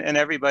 And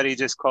everybody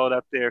just called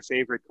up their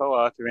favorite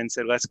co-author and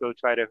said, let's go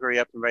try to hurry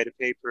up and write a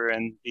paper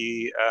and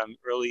be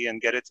early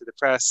and get it to the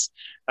press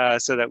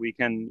so that we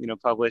can, you know,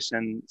 publish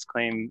and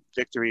claim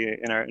victory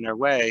in our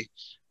way.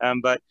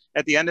 But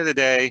at the end of the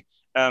day,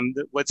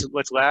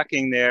 what's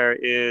lacking there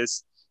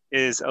is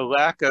a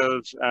lack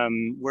of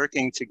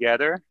working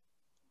together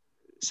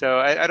So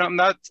I'm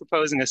not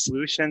proposing a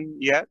solution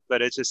yet,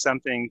 but it's just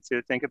something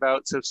to think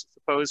about. So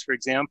suppose, for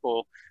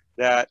example,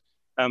 that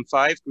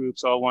 5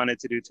 groups all wanted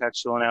to do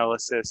textual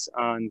analysis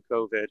on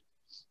COVID.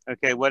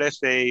 Okay, what if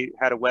they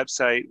had a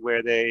website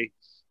where they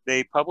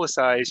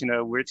publicize,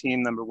 we're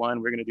team number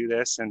 1, we're going to do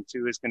this, and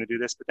 2 is going to do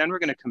this, but then we're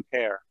going to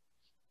compare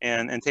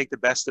and take the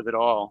best of it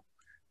all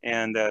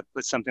and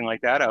put something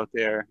like that out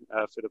there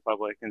for the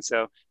public. And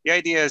so the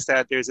idea is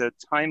that there's a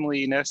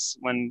timeliness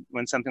when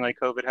something like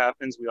COVID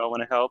happens. We all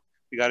want to help.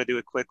 We got to do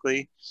it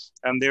quickly.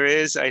 There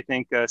is, I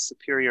think, a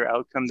superior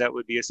outcome that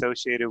would be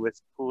associated with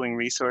pooling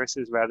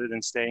resources rather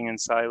than staying in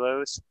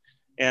silos.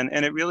 And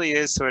it really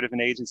is sort of an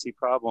agency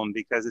problem,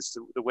 because it's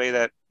the way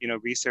that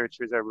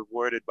researchers are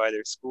rewarded by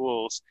their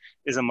schools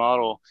is a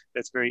model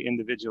that's very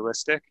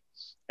individualistic.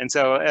 And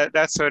so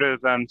that sort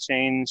of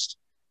changed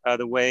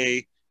the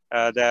way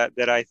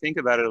that I think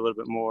about it a little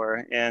bit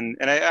more. And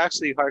I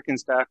actually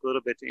harkens back a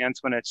little bit to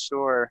Antoinette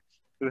Shore,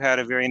 who had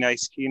a very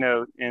nice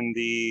keynote in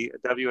the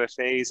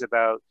WFAs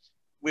about,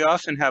 we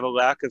often have a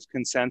lack of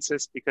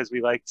consensus because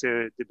we like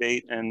to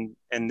debate and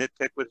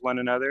nitpick with one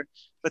another.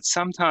 But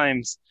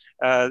sometimes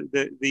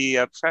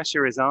the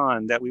pressure is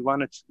on that we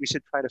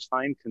should try to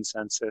find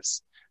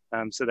consensus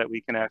so that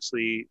we can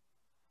actually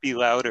be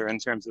louder in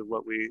terms of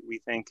what we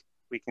think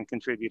we can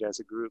contribute as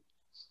a group.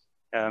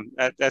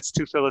 That's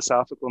too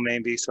philosophical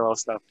maybe, so I'll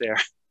stop there.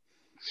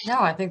 No,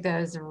 I think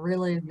that is a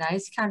really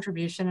nice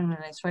contribution and a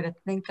nice way to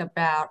think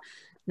about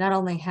not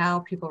only how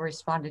people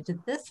responded to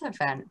this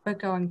event, but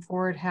going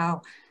forward,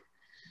 how,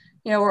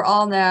 we're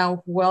all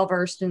now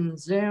well-versed in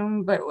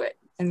Zoom, but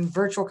in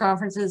virtual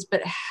conferences,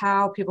 but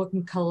how people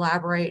can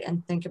collaborate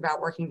and think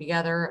about working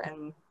together,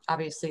 and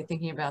obviously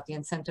thinking about the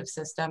incentive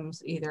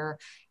systems, either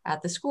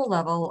at the school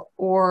level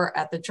or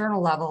at the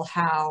journal level,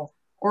 how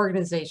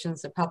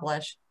organizations that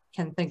publish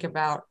can think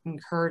about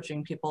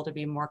encouraging people to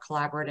be more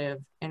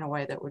collaborative in a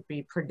way that would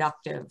be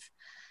productive.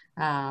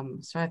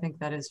 So I think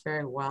that is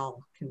very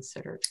well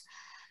considered.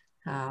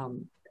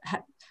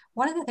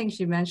 One of the things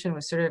you mentioned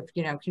was sort of,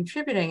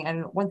 contributing,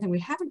 and one thing we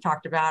haven't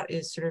talked about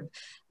is sort of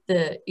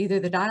either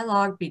the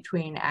dialogue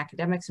between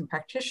academics and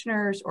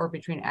practitioners, or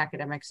between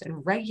academics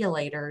and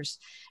regulators,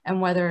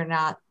 and whether or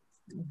not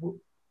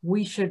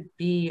we should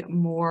be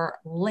more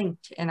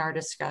linked in our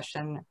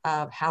discussion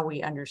of how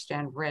we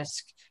understand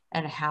risk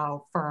and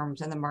how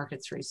firms and the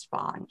markets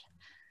respond.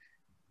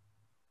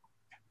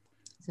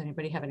 Does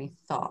anybody have any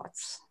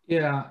thoughts?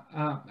 Yeah,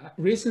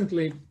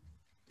 recently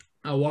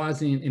I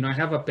was in, I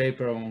have a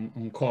paper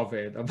on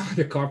COVID about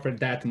the corporate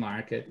debt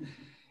market.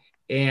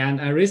 And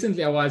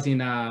recently I was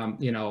in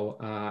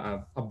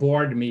a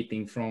board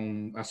meeting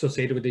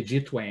associated with the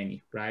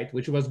G20, right?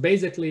 Which was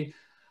basically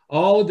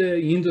all the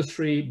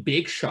industry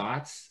big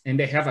shots, and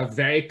they have a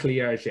very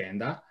clear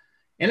agenda.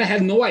 And I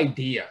had no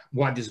idea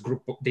what this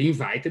group, they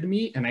invited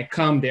me and I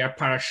come there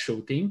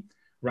parachuting,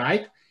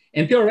 right?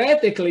 And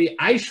theoretically,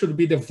 I should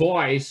be the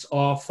voice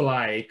of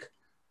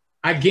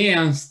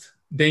against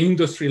the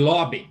industry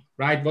lobbying,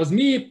 right? It was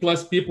me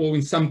plus people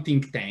in some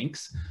think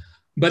tanks.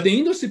 But the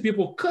industry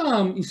people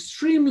come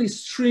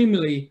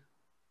extremely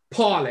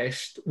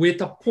polished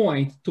with a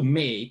point to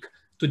make,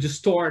 to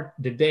distort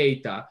the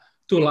data,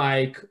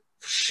 to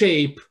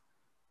shape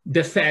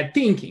the Fed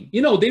thinking.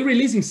 They're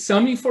releasing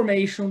some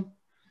information,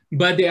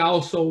 but they're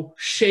also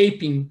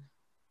shaping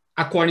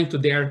according to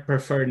their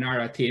preferred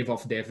narrative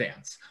of the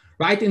events,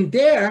 right? And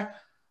there,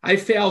 I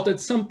felt that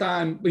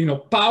sometimes,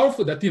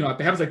 powerful that,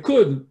 perhaps I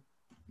could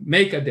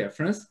make a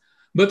difference.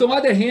 But on the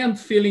other hand,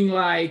 feeling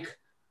like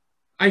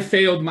I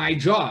failed my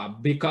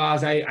job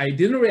because I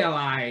didn't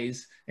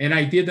realize and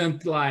I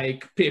didn't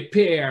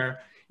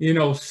prepare,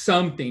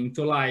 something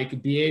to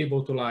be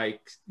able to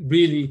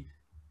really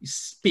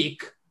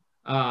speak,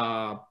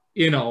 I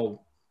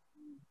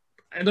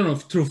don't know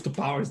if truth to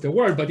power is the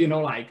word, but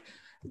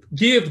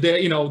give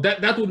the,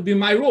 that would be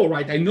my role,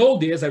 right? I know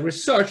this, I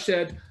researched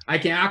it, I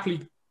can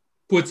actually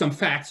put some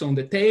facts on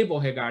the table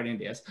regarding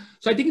this.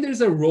 So I think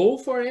there's a role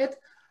for it.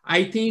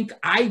 I think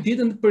I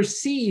didn't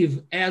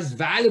perceive as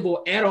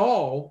valuable at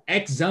all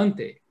ex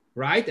ante,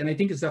 right? And I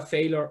think it's a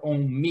failure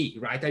on me,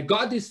 right? I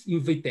got this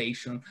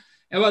invitation.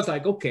 I was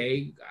like,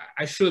 okay,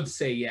 I should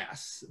say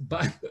yes,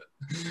 but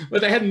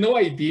I had no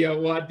idea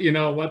what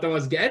I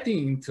was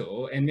getting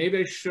into, and maybe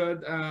I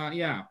should.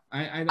 Yeah,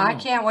 I don't know. I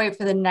can't wait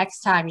for the next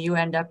time you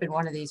end up in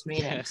one of these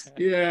meetings.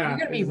 Yeah, you're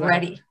gonna be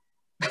ready.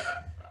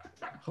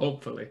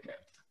 Hopefully.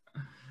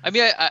 I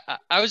mean,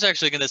 I was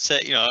actually going to say,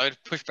 I'd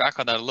push back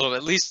on that a little bit,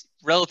 at least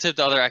relative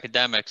to other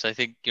academics. I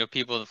think,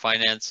 people in the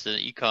finance, the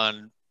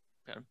econ,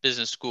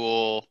 business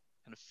school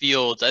kind of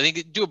fields, I think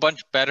they do a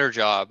much better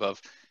job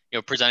of,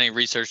 presenting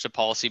research to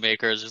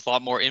policymakers. There's a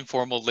lot more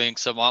informal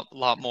links, a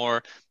lot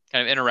more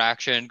kind of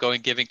interaction,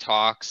 giving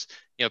talks,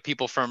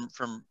 people from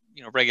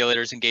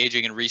regulators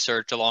engaging in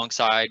research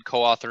alongside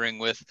co-authoring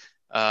with,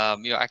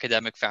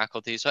 academic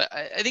faculty. So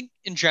I think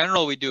in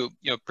general, we do,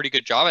 a pretty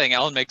good job. I think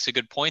Alan makes a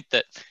good point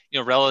that,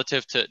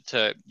 relative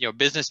to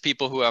business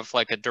people who have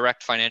a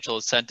direct financial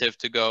incentive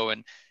to go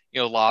and,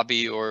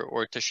 lobby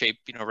or to shape,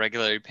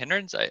 regulatory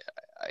opinions,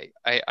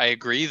 I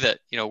agree that,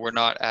 you know, we're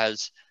not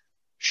as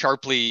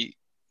sharply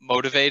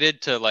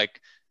motivated to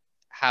like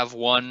have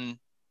one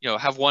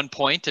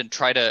point and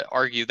try to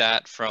argue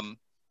that from,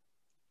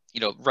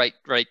 you know, write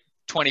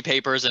 20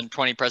 papers and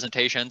 20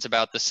 presentations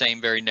about the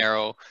same very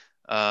narrow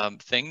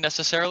thing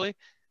necessarily,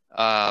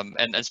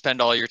 and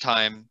spend all your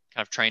time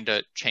kind of trying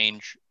to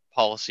change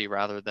policy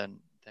rather than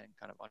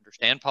kind of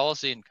understand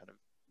policy and kind of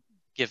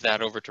give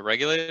that over to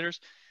regulators.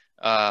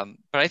 But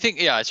I think,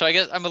 yeah, so I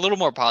guess I'm a little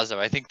more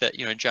positive. I think that,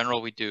 you know, in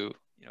general, we do,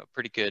 you know,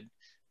 pretty good,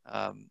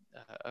 a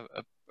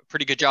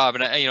pretty good job.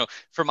 And, you know,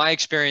 from my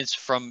experience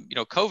from, you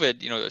know,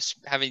 COVID, you know,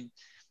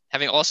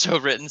 having also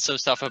written some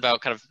stuff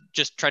about kind of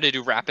just try to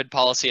do rapid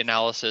policy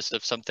analysis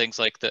of some things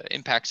like the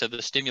impacts of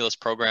the stimulus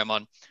program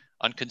on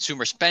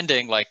consumer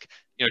spending, like,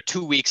 you know,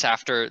 2 weeks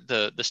after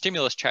the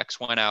stimulus checks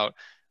went out.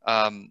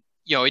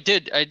 You know, I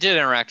did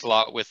interact a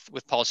lot with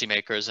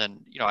policymakers,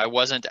 and, you know, I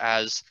wasn't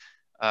as,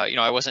 you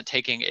know, I wasn't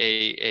taking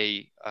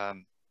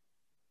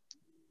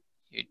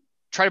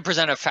try to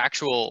present a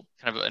factual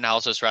kind of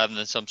analysis rather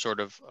than some sort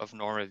of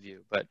normative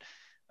view. But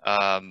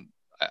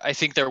I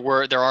think there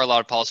are a lot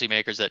of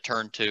policymakers that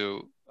turn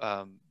to,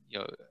 you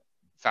know,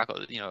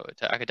 faculty, you know,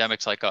 to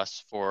academics like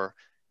us for,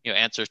 you know,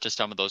 answers to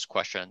some of those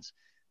questions.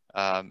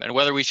 And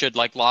whether we should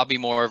like lobby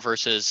more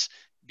versus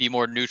be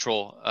more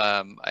neutral,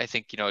 I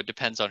think, you know, it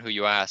depends on who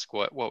you ask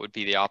what would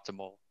be the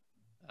optimal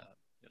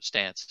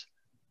stance.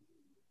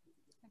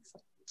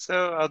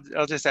 So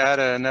I'll just add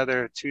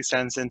another 2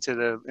 cents into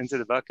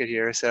the bucket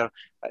here. So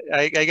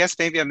I guess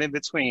maybe I'm in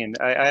between.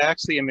 I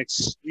actually am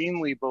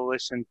extremely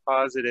bullish and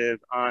positive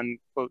on,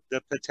 quote,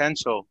 the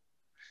potential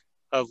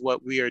of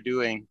what we are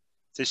doing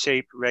to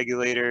shape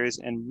regulators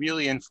and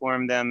really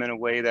inform them in a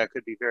way that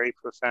could be very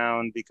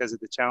profound, because of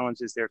the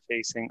challenges they're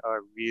facing are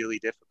really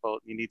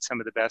difficult. You need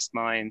some of the best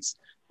minds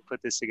to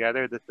put this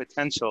together, the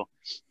potential.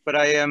 But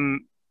I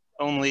am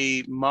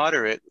only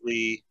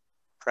moderately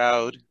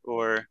proud,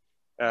 or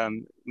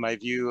my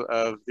view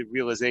of the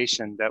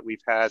realization that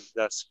we've had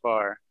thus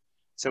far.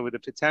 So with the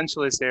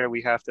potential is there,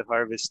 we have to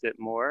harvest it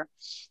more.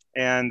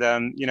 And,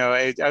 you know,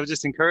 I would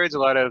just encourage a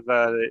lot of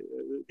the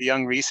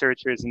young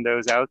researchers and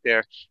those out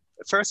there.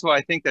 First of all,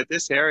 I think that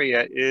this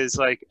area is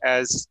like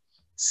as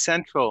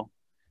central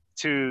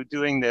to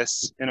doing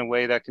this in a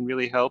way that can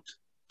really help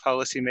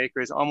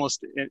policymakers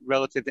almost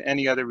relative to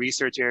any other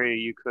research area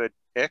you could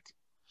pick.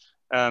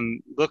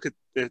 Look at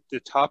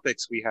the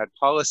topics we had: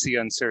 policy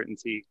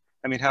uncertainty.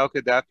 I mean, how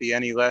could that be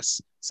any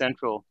less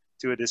central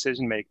to a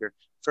decision maker?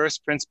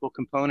 First principle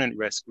component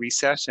risk,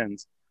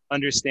 recessions,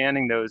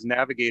 understanding those,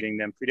 navigating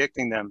them,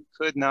 predicting them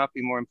could not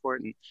be more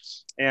important.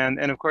 And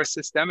of course,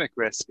 systemic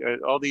risk,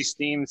 all these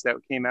themes that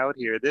came out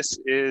here, this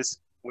is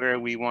where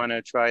we want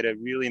to try to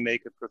really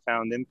make a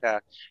profound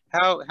impact.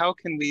 How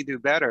can we do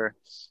better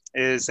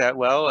is that,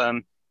 well,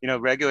 you know,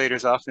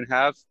 regulators often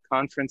have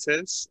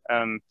conferences.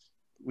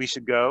 We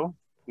should go,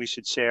 we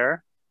should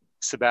share.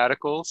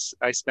 Sabbaticals.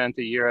 I spent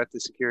a year at the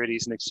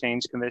Securities and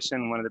Exchange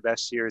Commission, one of the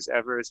best years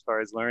ever as far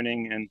as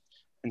learning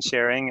and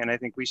sharing. And I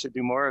think we should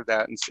do more of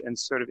that and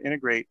sort of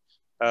integrate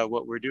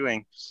what we're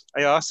doing.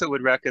 I also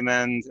would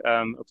recommend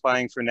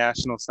applying for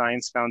National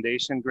Science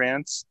Foundation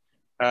grants,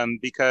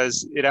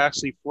 because it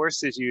actually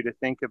forces you to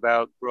think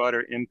about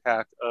broader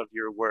impact of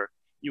your work.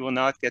 You will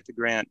not get the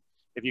grant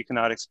if you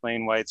cannot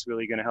explain why it's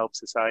really going to help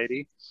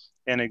society.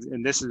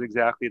 And this is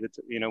exactly the,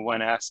 you know,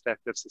 one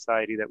aspect of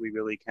society that we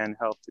really can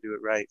help to do it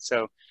right.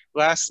 So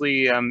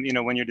lastly, you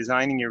know, when you're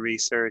designing your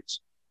research,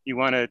 you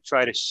want to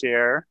try to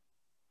share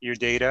your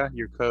data,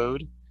 your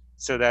code,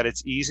 so that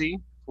it's easy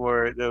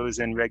for those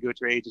in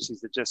regulatory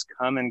agencies to just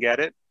come and get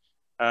it.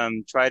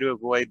 Try to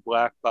avoid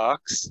black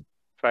box.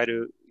 Try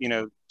to, you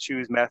know,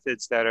 choose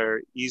methods that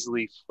are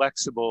easily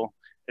flexible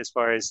as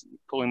far as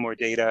pulling more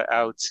data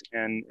out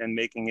and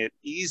making it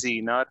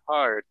easy, not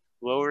hard,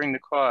 lowering the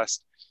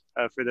cost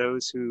for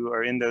those who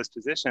are in those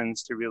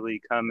positions to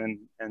really come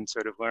and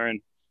sort of learn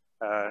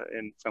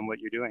from what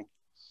you're doing.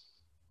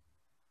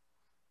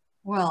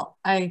 Well,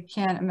 I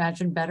can't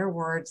imagine better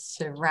words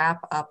to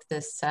wrap up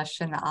this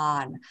session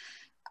on.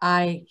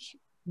 I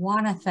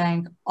want to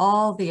thank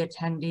all the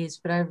attendees,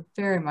 but I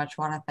very much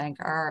want to thank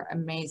our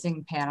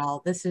amazing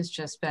panel. This has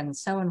just been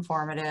so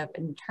informative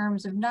in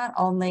terms of not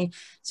only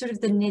sort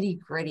of the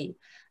nitty-gritty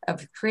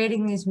of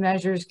creating these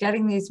measures,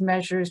 getting these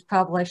measures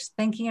published,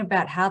 thinking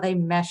about how they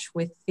mesh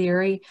with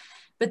theory,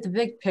 but the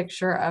big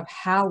picture of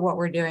how what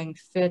we're doing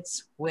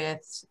fits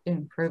with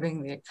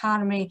improving the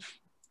economy,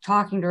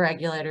 talking to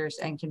regulators,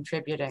 and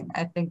contributing.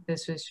 I think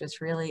this was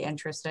just really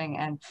interesting.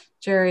 And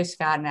Jerry,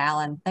 Scott, and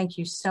Alan, thank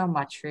you so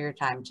much for your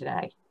time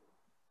today.